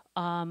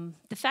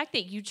the fact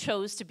that you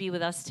chose to be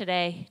with us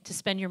today, to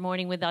spend your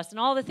morning with us, and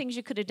all the things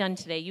you could have done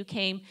today, you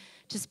came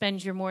to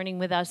spend your morning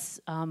with us.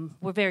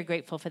 We're very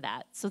grateful for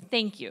that. So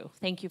thank you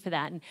for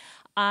that. And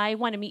I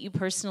want to meet you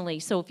personally.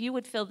 So if you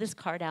would fill this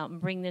card out and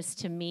bring this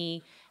to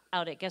me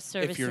out at guest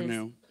services. If you're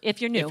new.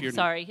 If you're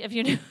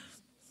new.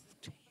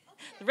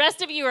 The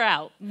rest of you are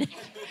out.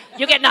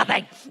 You get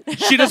nothing.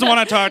 She doesn't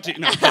want to talk to you.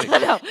 No,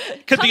 No.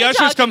 Could the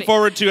ushers come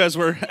forward too as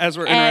we're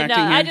interacting And here?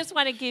 I just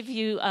want to give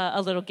you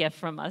a little gift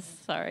from us.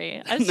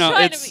 Sorry. I was No,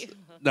 trying to be...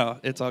 No,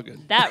 it's all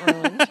good. That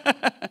ruined.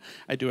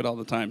 I do it all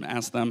the time.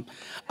 Ask them.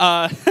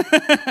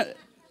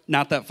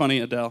 Not that funny,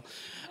 Adele.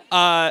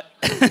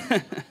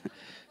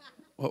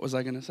 What was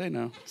I going to say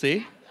now?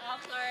 See?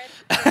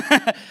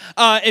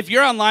 If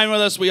you're online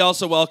with us, we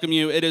also welcome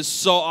you. It is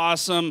so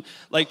awesome,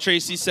 like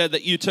Tracy said,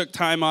 that you took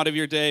time out of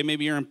your day.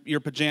 Maybe you're in your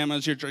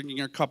pajamas, you're drinking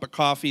your cup of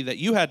coffee that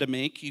you had to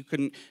make. You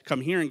couldn't come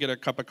here and get a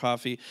cup of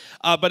coffee.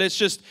 But it's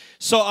just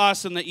so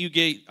awesome that you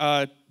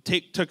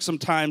took some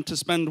time to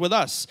spend with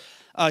us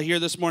here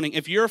this morning.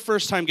 If you're a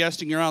first-time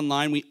guest and you're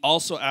online, we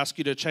also ask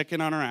you to check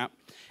in on our app.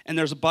 And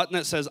there's a button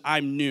that says,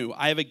 I'm new.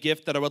 I have a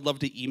gift that I would love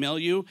to email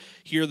you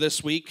here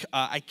this week.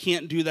 I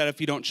can't do that if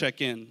you don't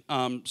check in.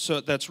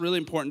 So that's really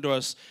important to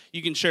us.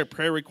 You can share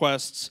prayer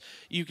requests.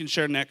 You can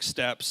share next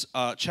steps.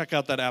 Check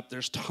out that app.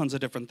 There's tons of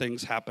different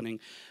things happening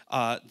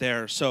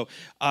there. So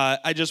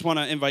I just want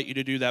to invite you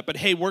to do that. But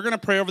hey, we're going to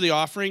pray over the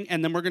offering,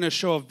 and then we're going to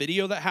show a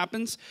video that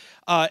happens.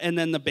 And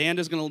then the band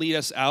is going to lead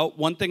us out.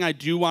 One thing I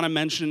do want to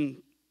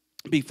mention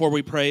before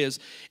we pray is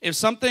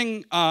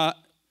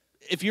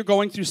if you're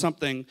going through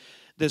something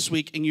this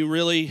week and you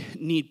really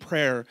need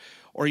prayer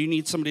or you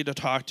need somebody to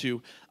talk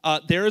to,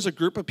 there is a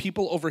group of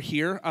people over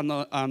here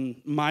on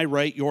my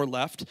right, your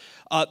left,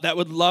 that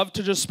would love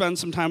to just spend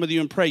some time with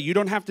you and pray. You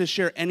don't have to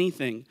share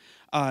anything.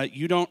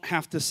 You don't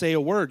have to say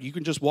a word. You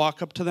can just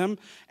walk up to them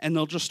and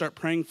they'll just start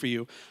praying for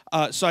you.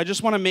 So I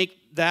just want to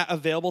make that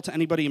available to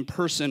anybody in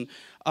person.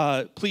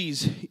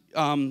 Please,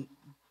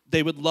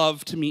 they would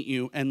love to meet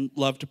you and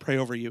love to pray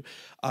over you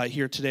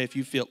here today if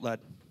you feel led.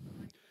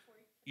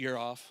 You're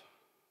off.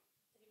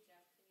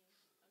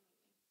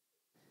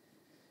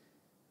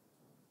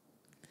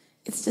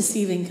 It's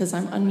deceiving because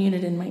I'm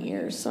unmuted in my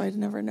ears, so I'd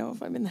never know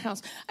if I'm in the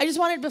house. I just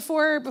wanted,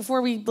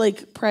 before we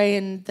pray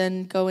and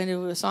then go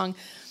into a song,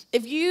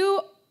 if you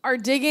are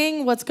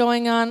digging what's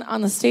going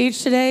on the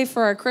stage today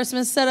for our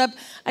Christmas setup,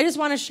 I just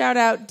want to shout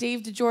out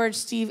Dave DeGeorge,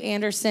 Steve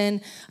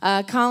Anderson,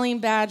 Colleen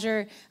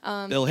Badger,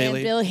 Bill Haley.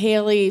 and Bill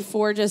Haley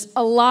for just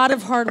a lot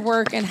of hard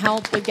work and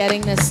help with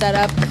getting this set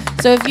up.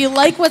 So if you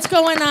like what's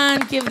going on,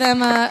 give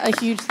them a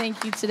huge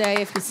thank you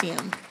today if you see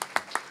them.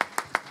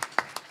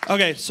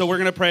 Okay, so we're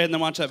going to pray and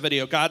then watch that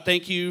video. God,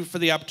 thank you for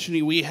the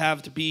opportunity we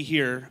have to be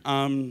here.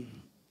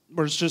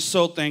 We're just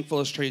so thankful,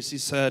 as Tracy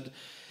said,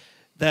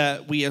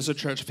 that we as a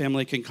church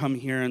family can come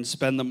here and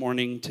spend the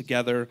morning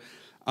together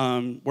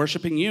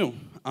worshiping you.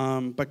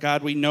 But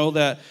God, we know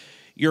that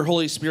your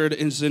Holy Spirit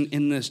isn't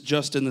in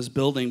this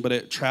building, but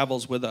it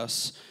travels with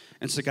us.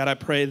 And so God, I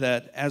pray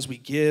that as we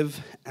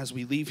give, as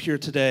we leave here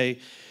today,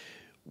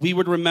 we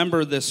would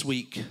remember this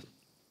week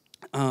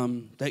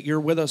that you're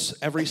with us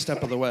every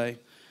step of the way.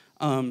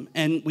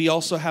 And we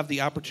also have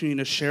the opportunity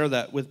to share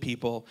that with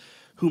people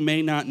who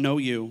may not know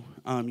you.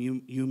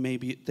 Who may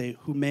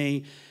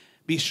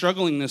be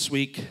struggling this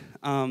week,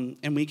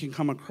 and we can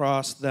come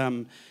across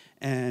them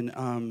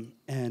and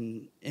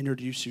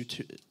introduce you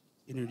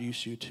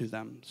to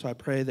them. So I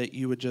pray that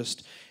you would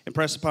just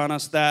impress upon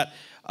us that.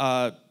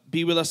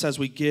 Be with us as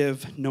we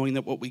give, knowing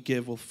that what we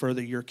give will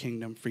further your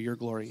kingdom for your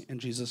glory. In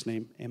Jesus'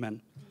 name,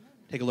 amen.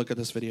 Take a look at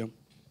this video.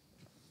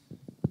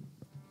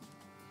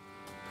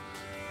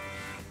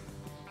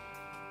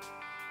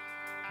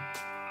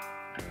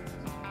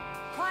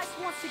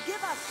 To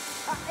give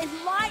us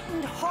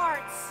enlightened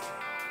hearts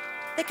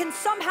that can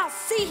somehow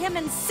see him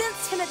and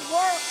sense him at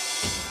work.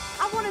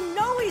 I want to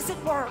know he's at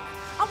work.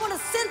 I want to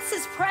sense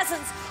his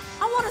presence.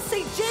 I want to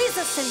see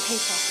Jesus in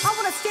people. I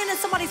want to stand in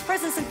somebody's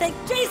presence and think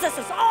Jesus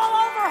is all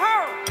over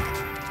her.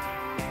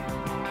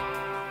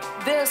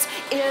 This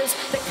is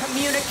the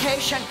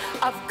communication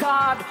of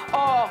God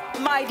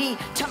Almighty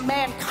to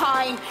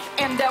mankind,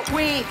 and that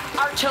we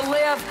are to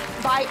live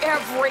by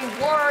every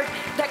word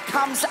that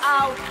comes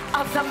out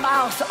of the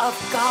mouth of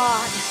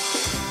God.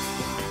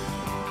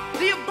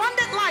 The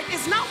abundant life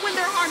is not when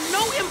there are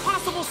no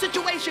impossible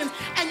situations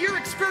and you're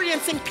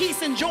experiencing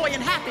peace and joy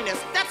and happiness.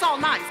 That's all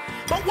nice.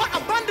 But what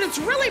abundance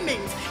really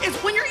means is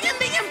when you're in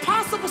the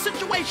impossible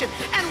situation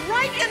and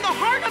right in the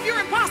heart of your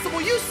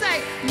impossible, you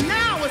say,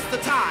 now is the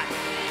time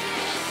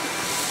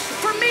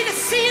for me to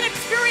see and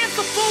experience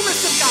the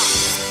fullness of God.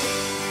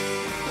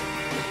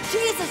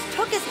 Jesus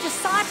took his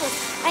disciples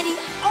and he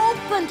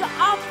opened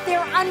up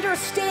their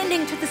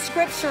understanding to the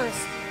scriptures.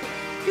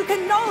 You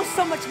can know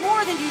so much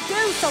more than you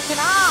do, so can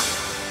I.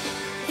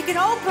 He can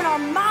open our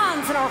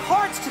minds and our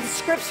hearts to the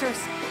scriptures.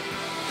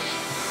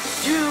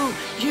 Do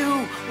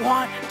you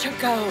want to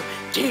go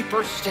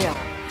deeper still?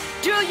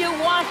 Do you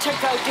want to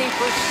go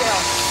deeper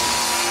still?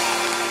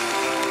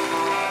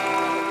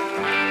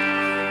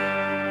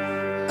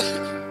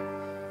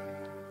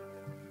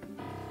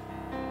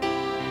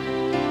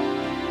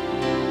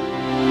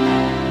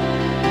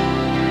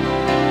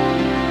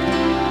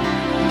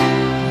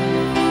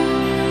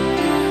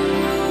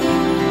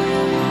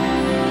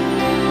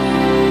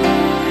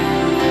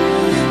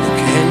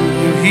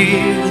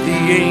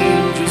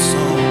 angel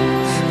song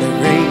that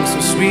rings so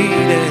sweet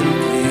and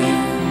clear.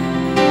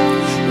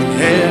 When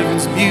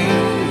heaven's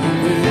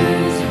beauty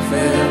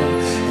fell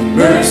and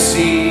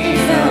mercy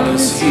found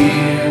us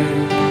here.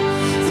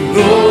 The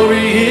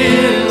glory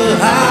in the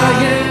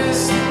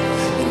highest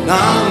and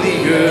on the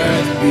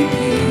earth be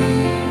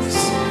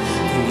peace.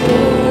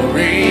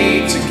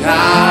 Glory to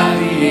God,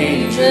 the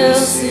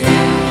angels sing.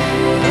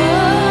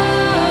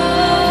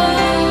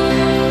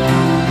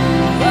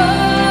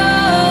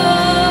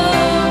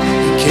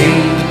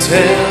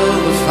 Tell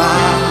the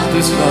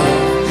Father's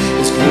love,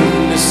 His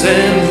goodness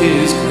and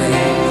His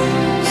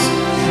grace,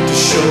 to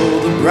show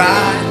the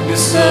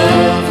brightness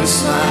of His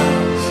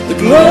smile, the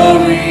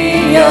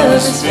glory of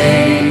His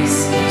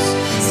face.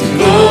 The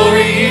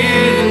glory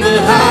in the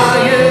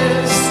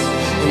highest,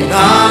 and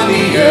on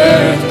the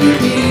earth be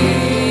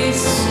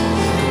peace.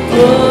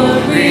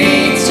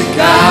 Glory to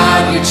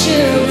God, your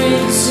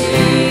children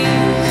sing.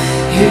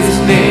 His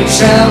name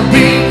shall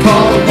be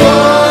called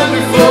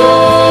Wonderful,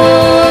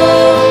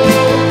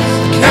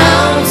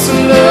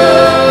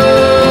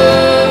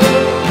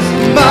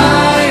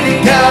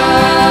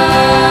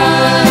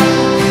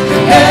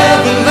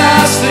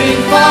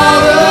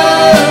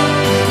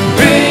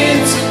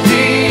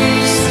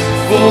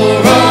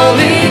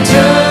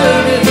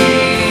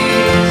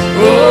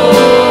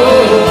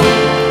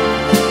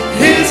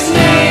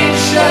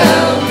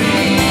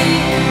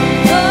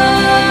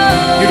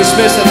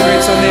 dismissed on a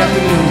great Sunday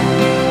afternoon.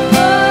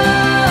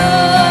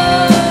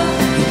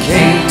 He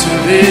came to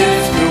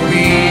lift the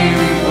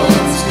weary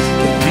ones,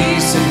 give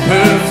peace and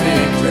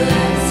perfect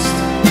rest,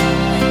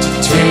 to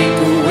take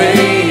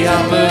away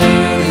our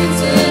burdens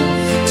and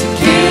to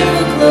give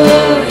a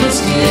glorious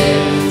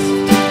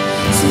gift.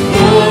 So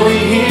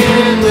glory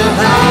in the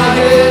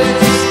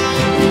highest,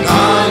 and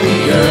on the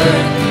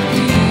earth be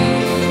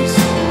peace.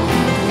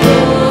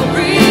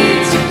 Glory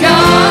to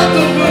God,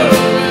 the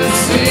world will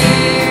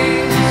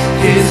sing.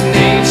 His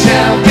name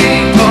shall be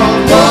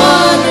called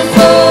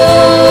Wonderful,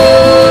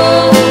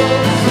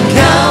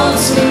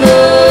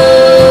 Counselor,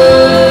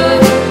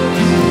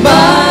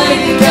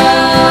 Mighty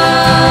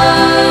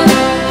God,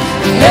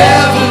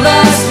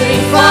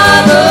 Everlasting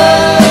Father,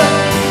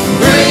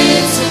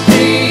 Prince of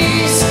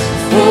Peace,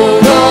 for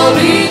all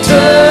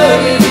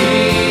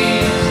eternity.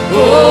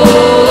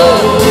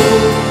 Oh,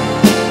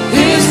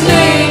 His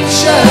name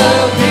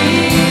shall be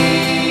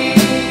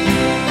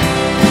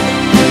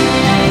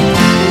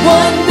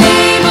one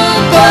name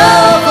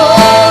above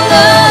all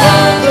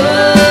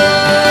others,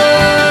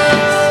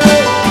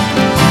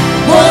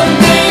 one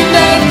name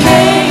that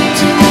came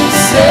to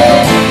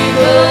save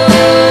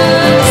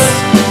us.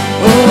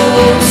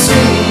 Oh,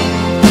 sing,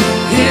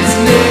 His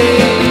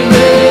name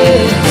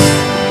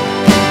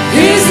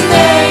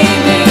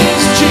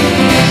is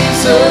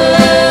Jesus.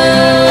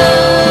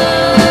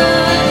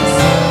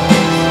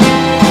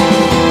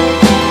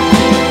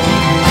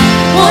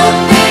 One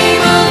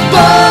name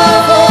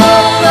above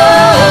all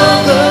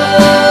others,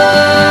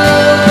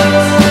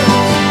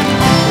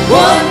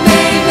 one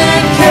name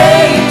that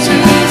came to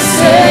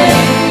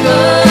save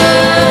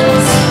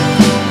us.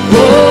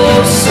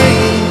 Oh,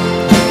 sing,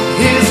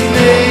 His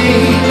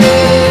name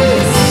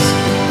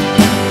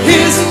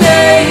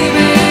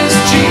is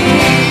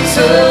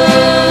Jesus.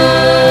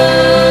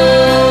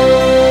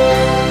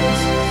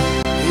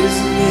 His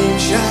name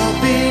shall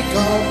be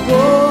called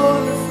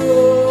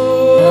Wonderful,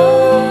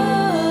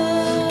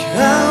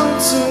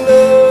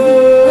 Counselor,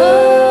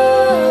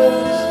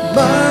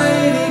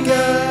 Mighty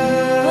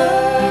God,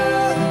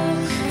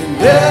 and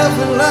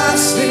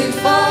Everlasting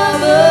Father.